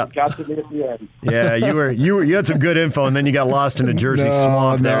 but then you got to me at the end. Yeah, you had some good info, and then you got lost in a Jersey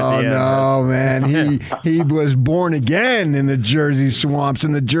swamp there at the end. No, man, he was born again in the Jersey swamps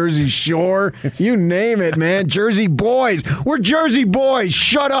and the Jersey Shore. You name it, man. Jersey boys, we're Jersey boys.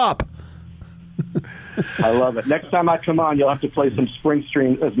 Shut up. I love it. Next time I come on, you'll have to play some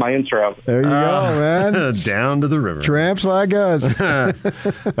Springsteen as my intro. There you go, man. Down to the river. Tramps like us.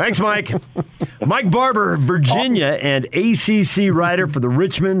 Thanks, Mike. Mike Barber, Virginia, and ACC writer for the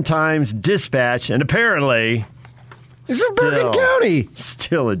Richmond Times-Dispatch, and apparently... He's from Bergen County.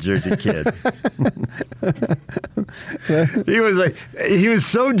 Still a Jersey kid. He was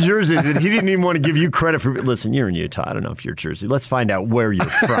so Jersey that he didn't even want to give you credit for. Listen, you're in Utah. I don't know if you're Jersey. Let's find out where you're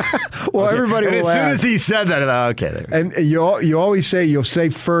from. Well, okay. Everybody and will as soon ask. as he said that, okay, there. And you always say you'll say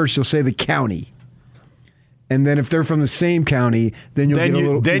the county. And then if they're from the same county, then you'll get a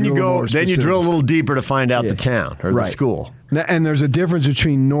little. Then you more drill a little deeper to find out the town or the school. And there's a difference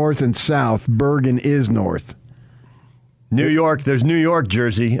between north and south. Bergen is north. New York, there's New York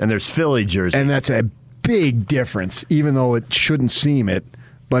Jersey, and there's Philly Jersey. And that's a big difference, even though it shouldn't seem it.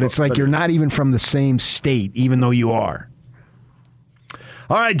 But it's like you're not even from the same state, even though you are.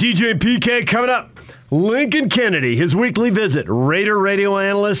 All right, DJ and PK coming up. Lincoln Kennedy, his weekly visit. Raider radio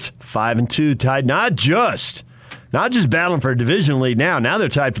analyst, 5-2, tied not just battling for a division lead now. Now they're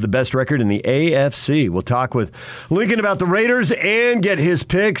tied for the best record in the AFC. We'll talk with Lincoln about the Raiders and get his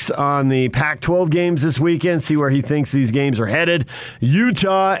picks on the Pac-12 games this weekend, see where he thinks these games are headed.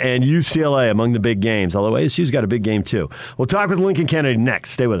 Utah and UCLA among the big games, although ASU's got a big game too. We'll talk with Lincoln Kennedy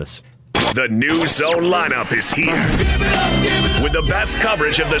next. Stay with us. The new Zone lineup is here. With the best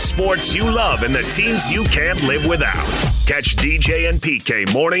coverage of the sports you love and the teams you can't live without. Catch DJ and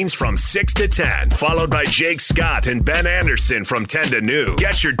PK mornings from 6 to 10, followed by Jake Scott and Ben Anderson from 10 to noon.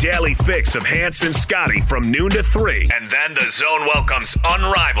 Get your daily fix of Hans and Scotty from noon to 3. And then the Zone welcomes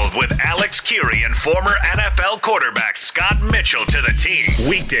Unrivaled with Alex Curie and former NFL quarterback Scott Mitchell to the team.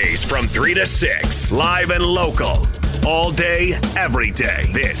 Weekdays from 3 to 6, live and local. All day, every day.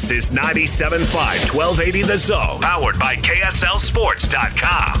 This is 97.5 1280 The Zone, powered by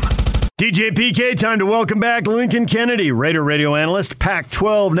KSLSports.com. DJ PK, time to welcome back Lincoln Kennedy, Raider radio analyst,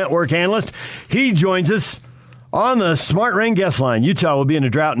 Pac-12 network analyst. He joins us on the Smart Rain guest line. Utah will be in a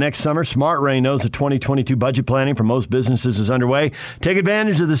drought next summer. Smart Rain knows the 2022 budget planning for most businesses is underway. Take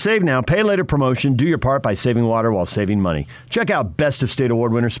advantage of the Save Now, Pay Later promotion. Do your part by saving water while saving money. Check out Best of State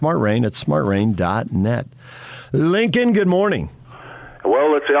Award winner Smart Rain at smartrain.net. Lincoln, good morning.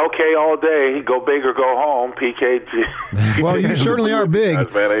 Well, it's LK all day. Go big or go home. PK. Well, you certainly are big. Man,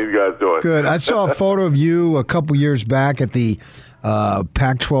 how you guys doing? Good. I saw a photo of you a couple years back at the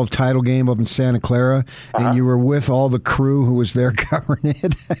Pac-12 title game up in Santa Clara, and you were with all the crew who was there covering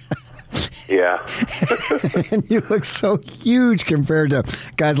it. Yeah. And you look so huge compared to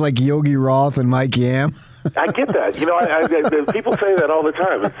guys like Yogi Roth and Mike Yam. I get that. You know, I people say that all the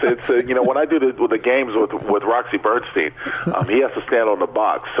time. It's you know, when I do the games with Roxy Bernstein, he has to stand on the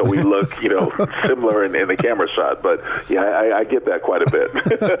box, so we look, you know, similar in the camera shot. But yeah, I get that quite a bit.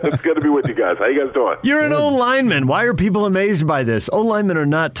 It's good to be with you guys. How you guys doing? You're an O-lineman. Why are people amazed by this? O-linemen are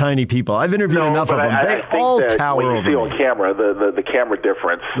not tiny people. I've interviewed enough of them. They all tower over. When you see on camera the camera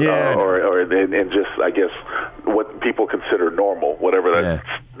difference, and just I guess what people consider normal, whatever that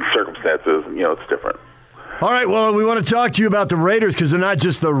circumstance is, you know, it's different. All right, well, we want to talk to you about the Raiders because they're not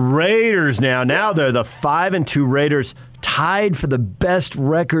just the Raiders now. Now they're the 5-2 Raiders, tied for the best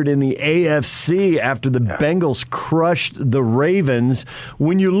record in the AFC after the Bengals crushed the Ravens.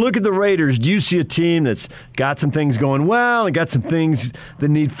 When you look at the Raiders, do you see a team that's got some things going well and got some things that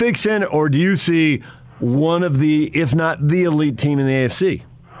need fixing, or do you see one of the, if not the elite team in the AFC?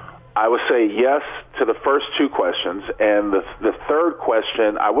 I would say yes to the first two questions, and the third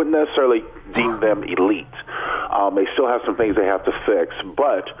question, I wouldn't necessarily deem them elite. They still have some things they have to fix,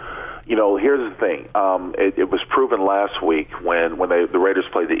 but you know, here's the thing. It was proven last week when the Raiders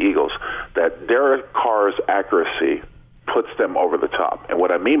played the Eagles that Derek Carr's accuracy puts them over the top. And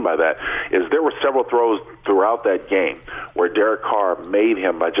what I mean by that is there were several throws throughout that game where Derek Carr made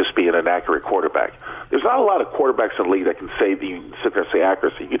him by just being an accurate quarterback. There's not a lot of quarterbacks in the league that can sit there and say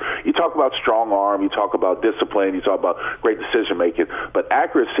accuracy. You talk about strong arm, you talk about discipline, you talk about great decision making, but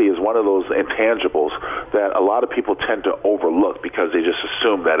accuracy is one of those intangibles that a lot of people tend to overlook because they just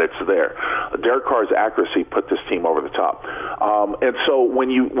assume that it's there. Derek Carr's accuracy put this team over the top. And so when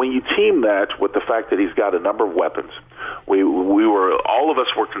you team that with the fact that he's got a number of weapons, all of us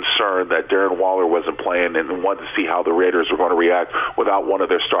were concerned that Darren Waller wasn't playing and wanted to see how the Raiders were going to react without one of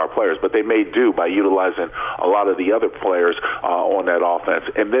their star players. But they made do by utilizing a lot of the other players on that offense.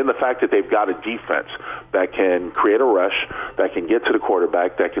 And then the fact that they've got a defense that can create a rush, that can get to the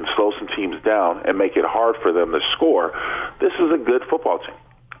quarterback, that can slow some teams down and make it hard for them to score. This is a good football team.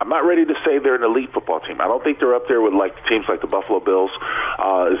 I'm not ready to say they're an elite football team. I don't think they're up there with teams like the Buffalo Bills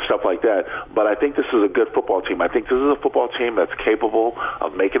and stuff like that. But I think this is a good football team. I think this is a football team that's capable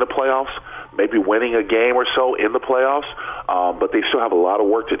of making the playoffs, maybe winning a game or so in the playoffs. But they still have a lot of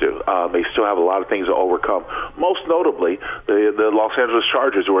work to do. They still have a lot of things to overcome. Most notably, the Los Angeles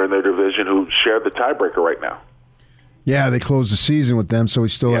Chargers, who are in their division, who share the tiebreaker right now. Yeah, they closed the season with them, so we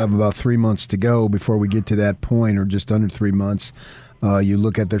still have about 3 months to go before we get to that point, or just under 3 months. You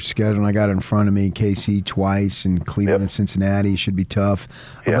look at their schedule, and I got it in front of me, KC twice, and Cleveland and Cincinnati should be tough.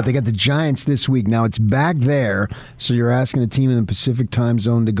 But they got the Giants this week. Now, it's back there, so you're asking a team in the Pacific time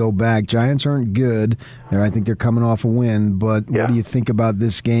zone to go back. Giants aren't good. I think they're coming off a win, but what do you think about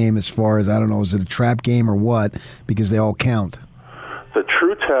this game as far as, I don't know, is it a trap game or what? Because they all count. The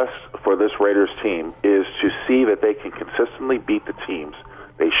true test for this Raiders team is to see that they can consistently beat the teams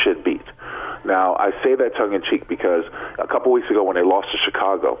they should beat. Now, I say that tongue-in-cheek because a couple weeks ago when they lost to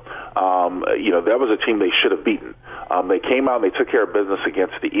Chicago, that was a team they should have beaten. They came out and they took care of business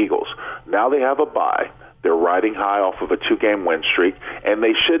against the Eagles. Now they have a bye. They're riding high off of a 2-game win streak, and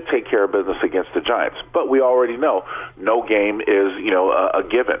they should take care of business against the Giants. But we already know no game is, a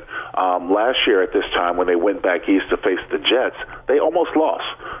given. Last year at this time when they went back east to face the Jets, they almost lost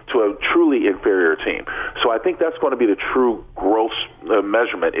to a truly inferior team. So I think that's going to be the true gross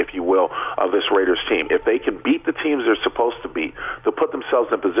measurement, if you will, of this Raiders team. If they can beat the teams they're supposed to beat, they'll put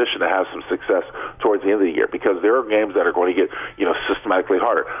themselves in position to have some success towards the end of the year, because there are games that are going to get, systematically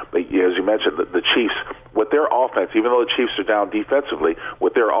harder. But, as you mentioned, the Chiefs, with their offense, even though the Chiefs are down defensively,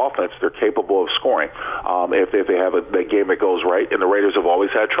 with their offense, they're capable of scoring. If they have a game that goes right, and the Raiders have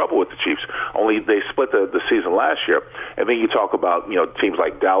always had trouble with the Chiefs. Only they split the season last year. And then you talk about, teams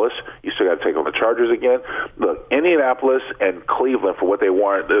like Dallas, you still got to take on the Chargers again. Look, Indianapolis and Cleveland, for what they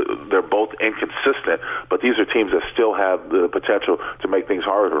want, they're both inconsistent, but these are teams that still have the potential to make things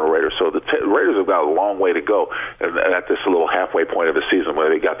harder for the Raiders. So the Raiders have got a long way to go at this little halfway point of the season where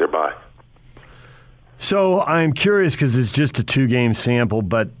they got their bye. So I'm curious because it's just a 2-game sample,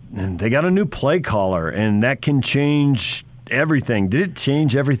 but they got a new play caller, and that can change everything. Did it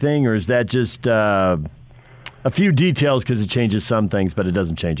change everything, or is that just a few details because it changes some things, but it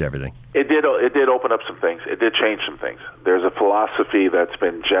doesn't change everything? It did open up some things. It did change some things. There's a philosophy that's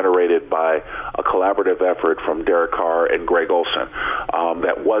been generated by a collaborative effort from Derek Carr and Greg Olsen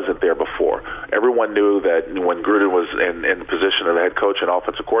that wasn't there before. Everyone knew that when Gruden was in the position of the head coach and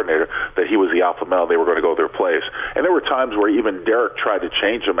offensive coordinator, that he was the alpha male. They were going to go their plays. And there were times where even Derek tried to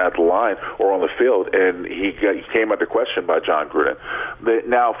change him at the line or on the field, and he came under question by John Gruden.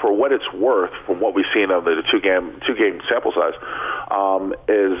 Now, for what it's worth, from what we've seen of the two-game sample size,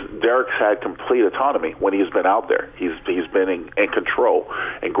 is Derek's had complete autonomy when he's been out there. He's been in control,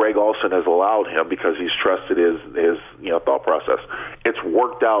 and Greg Olsen has allowed him, because he's trusted his thought process. It's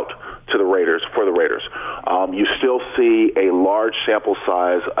worked out to the Raiders, for the Raiders. You still see a large sample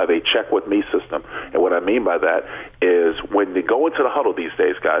size of a check with me system, and what I mean by that is when they go into the huddle these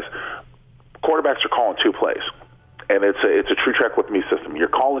days, guys, quarterbacks are calling 2 plays. And it's a true check with me system. You're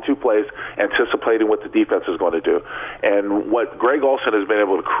calling 2 plays, anticipating what the defense is going to do. And what Greg Olsen has been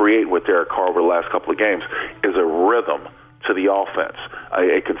able to create with Derek Carr over the last couple of games is a rhythm to the offense,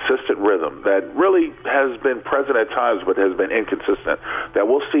 a consistent rhythm that really has been present at times but has been inconsistent. That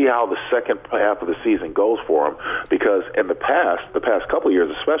we'll see how the second half of the season goes for him, because in the past couple of years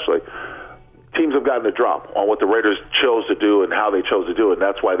especially, teams have gotten a drop on what the Raiders chose to do and how they chose to do it, and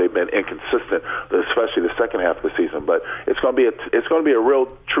that's why they've been inconsistent, especially the second half of the season. But it's going to be a real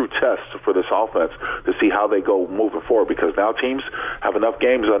true test for this offense to see how they go moving forward, because now teams have enough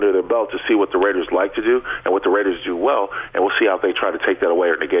games under their belt to see what the Raiders like to do and what the Raiders do well, and we'll see how they try to take that away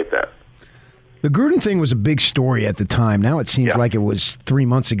or negate that. The Gruden thing was a big story at the time. Now it seems like it was 3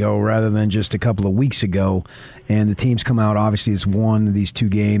 months ago rather than just a couple of weeks ago. And the team's come out, obviously, has won these 2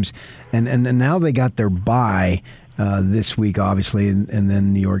 games. And now they got their bye this week, obviously, and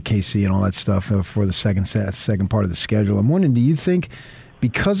then New York, KC, and all that stuff for the second part of the schedule. I'm wondering, do you think,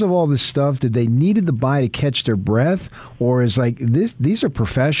 because of all this stuff, did they needed the bye to catch their breath, or is like these are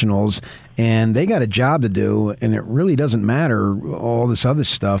professionals and they got a job to do, and it really doesn't matter all this other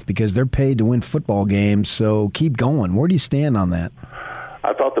stuff because they're paid to win football games, so keep going? Where do you stand on that?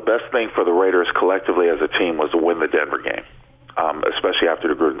 I thought the best thing for the Raiders collectively as a team was to win the Denver game, especially after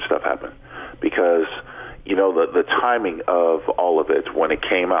the Gruden stuff happened, because the timing of all of it when it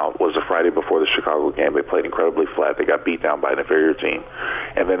came out was the Friday before the Chicago game. They played incredibly flat. They got beat down by an inferior team,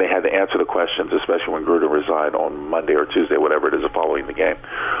 and then they had to answer the questions, especially when Gruden resigned on Monday or Tuesday, whatever it is, following the game.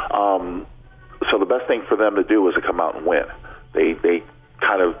 So the best thing for them to do was to come out and win. They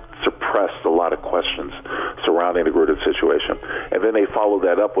kind of suppressed a lot of questions surrounding the Gruden situation. And then they followed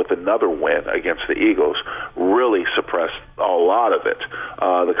that up with another win against the Eagles, really suppressed a lot of it,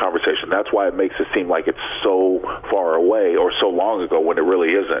 the conversation. That's why it makes it seem like it's so far away or so long ago when it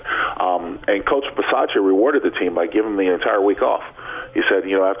really isn't. And Coach Bisaccia rewarded the team by giving them the entire week off. He said,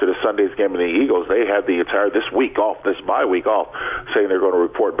 after the Sunday's game of the Eagles, they had the entire this bye week off, saying they're going to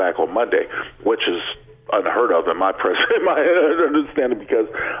report back on Monday, which is unheard of in my understanding, because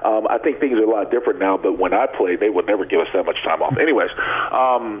I think things are a lot different now. But when I played, they would never give us that much time off. Anyways,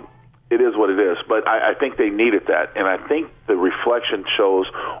 it is what it is. But I think they needed that, and I think the reflection shows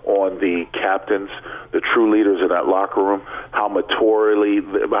on the captains, the true leaders in that locker room, how maturely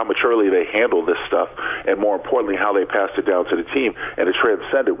they handle this stuff, and more importantly, how they passed it down to the team and it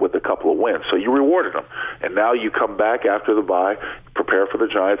transcended with a couple of wins. So you rewarded them, and now you come back after the bye, prepare for the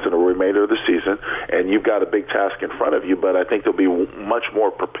Giants in the remainder of the season, and you've got a big task in front of you. But I think they'll be much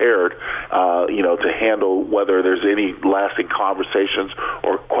more prepared, to handle whether there's any lasting conversations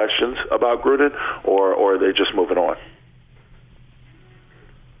or questions about Gruden, or they're just moving on.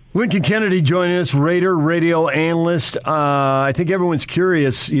 Lincoln Kennedy joining us, Raider radio analyst. I think everyone's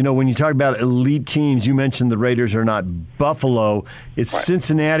curious, when you talk about elite teams, you mentioned the Raiders are not Buffalo. Is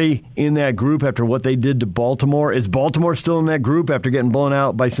Cincinnati in that group after what they did to Baltimore? Is Baltimore still in that group after getting blown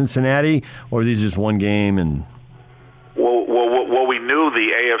out by Cincinnati? Or are these just one game? And Well, we knew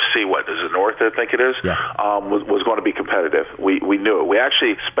the AFC, is it North, I think it is, was going to be competitive. We knew it. We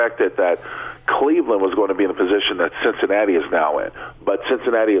actually expected that Cleveland was going to be in the position that Cincinnati is now in. But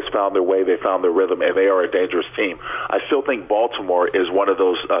Cincinnati has found their way, they found their rhythm, and they are a dangerous team. I still think Baltimore is one of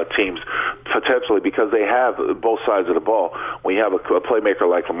those teams, potentially, because they have both sides of the ball. When you have a playmaker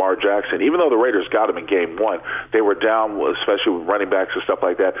like Lamar Jackson, even though the Raiders got him in game one, they were down, especially with running backs and stuff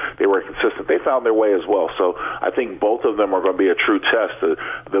like that. They were consistent. They found their way as well. So I think both of them are going to be a true test.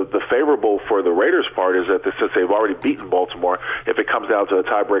 The favorable for the Raiders part is that since they've already beaten Baltimore, if it comes down to a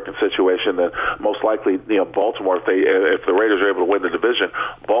tie-breaking situation, then most likely, Baltimore, if the Raiders are able to win the division,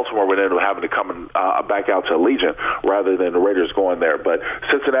 Baltimore would end up having to come back out to Allegiant rather than the Raiders going there. But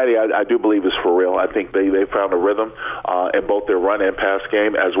Cincinnati, I do believe, is for real. I think they found a rhythm in both their run and pass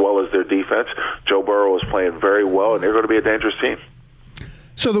game as well as their defense. Joe Burrow is playing very well, and they're going to be a dangerous team.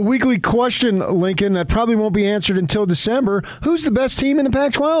 So the weekly question, Lincoln, that probably won't be answered until December, who's the best team in the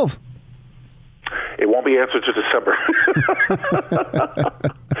Pac-12? It won't be answered to December.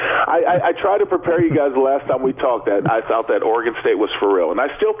 I tried to prepare you guys the last time we talked that I thought that Oregon State was for real, and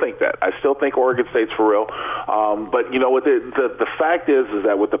I still think that. I still think Oregon State's for real. But what the fact is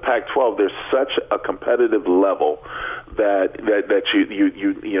that with the Pac-12, there's such a competitive level that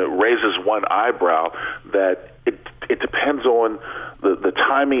you raises one eyebrow that it depends on the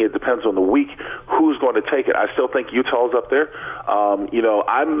timing. It depends on the week. Who's going to take it? I still think Utah's up there.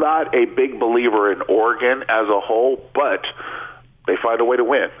 I'm not a big believer in Oregon as a whole, but they find a way to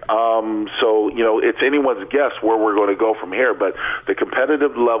win. So it's anyone's guess where we're going to go from here. But the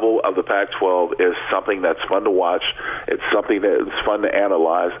competitive level of the Pac-12 is something that's fun to watch. It's something that's fun to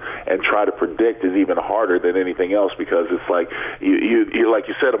analyze, and try to predict is even harder than anything else, because it's like you like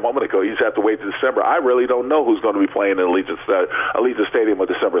you said a moment ago, you just have to wait to December. I really don't know who's going to be playing in Allegiant Stadium on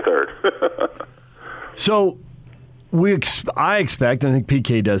December 3rd. So I expect, and I think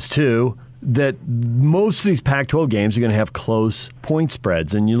PK does too, that most of these Pac-12 games are going to have close point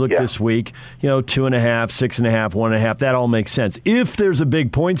spreads. And you look this week, 2.5, 6.5, 1.5, that all makes sense. If there's a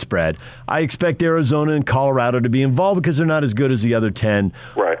big point spread, I expect Arizona and Colorado to be involved because they're not as good as the other 10.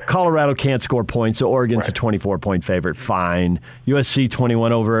 Right. Colorado can't score points, so Oregon's a 24-point favorite. Fine. USC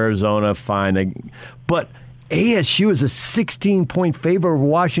 21 over Arizona. Fine. But ASU is a 16-point favor over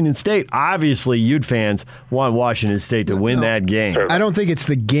Washington State. Obviously, Ute fans want Washington State to win that game. I don't think it's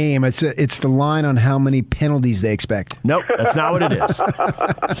the game. It's the line on how many penalties they expect. Nope, that's not what it is.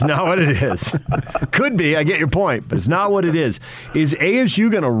 It's not what it is. Could be, I get your point, but it's not what it is. Is ASU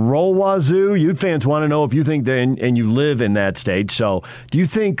going to roll Wazoo? Ute fans want to know if you think and you live in that state. So do you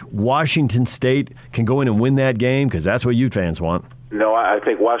think Washington State can go in and win that game? Because that's what Ute fans want. No, I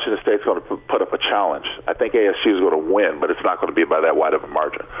think Washington State's going to put up a challenge. I think ASU is going to win, but it's not going to be by that wide of a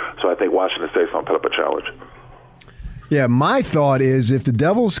margin. So I think Washington State's going to put up a challenge. Yeah, my thought is if the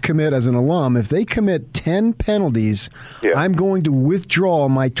Devils commit as an alum, if they commit 10 penalties, I'm going to withdraw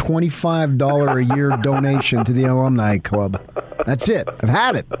my $25 a year donation to the alumni club. That's it. I've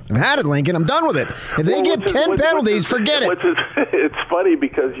had it, Lincoln. I'm done with it. If they get 10 penalties, forget it. It's funny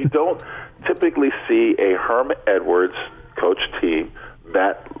because you don't typically see a Herm Edwards coach team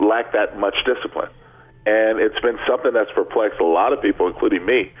that lack that much discipline. And it's been something that's perplexed a lot of people, including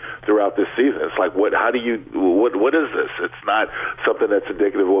me, throughout this season. It's like, what is this? It's not something that's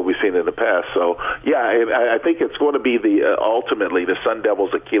indicative of what we've seen in the past. So, yeah, I think it's going to be ultimately the Sun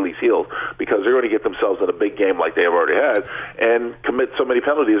Devils' Achilles heel, because they're going to get themselves in a big game like they have already had and commit so many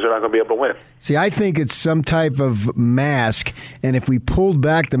penalties they're not going to be able to win. See, I think it's some type of mask, and if we pulled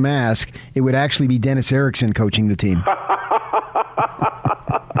back the mask, it would actually be Dennis Erickson coaching the team.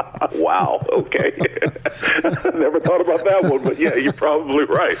 Wow, okay. Never thought about that one, but yeah, you're probably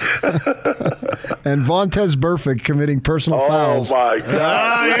right. And Vontaze Burfict committing personal fouls. Oh, my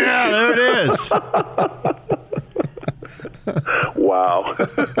God. Oh, yeah, there it is. Wow.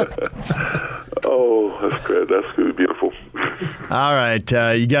 Oh, that's good. That's going to be beautiful. All right,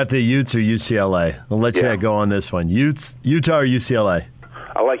 you got the Utes or UCLA. I'll let you go on this one. Utah or UCLA?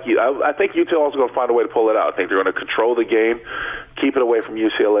 I like you. I think Utah is going to find a way to pull it out. I think they're going to control the game, keep it away from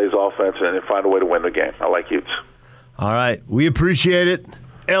UCLA's offense, and find a way to win the game. I like Utes. All right. We appreciate it.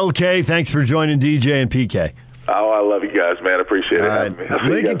 LK, thanks for joining DJ and PK. Oh, I love you guys, man. I appreciate it.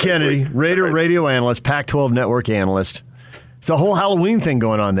 Lincoln Kennedy, Raider radio analyst, Pac-12 network analyst. It's a whole Halloween thing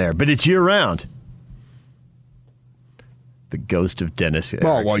going on there, but it's year-round. The ghost of Dennis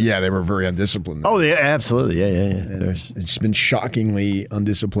Erickson. Well, yeah, they were very undisciplined. Oh, yeah, absolutely. Yeah. It's been shockingly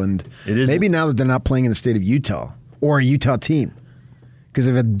undisciplined. It is. Maybe now that they're not playing in the state of Utah or a Utah team, because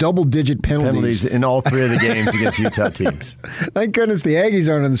they've had double-digit penalties in all three of the games against Utah teams. Thank goodness the Aggies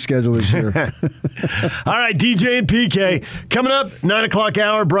aren't on the schedule this year. All right, DJ and PK. Coming up, 9 o'clock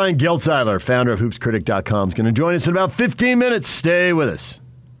hour, Brian Geltzeiler, founder of HoopsCritic.com, is going to join us in about 15 minutes. Stay with us.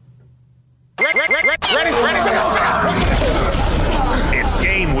 It's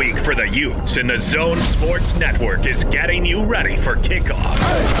game week for the Utes, and the Zone Sports Network is getting you ready for kickoff.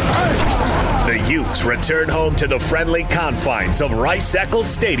 The Utes return home to the friendly confines of Rice-Eccles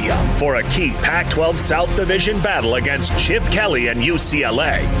Stadium for a key Pac-12 South Division battle against Chip Kelly and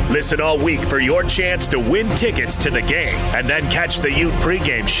UCLA. Listen all week for your chance to win tickets to the game, and then catch the Ute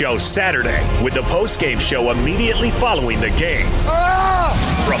pregame show Saturday with the postgame show immediately following the game.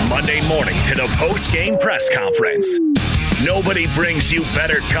 From Monday morning to the postgame press conference, nobody brings you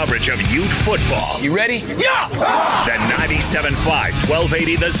better coverage of Ute football. You ready? Yeah! Than 97.5,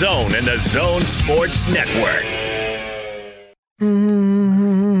 1280 The Zone and the Zone Sports Network.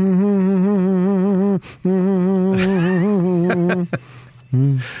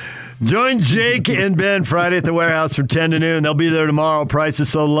 Join Jake and Ben Friday at the warehouse from 10 to noon. They'll be there tomorrow. Price is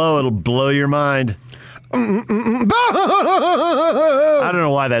so low, it'll blow your mind. I don't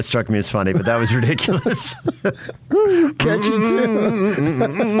know why that struck me as funny, but that was ridiculous. Catchy too.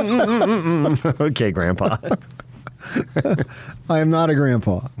 Okay, Grandpa. I am not a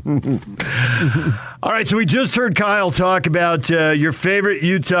grandpa. All right, so we just heard Kyle talk about your favorite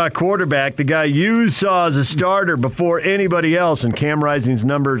Utah quarterback, the guy you saw as a starter before anybody else, and Cam Rising's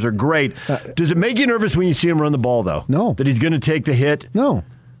numbers are great. Does it make you nervous when you see him run the ball, though? No. That he's going to take the hit? No.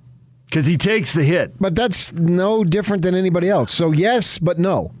 Because he takes the hit. But that's no different than anybody else. So yes, but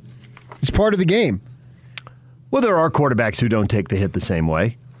no. It's part of the game. Well, there are quarterbacks who don't take the hit the same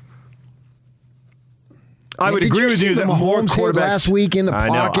way. I would agree with you that more quarterbacks last week in the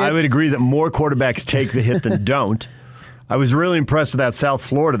pocket. I would agree that more quarterbacks take the hit than don't. I was really impressed with that South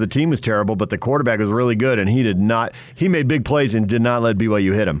Florida. The team was terrible, but the quarterback was really good, and he did not. He made big plays and did not let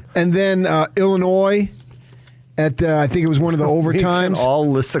BYU hit him. And then Illinois. At I think it was one of the overtimes. All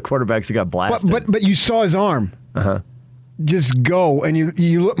list the quarterbacks who got blasted. But you saw his arm just go, and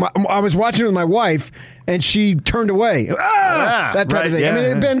you look. I was watching it with my wife, and she turned away. That type of thing. Yeah. I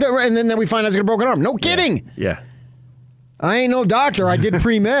mean, and then we find out he's got a broken arm. No kidding. Yeah. I ain't no doctor. I did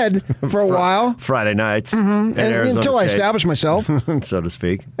pre-med for a while. Friday nights. And until I established myself. So to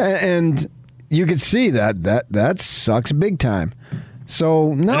speak. And you could see that sucks big time.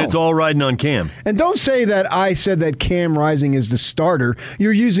 So, no. And it's all riding on Cam. And don't say that I said that Cam Rising is the starter.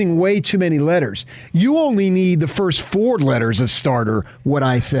 You're using way too many letters. You only need the first 4 letters of starter, what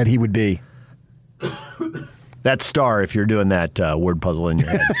I said he would be. That's star if you're doing that word puzzle in your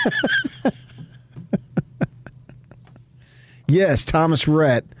head. Yes, Thomas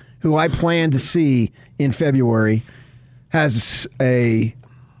Rhett, who I plan to see in February, has a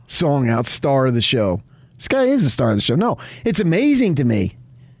song out, Star of the Show. This guy is the star of the show. No, it's amazing to me.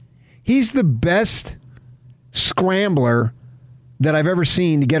 He's the best scrambler that I've ever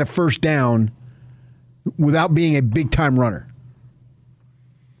seen to get a first down without being a big-time runner.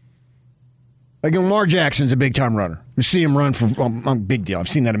 Like Lamar Jackson's a big-time runner. You see him run for big deal. I've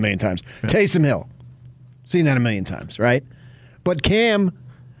seen that a million times. Yeah. Taysom Hill. Seen that a million times, right? But Cam,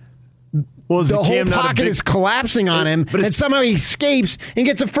 the whole pocket is collapsing on him, and somehow he escapes and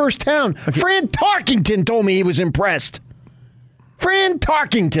gets a first down. Okay. Fran Tarkington told me he was impressed. Fran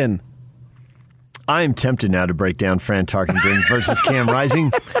Tarkington. I am tempted now to break down Fran Tarkington versus Cam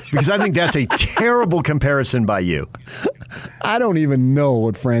Rising because I think that's a terrible comparison by you. I don't even know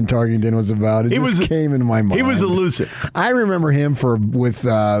what Fran Tarkington was about. It just came into my mind. He was elusive. I remember him with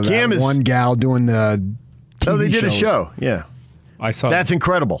one gal doing the TV they did shows. A show. Yeah. I saw. That's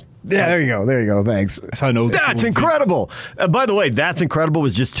incredible. Yeah, there you go. Thanks. I saw no. That's incredible. By the way, That's Incredible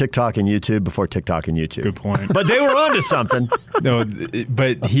was just TikTok and YouTube before TikTok and YouTube. Good point. But they were onto something. No,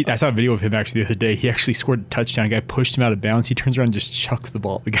 but I saw a video of him actually the other day. He actually scored a touchdown. A guy pushed him out of bounds. He turns around and just chucks the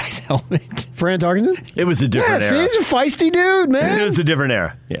ball at the guy's helmet. Fran Tarkington? It was a different era. He's a feisty dude, man. It was a different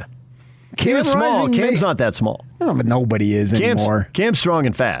era. Yeah. He was small. Cam's not that small. No, but nobody is anymore. Cam's strong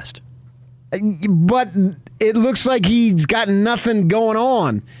and fast. But it looks like he's got nothing going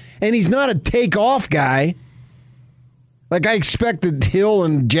on. And he's not a take-off guy. Like, I expected Hill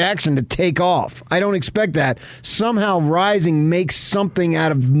and Jackson to take off. I don't expect that. Somehow Rising makes something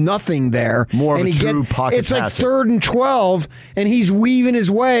out of nothing there. More of a true pocket It's like passer. 3rd and 12, and he's weaving his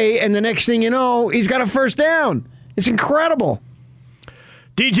way, and the next thing you know, he's got a first down. It's incredible.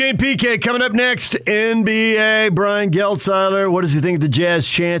 DJ and PK coming up next. NBA, Brian Geltzeiler. What does he think of the Jazz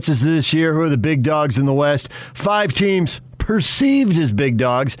chances this year? Who are the big dogs in the West? 5 teams perceived as big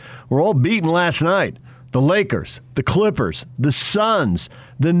dogs were all beaten last night. The Lakers, the Clippers, the Suns,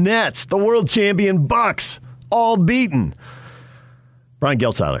 the Nets, the world champion Bucks, all beaten. Brian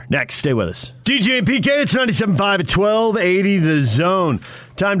Geltzeiler, next. Stay with us. DJ and PK, it's 97.5 at 1280 The Zone.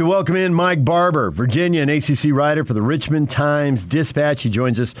 Time to welcome in Mike Barber, Virginia and ACC writer for the Richmond Times-Dispatch. He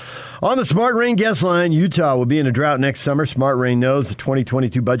joins us on the Smart Rain guest line. Utah will be in a drought next summer. Smart Rain knows the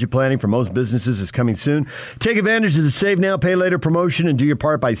 2022 budget planning for most businesses is coming soon. Take advantage of the Save Now, Pay Later promotion and do your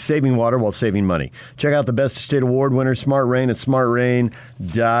part by saving water while saving money. Check out the Best of State Award winner, Smart Rain, at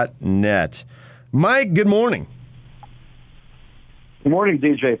smartrain.net. Mike, good morning. Good morning,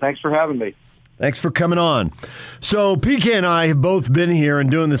 DJ. Thanks for having me. Thanks for coming on. So PK and I have both been here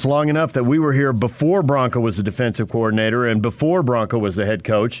and doing this long enough that we were here before Bronco was the defensive coordinator and before Bronco was the head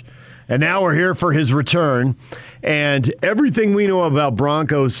coach. And now we're here for his return. And everything we know about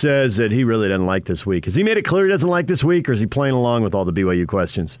Bronco says that he really doesn't like this week. Has he made it clear he doesn't like this week, or is he playing along with all the BYU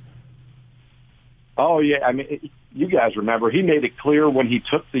questions? Oh, yeah. I mean, you guys remember he made it clear when he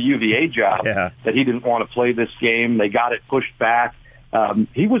took the UVA job that he didn't want to play this game. They got it pushed back.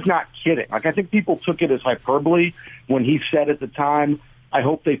 He was not kidding. Like, I think people took it as hyperbole when he said at the time, I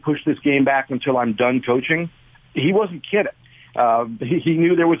hope they push this game back until I'm done coaching. He wasn't kidding. He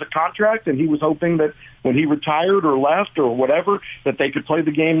knew there was a contract, and he was hoping that when he retired or left or whatever, that they could play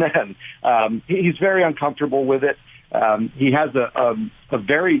the game then. He's very uncomfortable with it. He has a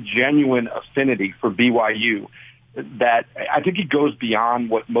very genuine affinity for BYU that I think he goes beyond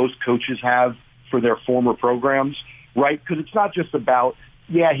what most coaches have for their former programs. Right, because it's not just about,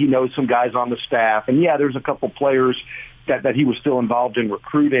 he knows some guys on the staff, and there's a couple players that he was still involved in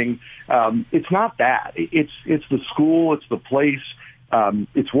recruiting. It's not that. It's the school, it's the place,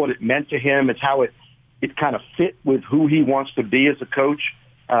 it's what it meant to him, it's how it kind of fit with who he wants to be as a coach.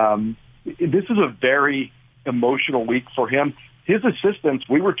 This is a very emotional week for him. His assistants,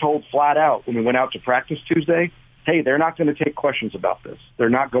 we were told flat out when we went out to practice Tuesday, hey, they're not going to take questions about this. They're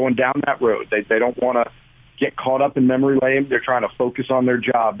not going down that road. They don't want to get caught up in memory lane. They're trying to focus on their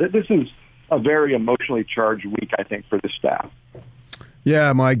job. This is a very emotionally charged week, I think, for the staff.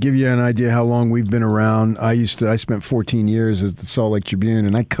 Yeah, Mike, give you an idea how long we've been around. I spent 14 years at the Salt Lake Tribune,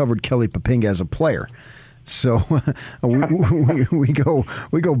 and I covered Kelly Poppinga as a player. So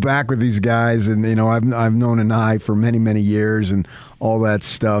we go back with these guys, and I've known Anai for many years and all that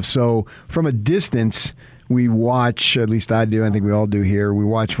stuff. So from a distance, we watch, at least I do, I think we all do here, we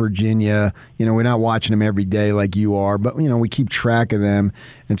watch Virginia. We're not watching them every day like you are, but, we keep track of them.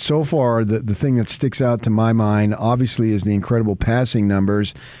 And so far, the thing that sticks out to my mind, obviously, is the incredible passing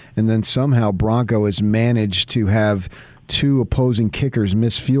numbers. And then somehow Bronco has managed to have 2 opposing kickers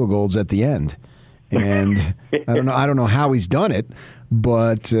miss field goals at the end. And I don't know how he's done it,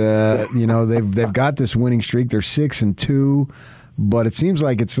 but, they've got this winning streak. They're 6-2. But it seems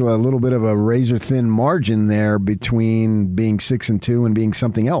like it's a little bit of a razor-thin margin there between being 6-2 and being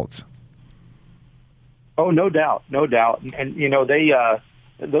something else. Oh, no doubt. And they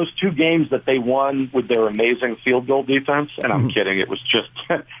those two games that they won with their amazing field goal defense, and I'm kidding, it was just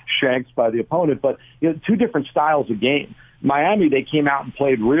shanked by the opponent, but two different styles of game. Miami, they came out and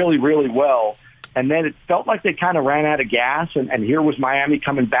played really, really well, and then it felt like they kind of ran out of gas, and here was Miami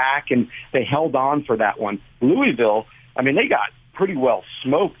coming back, and they held on for that one. Louisville, I mean, they got pretty well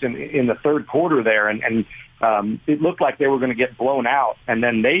smoked in the third quarter there, and it looked like they were going to get blown out, and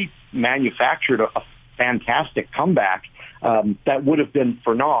then they manufactured a fantastic comeback that would have been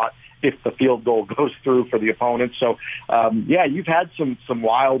for naught if the field goal goes through for the opponent. So, you've had some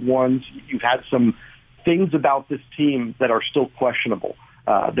wild ones. You've had some things about this team that are still questionable.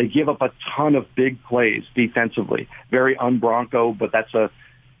 They give up a ton of big plays defensively, very un-Bronco, but that's a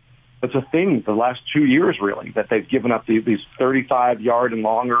thing the last 2 years, really, that they've given up these 35-yard and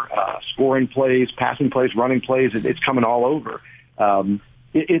longer scoring plays, passing plays, running plays. It's coming all over.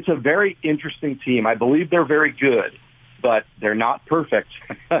 It's a very interesting team. I believe they're very good, but they're not perfect,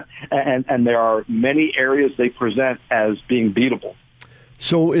 and there are many areas they present as being beatable.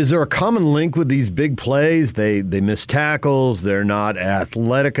 So is there a common link with these big plays? They miss tackles, they're not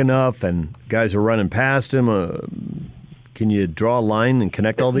athletic enough, and guys are running past them. Can you draw a line and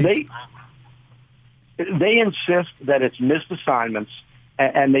connect all these? They insist that it's missed assignments,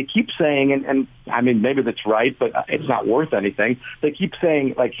 and they keep saying, and I mean, maybe that's right, but it's not worth anything. They keep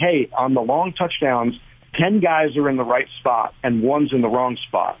saying, like, hey, on the long touchdowns, 10 guys are in the right spot and one's in the wrong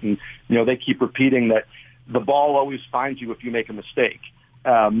spot. And, they keep repeating that the ball always finds you if you make a mistake.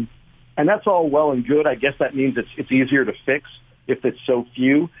 And that's all well and good. I guess that means it's easier to fix if it's so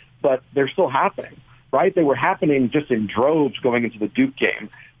few, but they're still happening, right? They were happening just in droves going into the Duke game.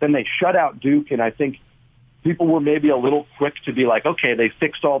 Then they shut out Duke, and I think people were maybe a little quick to be like, okay, they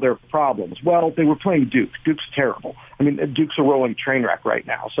fixed all their problems. Well, they were playing Duke. Duke's terrible. I mean, Duke's a rolling train wreck right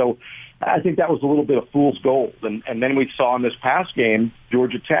now. So I think that was a little bit of fool's gold. And then we saw in this past game,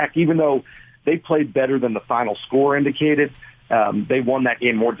 Georgia Tech, even though they played better than the final score indicated, they won that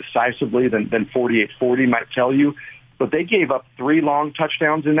game more decisively than 48-40 might tell you. But they gave up 3 long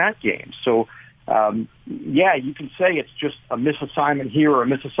touchdowns in that game. So, you can say it's just a misassignment here or a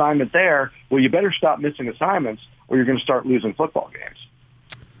misassignment there. Well, you better stop missing assignments or you're going to start losing football games.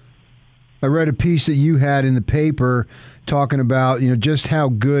 I read a piece that you had in the paper talking about, just how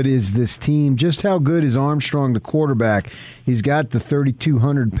good is this team, just how good is Armstrong, the quarterback. He's got the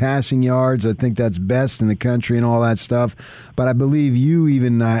 3,200 passing yards. I think that's best in the country and all that stuff. But I believe you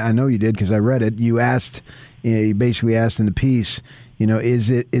even, I know you did because I read it, you basically asked in the piece,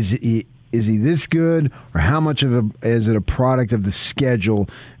 is he this good, or how much is it a product of the schedule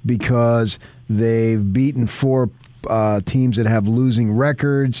because they've beaten 4 teams that have losing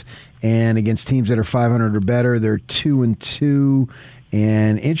records, and against teams that are 500 or better, they're 2-2.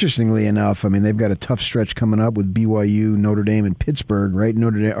 And interestingly enough, I mean, they've got a tough stretch coming up with BYU, Notre Dame, and Pittsburgh, right?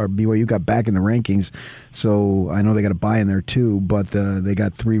 BYU got back in the rankings, so I know they got a bye in there too, but they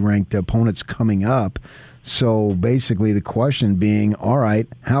got 3 ranked opponents coming up. So basically the question being, all right,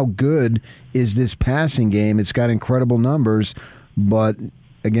 how good is this passing game? It's got incredible numbers, but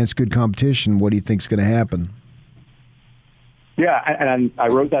against good competition, what do you think is going to happen? Yeah, and I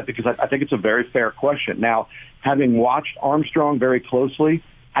wrote that because I think it's a very fair question. Now, having watched Armstrong very closely,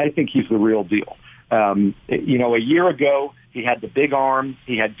 I think he's the real deal. A year ago, he had the big arm.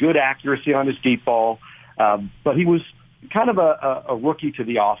 He had good accuracy on his deep ball, but he was kind of a rookie to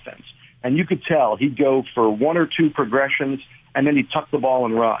the offense. And you could tell he'd go for 1 or 2 progressions, and then he'd tuck the ball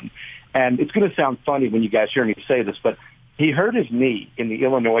and run. And it's going to sound funny when you guys hear me say this, but he hurt his knee in the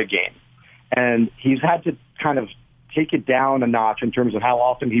Illinois game. And he's had to kind of take it down a notch in terms of how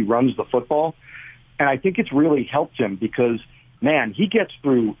often he runs the football. And I think it's really helped him because, man, he gets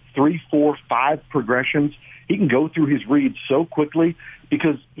through 3, 4, 5 progressions. He can go through his reads so quickly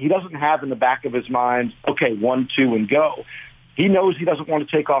because he doesn't have in the back of his mind, okay, 1, 2, and go. He knows he doesn't want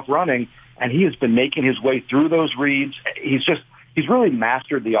to take off running, and he has been making his way through those reads. He's really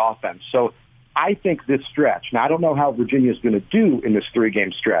mastered the offense. So I think this stretch, now I don't know how Virginia is going to do in this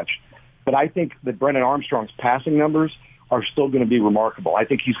 3-game stretch, but I think that Brennan Armstrong's passing numbers are still going to be remarkable. I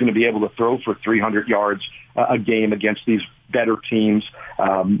think he's going to be able to throw for 300 yards a game against these better teams.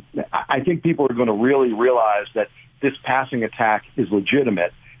 I think people are going to really realize that this passing attack is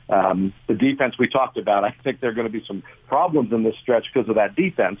legitimate. The defense we talked about, I think there are going to be some problems in this stretch because of that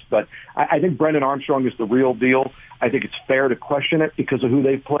defense. But I think Brennan Armstrong is the real deal. I think it's fair to question it because of who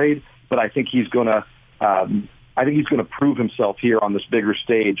they've played, but I think he's going to prove himself here on this bigger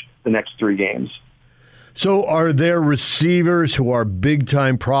stage the next 3 games. So are there receivers who are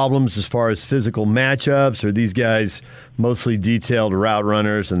big-time problems as far as physical matchups? Are these guys mostly detailed route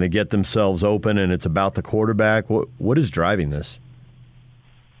runners and they get themselves open and it's about the quarterback? What is driving this?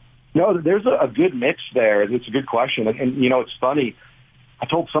 No, there's a good mix there. It's a good question. And it's funny. I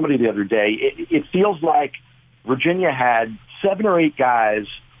told somebody the other day, it feels like Virginia had 7 or 8 guys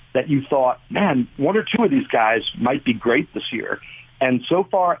that you thought, man, 1 or 2 of these guys might be great this year. And so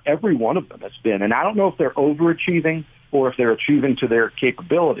far, every one of them has been. And I don't know if they're overachieving or if they're achieving to their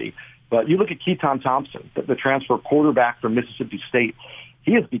capability. But you look at Keaton Thompson, the transfer quarterback from Mississippi State.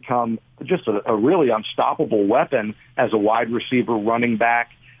 He has become just a really unstoppable weapon as a wide receiver, running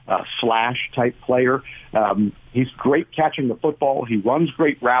back, slash-type player. He's great catching the football. He runs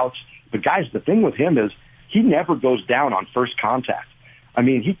great routes. But, guys, the thing with him is he never goes down on first contact. I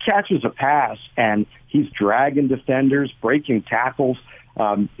mean, he catches a pass, and he's dragging defenders, breaking tackles.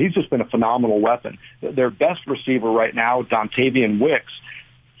 He's just been a phenomenal weapon. Their best receiver right now, Dontavian Wicks,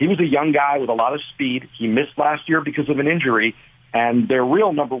 he was a young guy with a lot of speed. He missed last year because of an injury, and their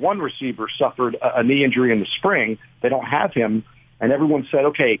real number 1 receiver suffered a knee injury in the spring. They don't have him, and everyone said,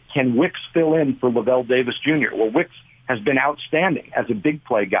 okay, can Wicks fill in for Lavelle Davis Jr.? Well, Wicks has been outstanding as a big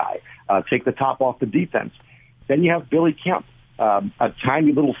play guy, take the top off the defense. Then you have Billy Kemp, a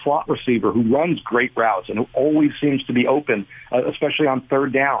tiny little slot receiver who runs great routes and who always seems to be open, especially on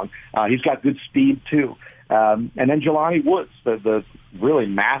third down. He's got good speed, too. And then Jelani Woods, the really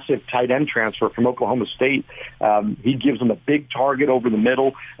massive tight end transfer from Oklahoma State. He gives them a big target over the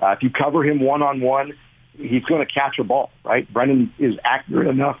middle. If you cover him one-on-one, he's going to catch a ball, right? Brennan is accurate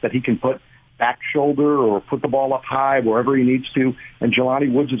enough that he can put back shoulder or put the ball up high wherever he needs to, and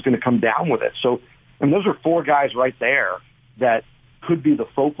Jelani Woods is going to come down with it. So, and those are 4 guys right there that could be the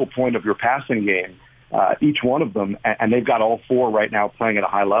focal point of your passing game, each one of them, and they've got all 4 right now playing at a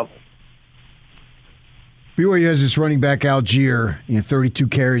high level. BYU has this running back Algier, 32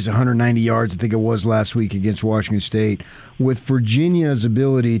 carries, 190 yards, I think it was last week against Washington State. With Virginia's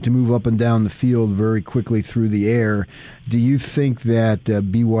ability to move up and down the field very quickly through the air, do you think that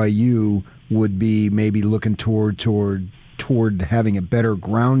BYU would be maybe looking toward having a better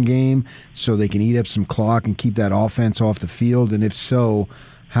ground game so they can eat up some clock and keep that offense off the field? And if so,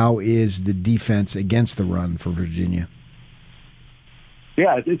 how is the defense against the run for Virginia?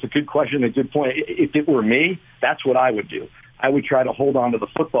 Yeah, it's a good question, a good point. If it were me, that's what I would do. I would try to hold on to the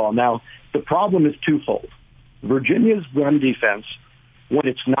football. Now, the problem is twofold. Virginia's run defense, when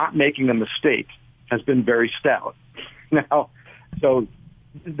it's not making a mistake, has been very stout. Now, so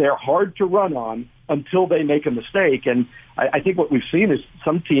they're hard to run on until they make a mistake. And I think what we've seen is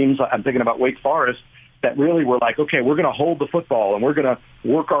some teams, I'm thinking about Wake Forest, that really were like, okay, we're going to hold the football and we're going to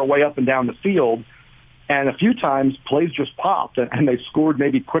work our way up and down the field. And a few times plays just popped and they scored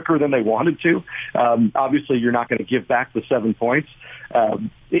maybe quicker than they wanted to. Obviously, you're not going to give back the 7 points.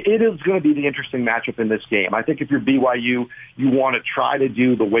 It is going to be the interesting matchup in this game. I think if you're BYU, you want to try to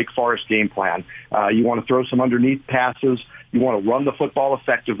do the Wake Forest game plan. You want to throw some underneath passes. You want to run the football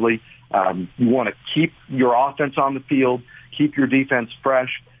effectively. You want to keep your offense on the field, keep your defense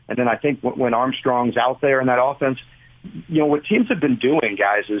fresh. And then I think when Armstrong's out there in that offense, what teams have been doing,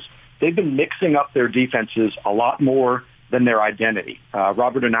 guys, is they've been mixing up their defenses a lot more than their identity.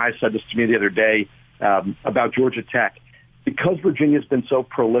 Robert and I said this to me the other day about Georgia Tech. Because Virginia's been so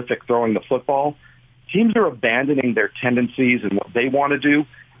prolific throwing the football, teams are abandoning their tendencies and what they want to do,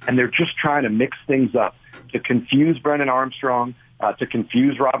 and they're just trying to mix things up to confuse Brennan Armstrong, to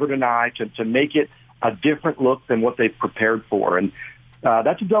confuse Robert and I, to make it a different look than what they've prepared for. And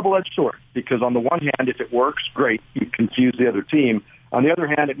that's a double-edged sword because on the one hand, if it works, great, you confuse the other team. On the other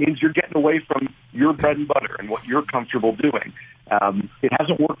hand, it means you're getting away from your bread and butter and what you're comfortable doing. It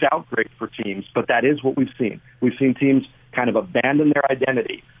hasn't worked out great for teams, but that is what we've seen. We've seen teams kind of abandon their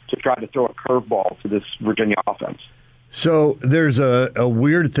identity to try to throw a curveball to this Virginia offense. So there's a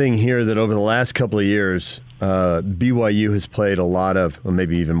weird thing here that over the last couple of years, BYU has played a lot of, or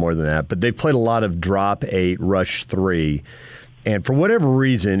maybe even more than that, but they've played a lot of drop 8, rush 3. And for whatever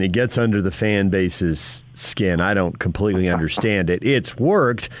reason, it gets under the fan base's skin. I don't completely understand it. It's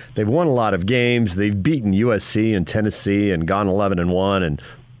worked. They've won a lot of games. They've beaten USC and Tennessee and gone 11-1 and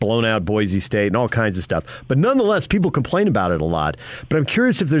blown out Boise State and all kinds of stuff. But nonetheless, people complain about it a lot. But I'm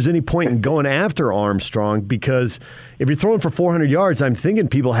curious if there's any point in going after Armstrong, because if you're throwing for 400 yards, I'm thinking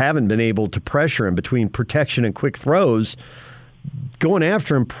people haven't been able to pressure him between protection and quick throws. Going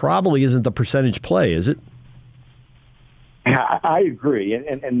after him probably isn't the percentage play, is it? I agree.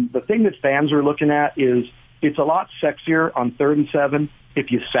 And the thing that fans are looking at is it's a lot sexier on 3rd and 7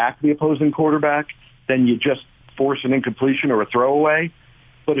 if you sack the opposing quarterback than you just force an incompletion or a throwaway.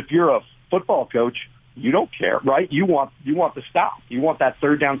 But if you're a football coach, you don't care, right? You want the stop. You want that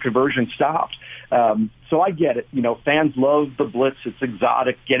 3rd down conversion stopped. So I get it. Fans love the blitz. It's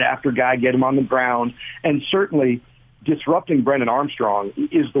exotic. Get after guy, get him on the ground. And certainly disrupting Brennan Armstrong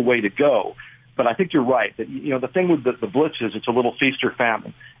is the way to go. But I think you're right that, the thing with the blitz is it's a little feast or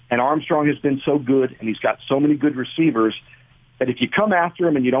famine. And Armstrong has been so good, and he's got so many good receivers that if you come after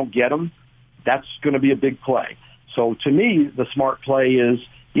him and you don't get him, that's going to be a big play. So to me, the smart play is,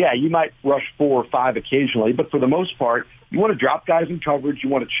 you might rush 4 or 5 occasionally, but for the most part, you want to drop guys in coverage. You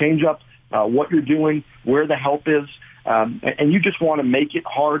want to change up what you're doing, where the help is, and you just want to make it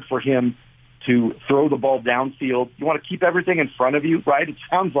hard for him to throw the ball downfield. You want to keep everything in front of you, right? It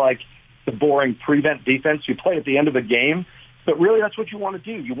sounds like the boring prevent defense you play at the end of a game, but really that's what you want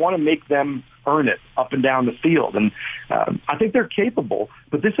to do. You want to make them earn it up and down the field, and I think they're capable,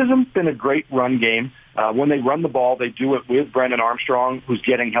 but this hasn't been a great run game. When they run the ball, they do it with Brennan Armstrong, who's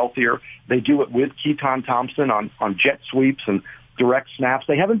getting healthier. They do it with Keaton Thompson on jet sweeps and direct snaps.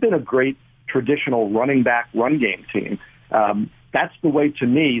 They haven't been a great traditional running back run game team. That's the way, to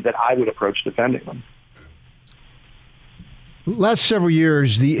me, that I would approach defending them. Last several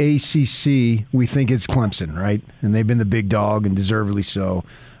years, the ACC, we think it's Clemson, right? And they've been the big dog, and deservedly so.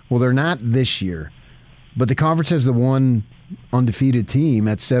 Well, they're not this year. But the conference has the one undefeated team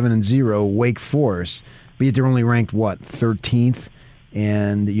at 7-0, Wake Forest. But yet they're only ranked, 13th?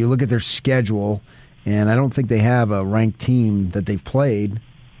 And you look at their schedule, and I don't think they have a ranked team that they've played,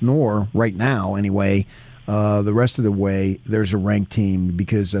 nor, right now anyway, the rest of the way, there's a ranked team,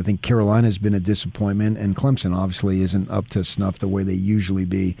 because I think Carolina's been a disappointment, and Clemson obviously isn't up to snuff the way they usually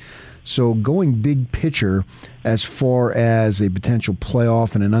be. So going big picture, as far as a potential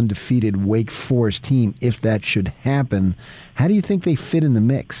playoff and an undefeated Wake Forest team, if that should happen, how do you think they fit in the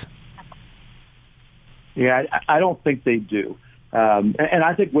mix? Yeah, I don't think they do. And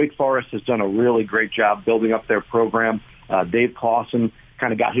I think Wake Forest has done a really great job building up their program. Dave Clawson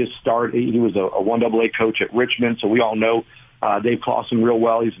kind of got his start. He was a 1AA coach at Richmond, so we all know Dave Clawson real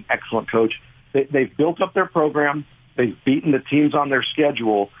well. He's an excellent coach. They've built up their program. They've beaten the teams on their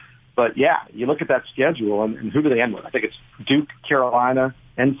schedule. But, you look at that schedule, and who do they end with? I think it's Duke, Carolina,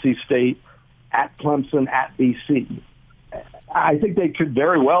 NC State, at Clemson, at BC. I think they could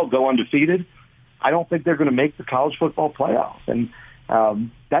very well go undefeated. I don't think they're going to make the college football playoff, and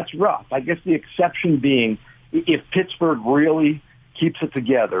that's rough. I guess the exception being if Pittsburgh really keeps it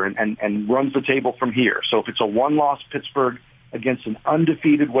together and runs the table from here. So if it's a one-loss Pittsburgh against an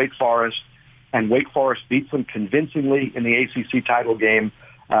undefeated Wake Forest, and Wake Forest beats them convincingly in the ACC title game,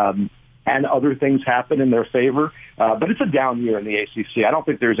 and other things happen in their favor. But it's a down year in the ACC. I don't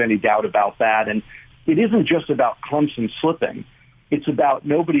think there's any doubt about that. And it isn't just about Clemson slipping. It's about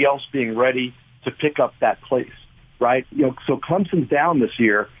nobody else being ready to pick up that place, right? So Clemson's down this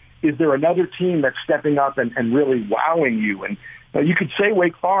year. Is there another team that's stepping up and really wowing you? And you could say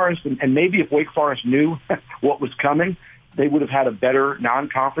Wake Forest, and maybe if Wake Forest knew what was coming, they would have had a better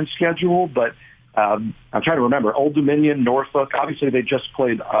non-conference schedule. But I'm trying to remember, Old Dominion, Norfolk, obviously they just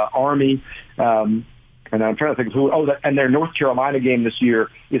played Army. And I'm trying to think of who. And their North Carolina game this year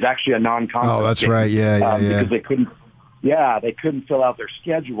is actually a non-conference game. Oh, that's right. Yeah. Because they couldn't fill out their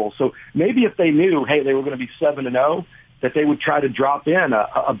schedule. So maybe if they knew, hey, they were going to be 7-0, that they would try to drop in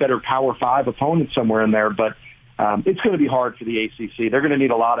a better Power 5 opponent somewhere in there. But it's going to be hard for the ACC. They're going to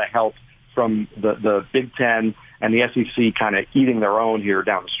need a lot of help from the Big Ten and the SEC kind of eating their own here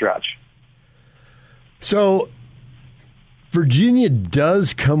down the stretch. So Virginia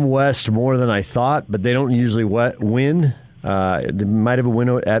does come west more than I thought, but they don't usually win. They might have a win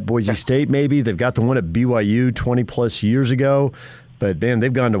at Boise State, maybe. They've got the one at BYU 20-plus years ago. But, man,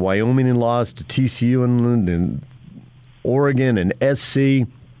 they've gone to Wyoming and lost, to TCU and Oregon and SC.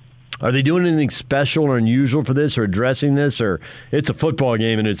 Are they doing anything special or unusual for this or addressing this? Or it's a football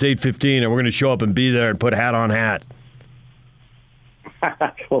game and it's 8:15 and we're going to show up and be there and put hat on hat?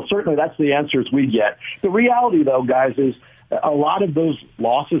 Well, certainly that's the answers we get. The reality, though, guys, is a lot of those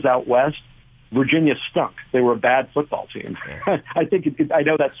losses out west, Virginia stunk. They were a bad football team. I think I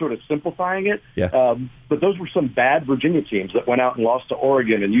know that's sort of simplifying it, but those were some bad Virginia teams that went out and lost to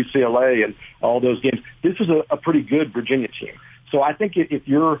Oregon and UCLA and all those games. This is a pretty good Virginia team. So I think if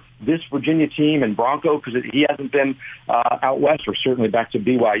you're this Virginia team and Bronco, because he hasn't been out west or certainly back to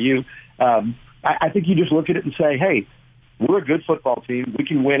BYU, I think you just look at it and say, hey, we're a good football team. We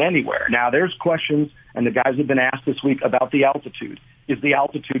can win anywhere. Now, there's questions, and the guys have been asked this week about the altitude. Is the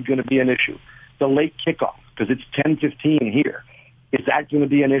altitude going to be an issue? The late kickoff, because it's 10:15 here. Is that going to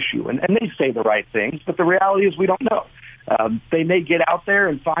be an issue? And they say the right things, but the reality is we don't know. They may get out there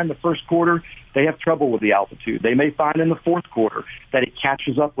and find the first quarter they have trouble with the altitude. They may find in the fourth quarter that it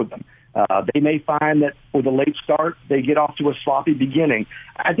catches up with them. They may find that with a late start, they get off to a sloppy beginning.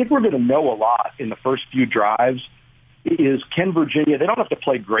 I think we're going to know a lot in the first few drives. Can Virginia, they don't have to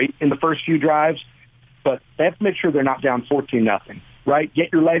play great in the first few drives, but they have to make sure they're not down 14-0, right?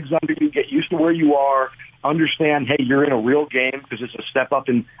 Get your legs under you, get used to where you are, understand, hey, you're in a real game because it's a step up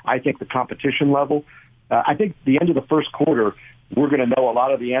in, I think, the competition level. I think the end of the first quarter, we're going to know a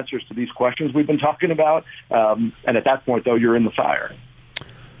lot of the answers to these questions we've been talking about. And at that point, though, you're in the fire.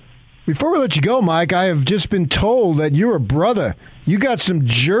 Before we let you go, Mike, I have just been told that you're a brother. You got some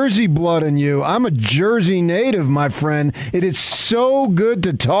Jersey blood in you. I'm a Jersey native, my friend. It is so good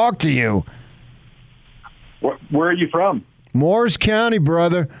to talk to you. Where are you from? Morris County,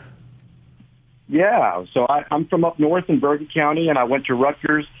 brother. Yeah, so I'm from up north in Bergen County, and I went to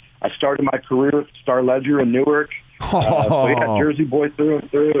Rutgers. I started my career at Star-Ledger in Newark. So yeah, Jersey boy through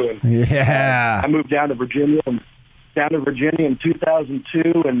and through. And, yeah. I moved down to Virginia in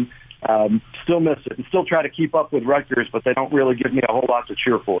 2002, and still miss it and still try to keep up with Rutgers, but they don't really give me a whole lot to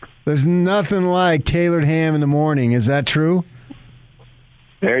cheer for. There's nothing like tailored ham in the morning. Is that true?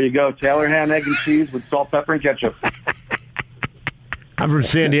 There you go. Tailored ham, egg, and cheese with salt, pepper, and ketchup. I'm from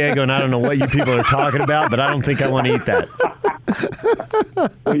San Diego, and I don't know what you people are talking about, but I don't think I want to eat that.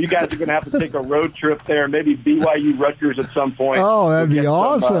 Well, you guys are going to have to take a road trip there, maybe BYU Rutgers at some point. Oh, that'd be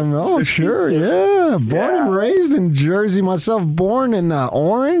awesome. Sure, yeah. Born and raised in Jersey myself, born in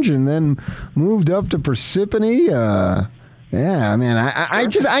Orange, and then moved up to Parsippany. Yeah, man,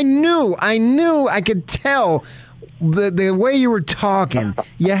 I knew, I could tell the way you were talking,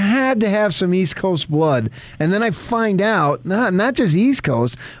 you had to have some East Coast blood. And then I find out, not just East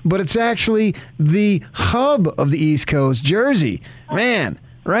Coast, but it's actually the hub of the East Coast, Jersey. Man,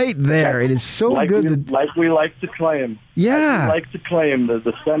 right there. It is so good. Like we like to claim. Yeah. Like we like to claim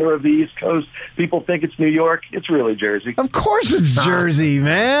the center of the East Coast. People think it's New York. It's really Jersey. Of course it's Jersey,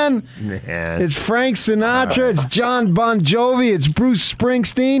 man. It's Frank Sinatra. It's John Bon Jovi. It's Bruce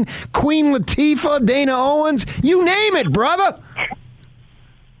Springsteen. Queen Latifah. Dana Owens. You name it, brother.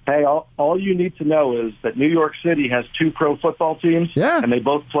 Hey, all you need to know is that New York City has 2 pro football teams, and they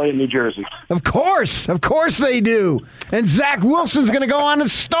both play in New Jersey. Of course they do. And Zach Wilson's going to go on to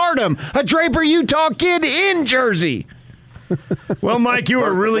stardom, a Draper, Utah kid in Jersey. Well, Mike, you were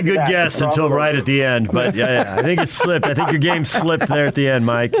a really good guest until right at the end, but yeah, I think it slipped. I think your game slipped there at the end,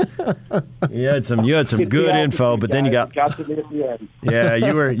 Mike. You had some good info, but then you got to me at the end. Yeah,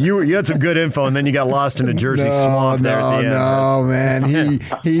 you had some good info, and then you got lost in a Jersey swamp there at the end. No, man,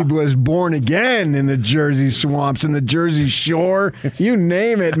 he was born again in the Jersey swamps and the Jersey Shore. You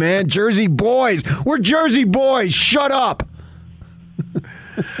name it, man. Jersey boys, we're Jersey boys. Shut up.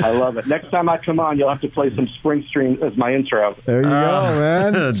 I love it. Next time I come on, you'll have to play some Springsteen as my intro. There you go,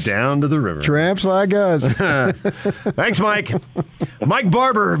 man. Down to the river. Tramps like us. Thanks, Mike. Mike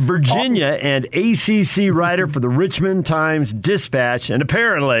Barber, Virginia, and ACC writer for the Richmond Times-Dispatch, and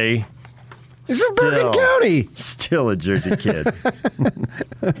apparently... He's from Bergen County. Still a Jersey kid.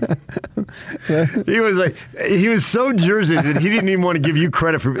 He was so Jersey that he didn't even want to give you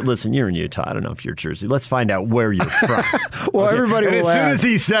credit for. Listen, you're in Utah. I don't know if you're Jersey. Let's find out where you're from. Well, okay. Everybody and will as soon ask. as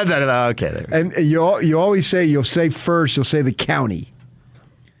he said that, okay, there. And you always say you'll say the county.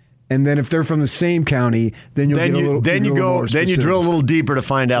 And then if they're from the same county, then you'll get a little. Then you go. Then you drill a little deeper to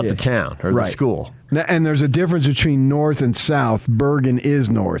find out the town or the school. And there's a difference between north and south. Bergen is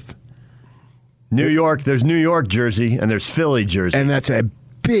north. New York, there's New York Jersey, and there's Philly Jersey. And that's a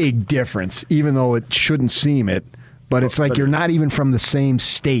big difference, even though it shouldn't seem it. But it's like you're not even from the same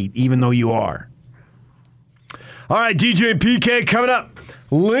state, even though you are. All right, DJ and PK coming up.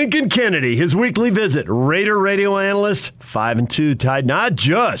 Lincoln Kennedy, his weekly visit. Raider radio analyst, 5-2, tied not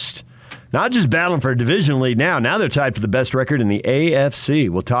just battling for a division lead now. Now they're tied for the best record in the AFC.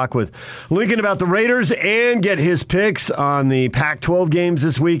 We'll talk with Lincoln about the Raiders and get his picks on the Pac-12 games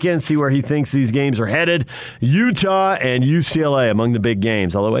this weekend, see where he thinks these games are headed. Utah and UCLA among the big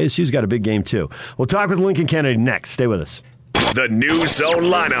games, although ASU's got a big game too. We'll talk with Lincoln Kennedy next. Stay with us. The New Zone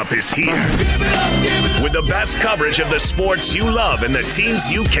lineup is here. With the best coverage of the sports you love and the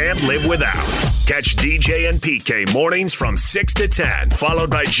teams you can't live without. Catch DJ and PK mornings from 6 to 10, followed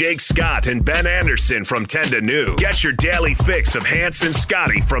by Jake Scott and Ben Anderson from 10 to noon. Get your daily fix of Hans and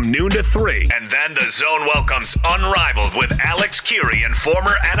Scotty from noon to 3. And then the Zone welcomes Unrivaled with Alex Curie and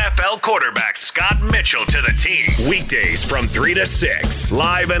former NFL quarterback Scott Mitchell to the team. Weekdays from 3 to 6,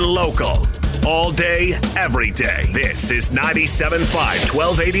 live and local. All day, every day. This is 97.5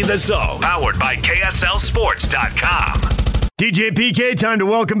 1280 The Zone, powered by KSLSports.com. DJ PK, time to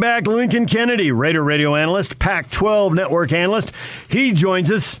welcome back Lincoln Kennedy, Raider radio analyst, Pac-12 network analyst. He joins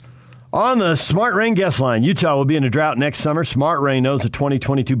us on the Smart Rain guest line. Utah will be in a drought next summer. Smart Rain knows the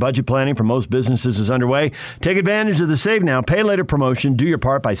 2022 budget planning for most businesses is underway. Take advantage of the Save Now, Pay Later promotion. Do your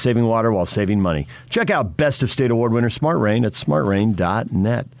part by saving water while saving money. Check out Best of State Award winner Smart Rain at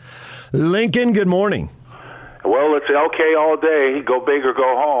smartrain.net. Lincoln, good morning. Well, it's LK all day. Go big or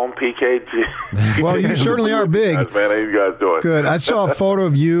go home. PK. Well, you certainly are big. Man, how you guys doing? Good. I saw a photo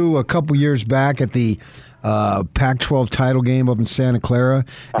of you a couple years back at the Pac-12 title game up in Santa Clara,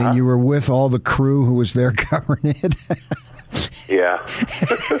 and you were with all the crew who was there covering it. Yeah.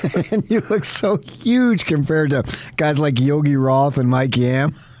 And you look so huge compared to guys like Yogi Roth and Mike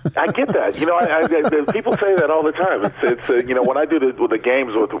Yam. I get that. People say that all the time. It's when I do the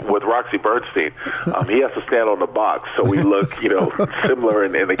games with Roxy Bernstein, he has to stand on the box, so we look, similar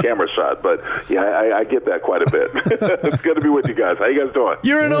in the camera shot. But yeah, I get that quite a bit. It's good to be with you guys. How you guys doing?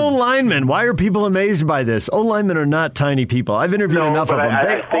 You're an O-lineman. Why are people amazed by this? O-linemen are not tiny people. I've interviewed enough of them.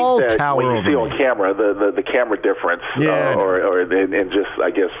 They all tower over. When you see on camera, the camera difference, and just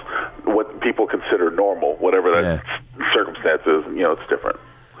I guess what people consider normal, whatever that circumstance is, it's different.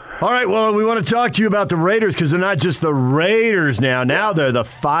 All right, well, we want to talk to you about the Raiders because they're not just the Raiders now. Now they're the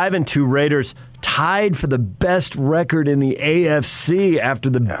 5-2 Raiders, tied for the best record in the AFC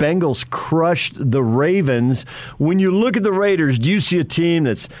after the Bengals crushed the Ravens. When you look at the Raiders, do you see a team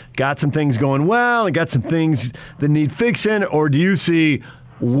that's got some things going well and got some things that need fixing, or do you see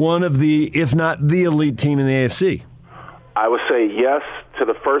one of the, if not the elite team in the AFC? I would say yes to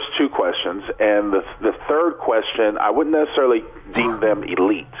the first two questions, and the third question, I wouldn't necessarily deem them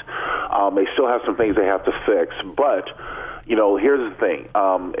elite. They still have some things they have to fix, but here's the thing.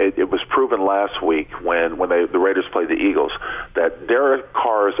 It was proven last week when the Raiders played the Eagles that Derek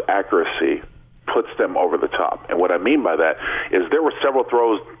Carr's accuracy puts them over the top. And what I mean by that is there were several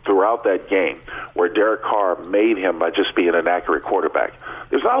throws throughout that game where Derek Carr made him by just being an accurate quarterback.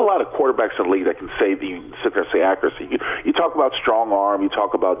 There's not a lot of quarterbacks in the league that can sit there and say accuracy. You talk about strong arm, you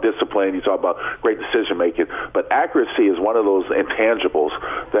talk about discipline, you talk about great decision making, but accuracy is one of those intangibles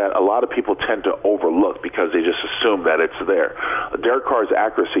that a lot of people tend to overlook because they just assume that it's there. Derek Carr's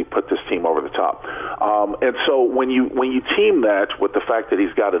accuracy put this team over the top. And so when you team that with the fact that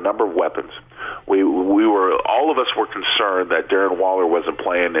he's got a number of weapons, all of us were concerned that Darren Waller wasn't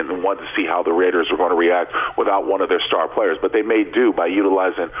playing and wanted to see how the Raiders were going to react without one of their star players. But they made do by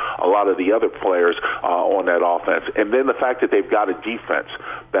utilizing a lot of the other players on that offense. And then the fact that they've got a defense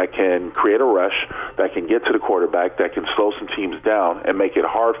that can create a rush, that can get to the quarterback, that can slow some teams down and make it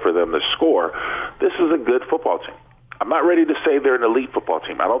hard for them to score. This is a good football team. I'm not ready to say they're an elite football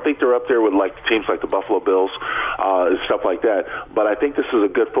team. I don't think they're up there with teams like the Buffalo Bills and stuff like that. But I think this is a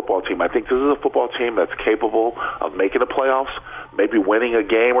good football team. I think this is a football team that's capable of making the playoffs, maybe winning a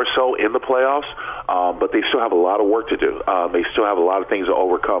game or so in the playoffs. But they still have a lot of work to do. They still have a lot of things to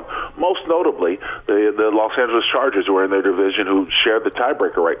overcome. Most notably, the Los Angeles Chargers, who are in their division, who share the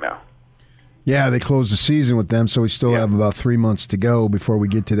tiebreaker right now. Yeah, they closed the season with them, so we still have about 3 months to go before we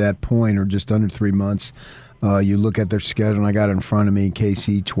get to that point, or just under 3 months. You look at their schedule, and I got it in front of me,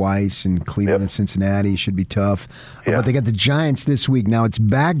 KC twice, and Cleveland and Cincinnati should be tough. But they got the Giants this week. Now, it's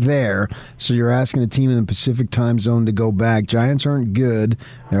back there, so you're asking a team in the Pacific time zone to go back. Giants aren't good.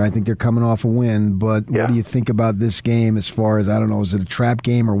 I think they're coming off a win, but what do you think about this game as far as, I don't know, is it a trap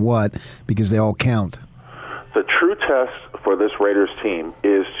game or what? Because they all count. The true test for this Raiders team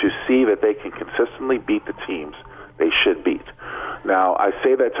is to see that they can consistently beat the teams they should beat. Now, I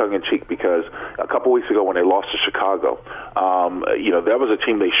say that tongue-in-cheek because a couple weeks ago when they lost to Chicago, that was a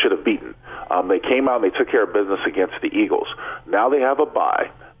team they should have beaten. They came out and they took care of business against the Eagles. Now they have a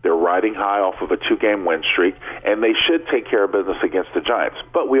bye. They're riding high off of a 2-game win streak, and they should take care of business against the Giants.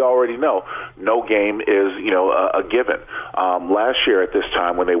 But we already know no game is, a given. Last year at this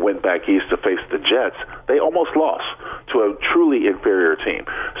time when they went back east to face the Jets, they almost lost to a truly inferior team.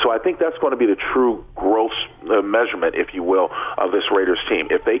 So I think that's going to be the true gross measurement, if you will, of this Raiders team.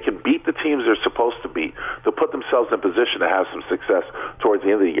 If they can beat the teams they're supposed to beat, they'll put themselves in position to have some success towards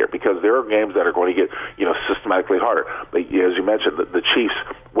the end of the year, because there are games that are going to get, systematically harder. But as you mentioned, the Chiefs,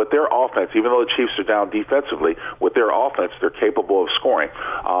 with their offense, even though the Chiefs are down defensively, with their offense, they're capable of scoring.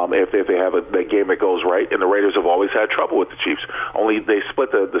 If they have a game that goes right, and the Raiders have always had trouble with the Chiefs. Only they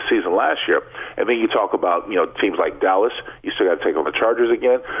split the season last year. And then you talk about, teams like Dallas, you still got to take on the Chargers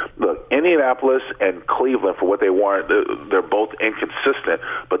again. Look, Indianapolis and Cleveland, for what they want, they're both inconsistent,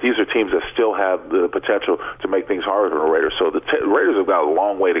 but these are teams that still have the potential to make things harder for the Raiders. So the Raiders have got a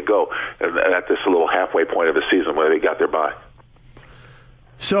long way to go at this little halfway point of the season where they got their bye.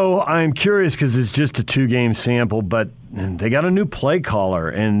 So I'm curious because it's just a 2-game sample, but they got a new play caller,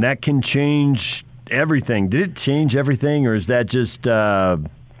 and that can change everything. Did it change everything, or is that just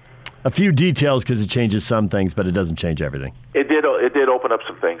a few details because it changes some things, but it doesn't change everything. It did open up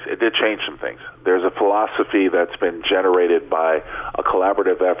some things. It did change some things. There's a philosophy that's been generated by a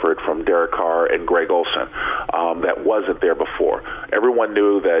collaborative effort from Derek Carr and Greg Olson that wasn't there before. Everyone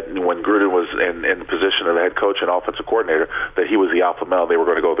knew that when Gruden was in the position of the head coach and offensive coordinator, that he was the alpha male. They were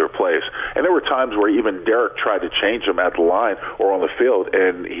going to go their place. And there were times where even Derek tried to change him at the line or on the field,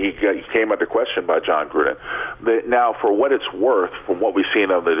 and he came under question by John Gruden. Now, for what it's worth, from what we've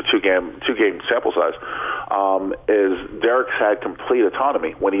seen of the two-game sample size, is Derek's had complete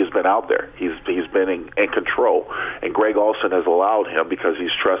autonomy when he's been out there. He's been in control, and Greg Olson has allowed him because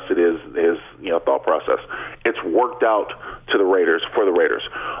he's trusted his thought process. It's worked out for the Raiders.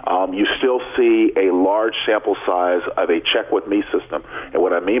 You still see a large sample size of a check with me system, and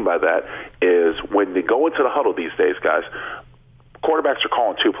what I mean by that is when they go into the huddle these days, guys, quarterbacks are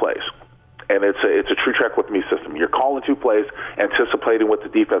calling two plays. And it's a true check with me system. You're calling two plays, anticipating what the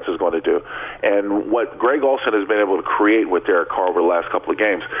defense is going to do. And what Greg Olson has been able to create with Derek Carr over the last couple of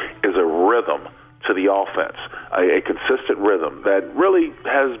games is a rhythm to the offense, a consistent rhythm that really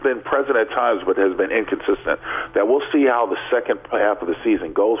has been present at times but has been inconsistent. That we'll see how the second half of the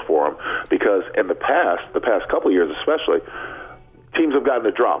season goes for him, because in the past couple of years especially, teams have gotten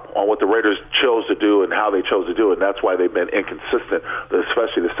a drop on what the Raiders chose to do and how they chose to do it, and that's why they've been inconsistent,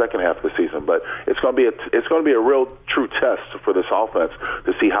 especially the second half of the season. But it's going to be a real true test for this offense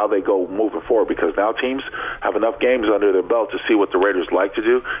to see how they go moving forward, because now teams have enough games under their belt to see what the Raiders like to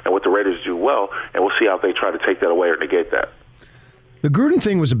do and what the Raiders do well, and we'll see how they try to take that away or negate that. The Gruden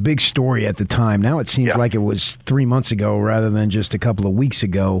thing was a big story at the time. Now it seems like it was 3 months ago rather than just a couple of weeks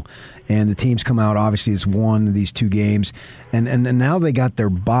ago. And the team's come out, obviously, has won these two games. And now they got their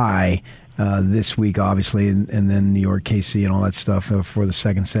bye this week, obviously, and then New York, KC, and all that stuff for the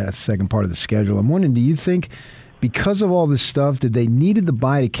second part of the schedule. I'm wondering, do you think because of all this stuff, did they needed the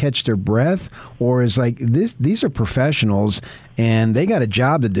bye to catch their breath? Or is like these are professionals and they got a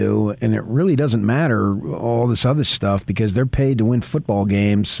job to do, and it really doesn't matter all this other stuff because they're paid to win football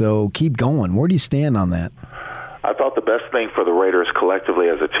games, so keep going. Where do you stand on that? I thought the best thing for the Raiders collectively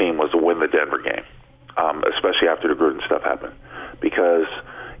as a team was to win the Denver game, especially after the Gruden stuff happened, because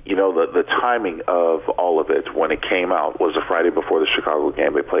the timing of all of it when it came out was the Friday before the Chicago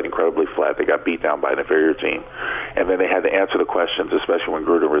game. They played incredibly flat. They got beat down by an inferior team. And then they had to answer the questions, especially when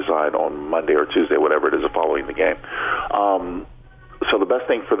Gruden resigned on Monday or Tuesday, whatever it is, following the game. So the best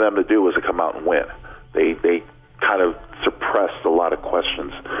thing for them to do was to come out and win. They kind of suppressed a lot of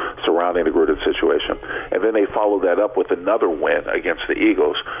questions surrounding the Gruden situation. And then they followed that up with another win against the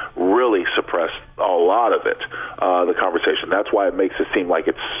Eagles, really suppressed a lot of it, the conversation. That's why it makes it seem like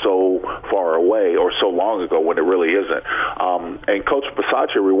it's so far away or so long ago when it really isn't. And Coach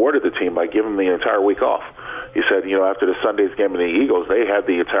Bisaccia rewarded the team by giving them the entire week off. He said, after the Sunday's game of the Eagles, they had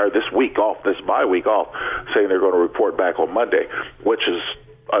the entire this bye week off, saying they're going to report back on Monday, which is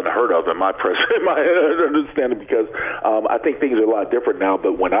unheard of in my understanding, because I think things are a lot different now.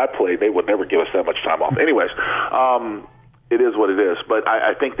 But when I played, they would never give us that much time off. Anyways, it is what it is. But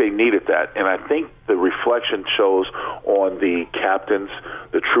I think they needed that, and I think the reflection shows on the captains,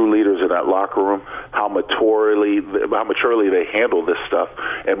 the true leaders in that locker room, how maturely they handle this stuff,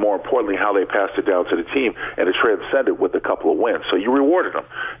 and more importantly, how they passed it down to the team and it transcended with a couple of wins. So you rewarded them,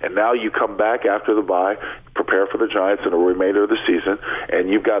 and now you come back after the bye, prepare for the Giants in the remainder of the season, and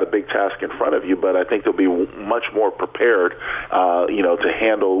you've got a big task in front of you. But I think they'll be much more prepared, to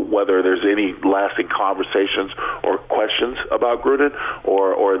handle whether there's any lasting conversations or questions about Gruden,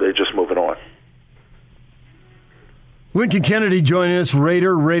 or they're just moving on. Lincoln Kennedy joining us,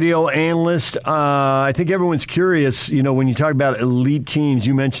 Raider radio analyst. I think everyone's curious, when you talk about elite teams,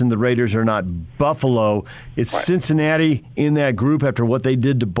 you mentioned the Raiders are not Buffalo. Is Cincinnati in that group after what they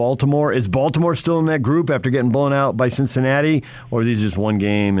did to Baltimore? Is Baltimore still in that group after getting blown out by Cincinnati? Or are these just one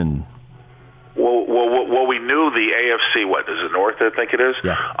game? And Well, we knew the AFC, is it North, I think it is,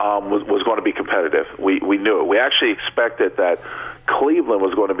 was going to be competitive. We knew it. We actually expected that Cleveland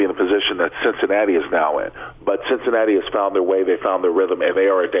was going to be in the position that Cincinnati is now in. But Cincinnati has found their way, they found their rhythm, and they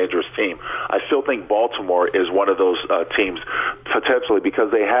are a dangerous team. I still think Baltimore is one of those teams, potentially,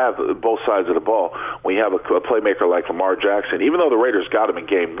 because they have both sides of the ball. When you have a playmaker like Lamar Jackson, even though the Raiders got him in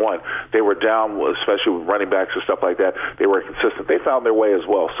game one, they were down, especially with running backs and stuff like that. They were consistent. They found their way as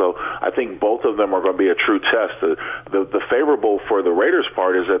well. So I think both of them are going to be a true test. The favorable for the Raiders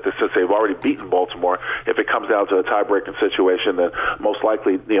part is that since they've already beaten Baltimore, if it comes down to a tie-breaking situation, then most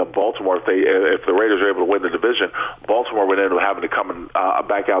likely, Baltimore, if the Raiders are able to win the division, Baltimore would end up having to come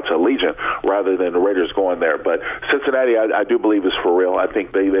back out to Allegiant rather than the Raiders going there. But Cincinnati, I do believe, is for real. I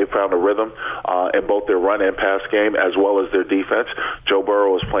think they found a rhythm in both their run and pass game as well as their defense. Joe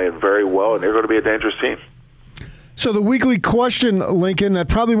Burrow is playing very well, and they're going to be a dangerous team. So the weekly question, Lincoln, that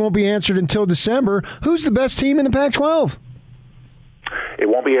probably won't be answered until December. Who's the best team in the Pac-12? It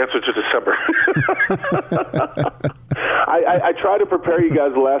won't be answered to December. I tried to prepare you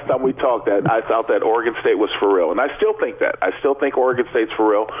guys the last time we talked that I thought that Oregon State was for real, and I still think that. I still think Oregon State's for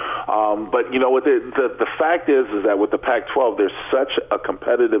real. But, what the fact is that with the Pac-12, there's such a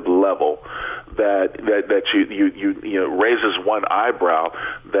competitive level that you raises one eyebrow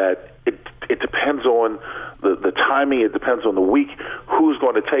that it depends on the timing. It depends on the week, who's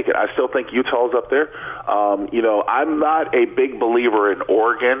going to take it. I still think Utah's up there. I'm not a big believer in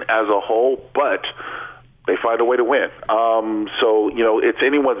Oregon as a whole, but they find a way to win. It's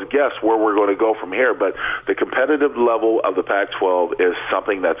anyone's guess where we're going to go from here. But the competitive level of the Pac-12 is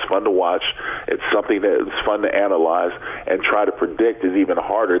something that's fun to watch. It's something that's fun to analyze, and try to predict is even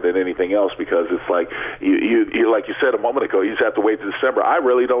harder than anything else, because it's like you like you said a moment ago, you just have to wait to December. I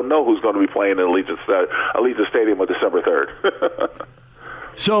really don't know who's going to be playing in Allegiant Stadium on December 3rd.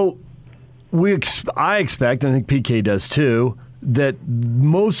 So I expect, and I think PK does too, that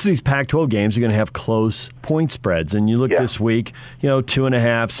most of these Pac-12 games are going to have close point spreads. And you look this week, 2.5,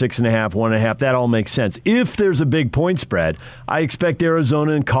 6.5, 1.5, that all makes sense. If there's a big point spread, I expect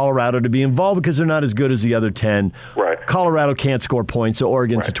Arizona and Colorado to be involved because they're not as good as the other 10. Right. Colorado can't score points, so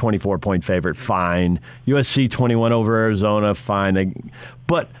Oregon's a 24-point favorite. Fine. USC 21 over Arizona. Fine.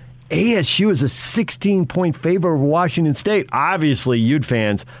 But ASU is a 16-point favor over Washington State. Obviously, Ute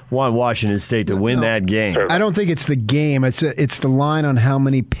fans want Washington State to win that game. I don't think it's the game. It's the line on how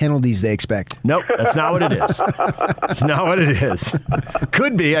many penalties they expect. Nope, that's not what it is. It's not what it is.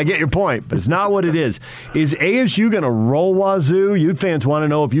 Could be, I get your point, but it's not what it is. Is ASU going to roll Wazoo? Ute fans want to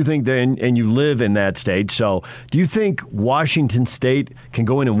know if you think and you live in that state. So do you think Washington State can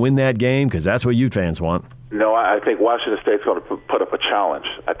go in and win that game? Because that's what Ute fans want. No, I think Washington State's going to put up a challenge.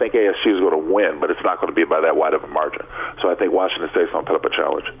 I think ASU is going to win, but it's not going to be by that wide of a margin. So I think Washington State's going to put up a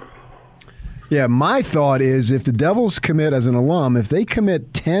challenge. Yeah, my thought is if the Devils commit, as an alum, if they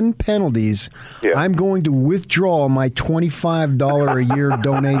commit 10 penalties, I'm going to withdraw my $25 a year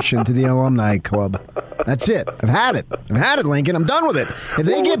donation to the Alumni Club. That's it. I've had it, Lincoln. I'm done with it. If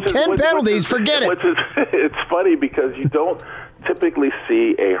they get 10 penalties, forget it. It's funny because you don't typically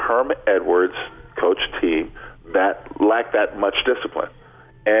see a Herm Edwards coach team that lack that much discipline.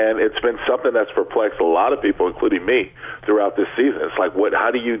 And it's been something that's perplexed a lot of people, including me, throughout this season. It's like, what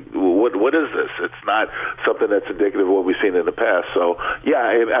is this? It's not something that's indicative of what we've seen in the past. So,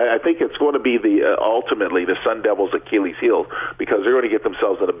 I think it's going to be ultimately the Sun Devils' Achilles heel, because they're going to get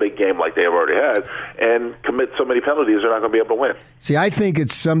themselves in a big game like they have already had and commit so many penalties they're not going to be able to win. See, I think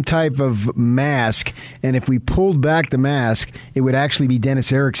it's some type of mask, and if we pulled back the mask, it would actually be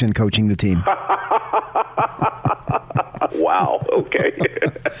Dennis Erickson coaching the team. Wow. Okay.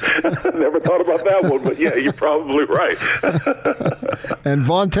 Never thought about that one, but yeah, you're probably right. And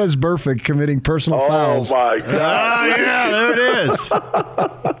Vontaze Burfict committing personal fouls. Oh my God! Oh yeah, there it is.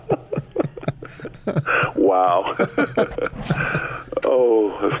 Wow.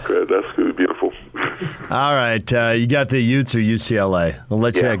 Oh, that's good. That's going to be beautiful. All right, you got the Utes or UCLA? I'll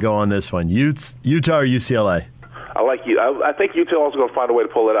let you go on this one. Utah or UCLA? I like you. I think Utah is going to find a way to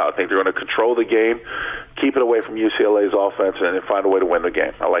pull it out. I think they're going to control the game, keep it away from UCLA's offense, and find a way to win the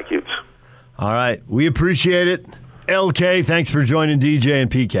game. I like Utes. All right. We appreciate it. LK, thanks for joining DJ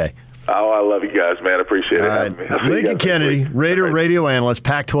and PK. Oh, I love you guys, man. I appreciate it. Lincoln Kennedy, Raider radio analyst,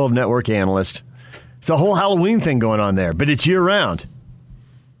 Pac-12 network analyst. It's a whole Halloween thing going on there, but it's year-round.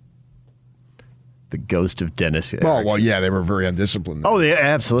 The ghost of Dennis Erickson. Well, yeah, they were very undisciplined. Oh, yeah,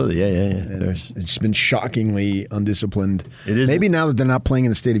 absolutely. Yeah. It's been shockingly undisciplined. It is. Maybe now that they're not playing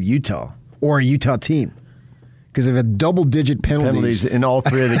in the state of Utah or a Utah team, because they've had double-digit penalties in all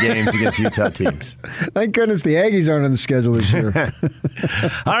three of the games against Utah teams. Thank goodness the Aggies aren't on the schedule this year.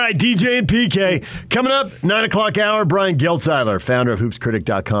 All right, DJ and PK. Coming up, 9 o'clock hour, Brian Geltzeiler, founder of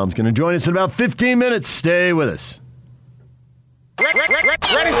HoopsCritic.com, is going to join us in about 15 minutes. Stay with us.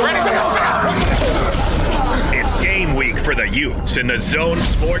 It's game week for the Utes, and the Zone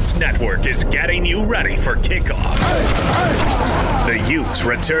Sports Network is getting you ready for kickoff. The Utes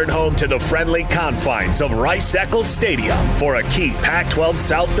return home to the friendly confines of Rice-Eccles Stadium for a key Pac-12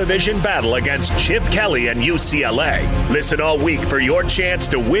 South Division battle against Chip Kelly and UCLA. Listen all week for your chance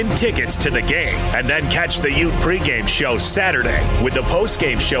to win tickets to the game, and then catch the Ute pregame show Saturday with the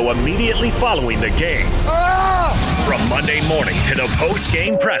postgame show immediately following the game. From Monday morning to the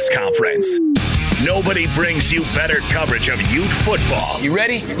post-game press conference, nobody brings you better coverage of Ute football. You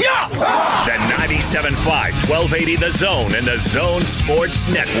ready? Yeah! Than 97.5, 1280 The Zone and the Zone Sports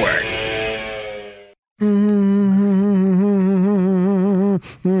Network.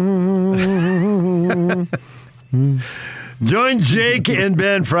 Join Jake and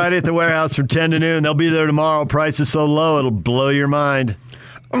Ben Friday at the warehouse from 10 to noon. They'll be there tomorrow. Price is so low, it'll blow your mind.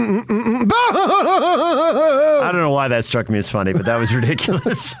 I don't know why that struck me as funny, but that was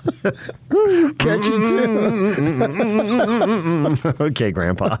ridiculous. Catchy, too. Okay,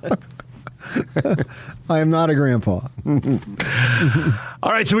 Grandpa. I am not a grandpa.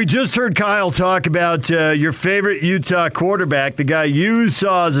 All right, so we just heard Kyle talk about your favorite Utah quarterback, the guy you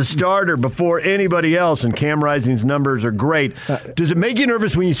saw as a starter before anybody else, and Cam Rising's numbers are great. Does it make you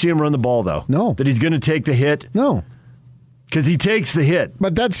nervous when you see him run the ball, though? No. That he's going to take the hit? No. Because he takes the hit.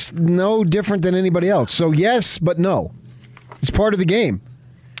 But that's no different than anybody else. So yes, but no. It's part of the game.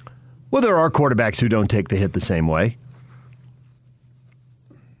 Well, there are quarterbacks who don't take the hit the same way.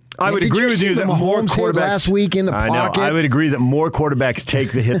 I would agree with you that more quarterbacks last week in the pocket. I would agree that more quarterbacks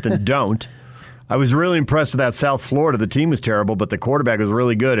take the hit than don't. I was really impressed with that South Florida. The team was terrible, but the quarterback was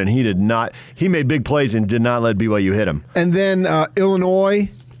really good, and he did not. He made big plays and did not let BYU hit him. And then Illinois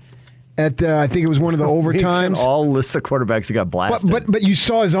at I think it was one of the overtimes. All list the quarterbacks who got blasted. But you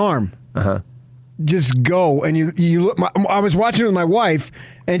saw his arm. Just go, and you look. I was watching it with my wife,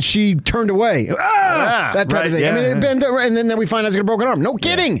 and she turned away. That type of thing. Yeah. I mean, and then we find out he's got a broken arm. No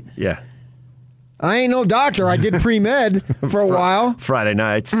kidding. Yeah. I ain't no doctor. I did pre-med for a while. Friday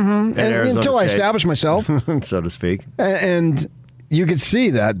nights. And until I established myself. So to speak. And you could see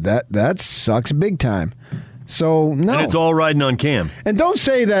that sucks big time. So, no. And it's all riding on Cam. And don't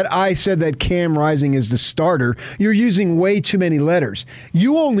say that I said that Cam Rising is the starter. You're using way too many letters.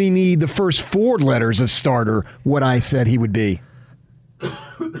 You only need the first 4 letters of starter, what I said he would be.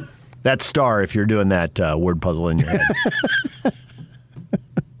 That's star if you're doing that word puzzle in your head.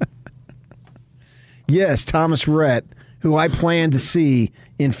 Yes, Thomas Rhett, who I plan to see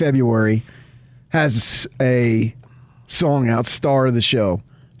in February, has a song out, Star of the Show.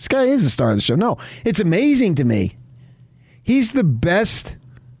 This guy is the star of the show. No, it's amazing to me. He's the best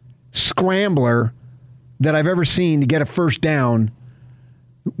scrambler that I've ever seen to get a first down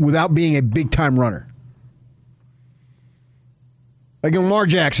without being a big-time runner. Like Lamar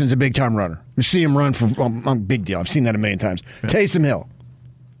Jackson's a big-time runner. You see him run for big deal. I've seen that a million times. Yeah. Taysom Hill.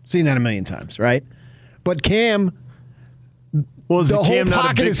 Seen that a million times, right? But Cam... Well, the whole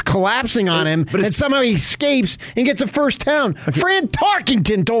pocket is collapsing on him, and somehow he escapes and gets a first down. Okay. Fran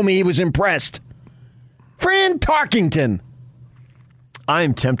Tarkington told me he was impressed. Fran Tarkington. I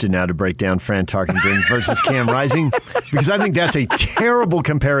am tempted now to break down Fran Tarkington versus Cam Rising because I think that's a terrible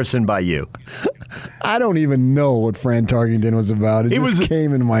comparison by you. I don't even know what Fran Tarkington was about. It just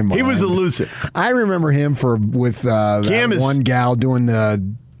came into my mind. He was elusive. I remember him with one gal doing the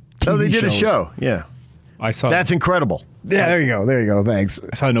TV Oh, they did shows. A show, yeah. I saw That's incredible. Yeah, there you go. Thanks.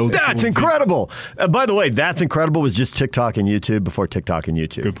 I saw no. That's incredible. By the way, That's Incredible was just TikTok and YouTube before TikTok and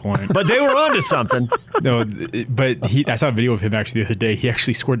YouTube. Good point. But they were onto something. No, but I saw a video of him actually the other day. He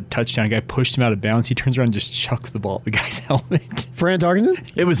actually scored a touchdown. A guy pushed him out of bounds. He turns around and just chucks the ball at the guy's helmet. Fran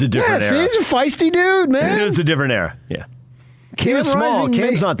Tarkington? It was a different era. He's a feisty dude, man. It was a different era, yeah. He was small.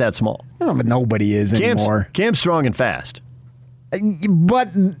 Cam's not that small. No, but nobody is anymore. Cam's strong and fast. But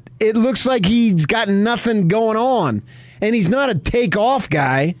it looks like he's got nothing going on. And he's not a take-off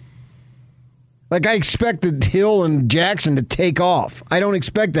guy. Like, I expected Hill and Jackson to take off. I don't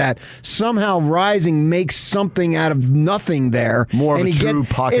expect that. Somehow Rising makes something out of nothing there. More of a true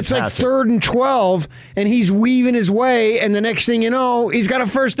pocket It's like passer. 3rd and 12, and he's weaving his way, and the next thing you know, he's got a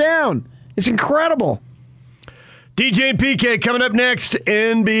first down. It's incredible. DJ and PK coming up next.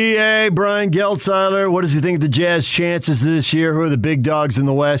 NBA, Brian Geltzeiler. What does he think of the Jazz chances this year? Who are the big dogs in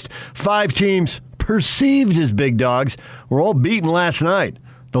the West? 5 teams perceived as big dogs were all beaten last night.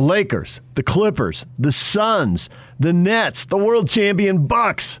 The Lakers, the Clippers, the Suns, the Nets, the world champion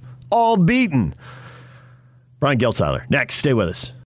Bucks, all beaten. Brian Geltzeiler. Next, stay with us.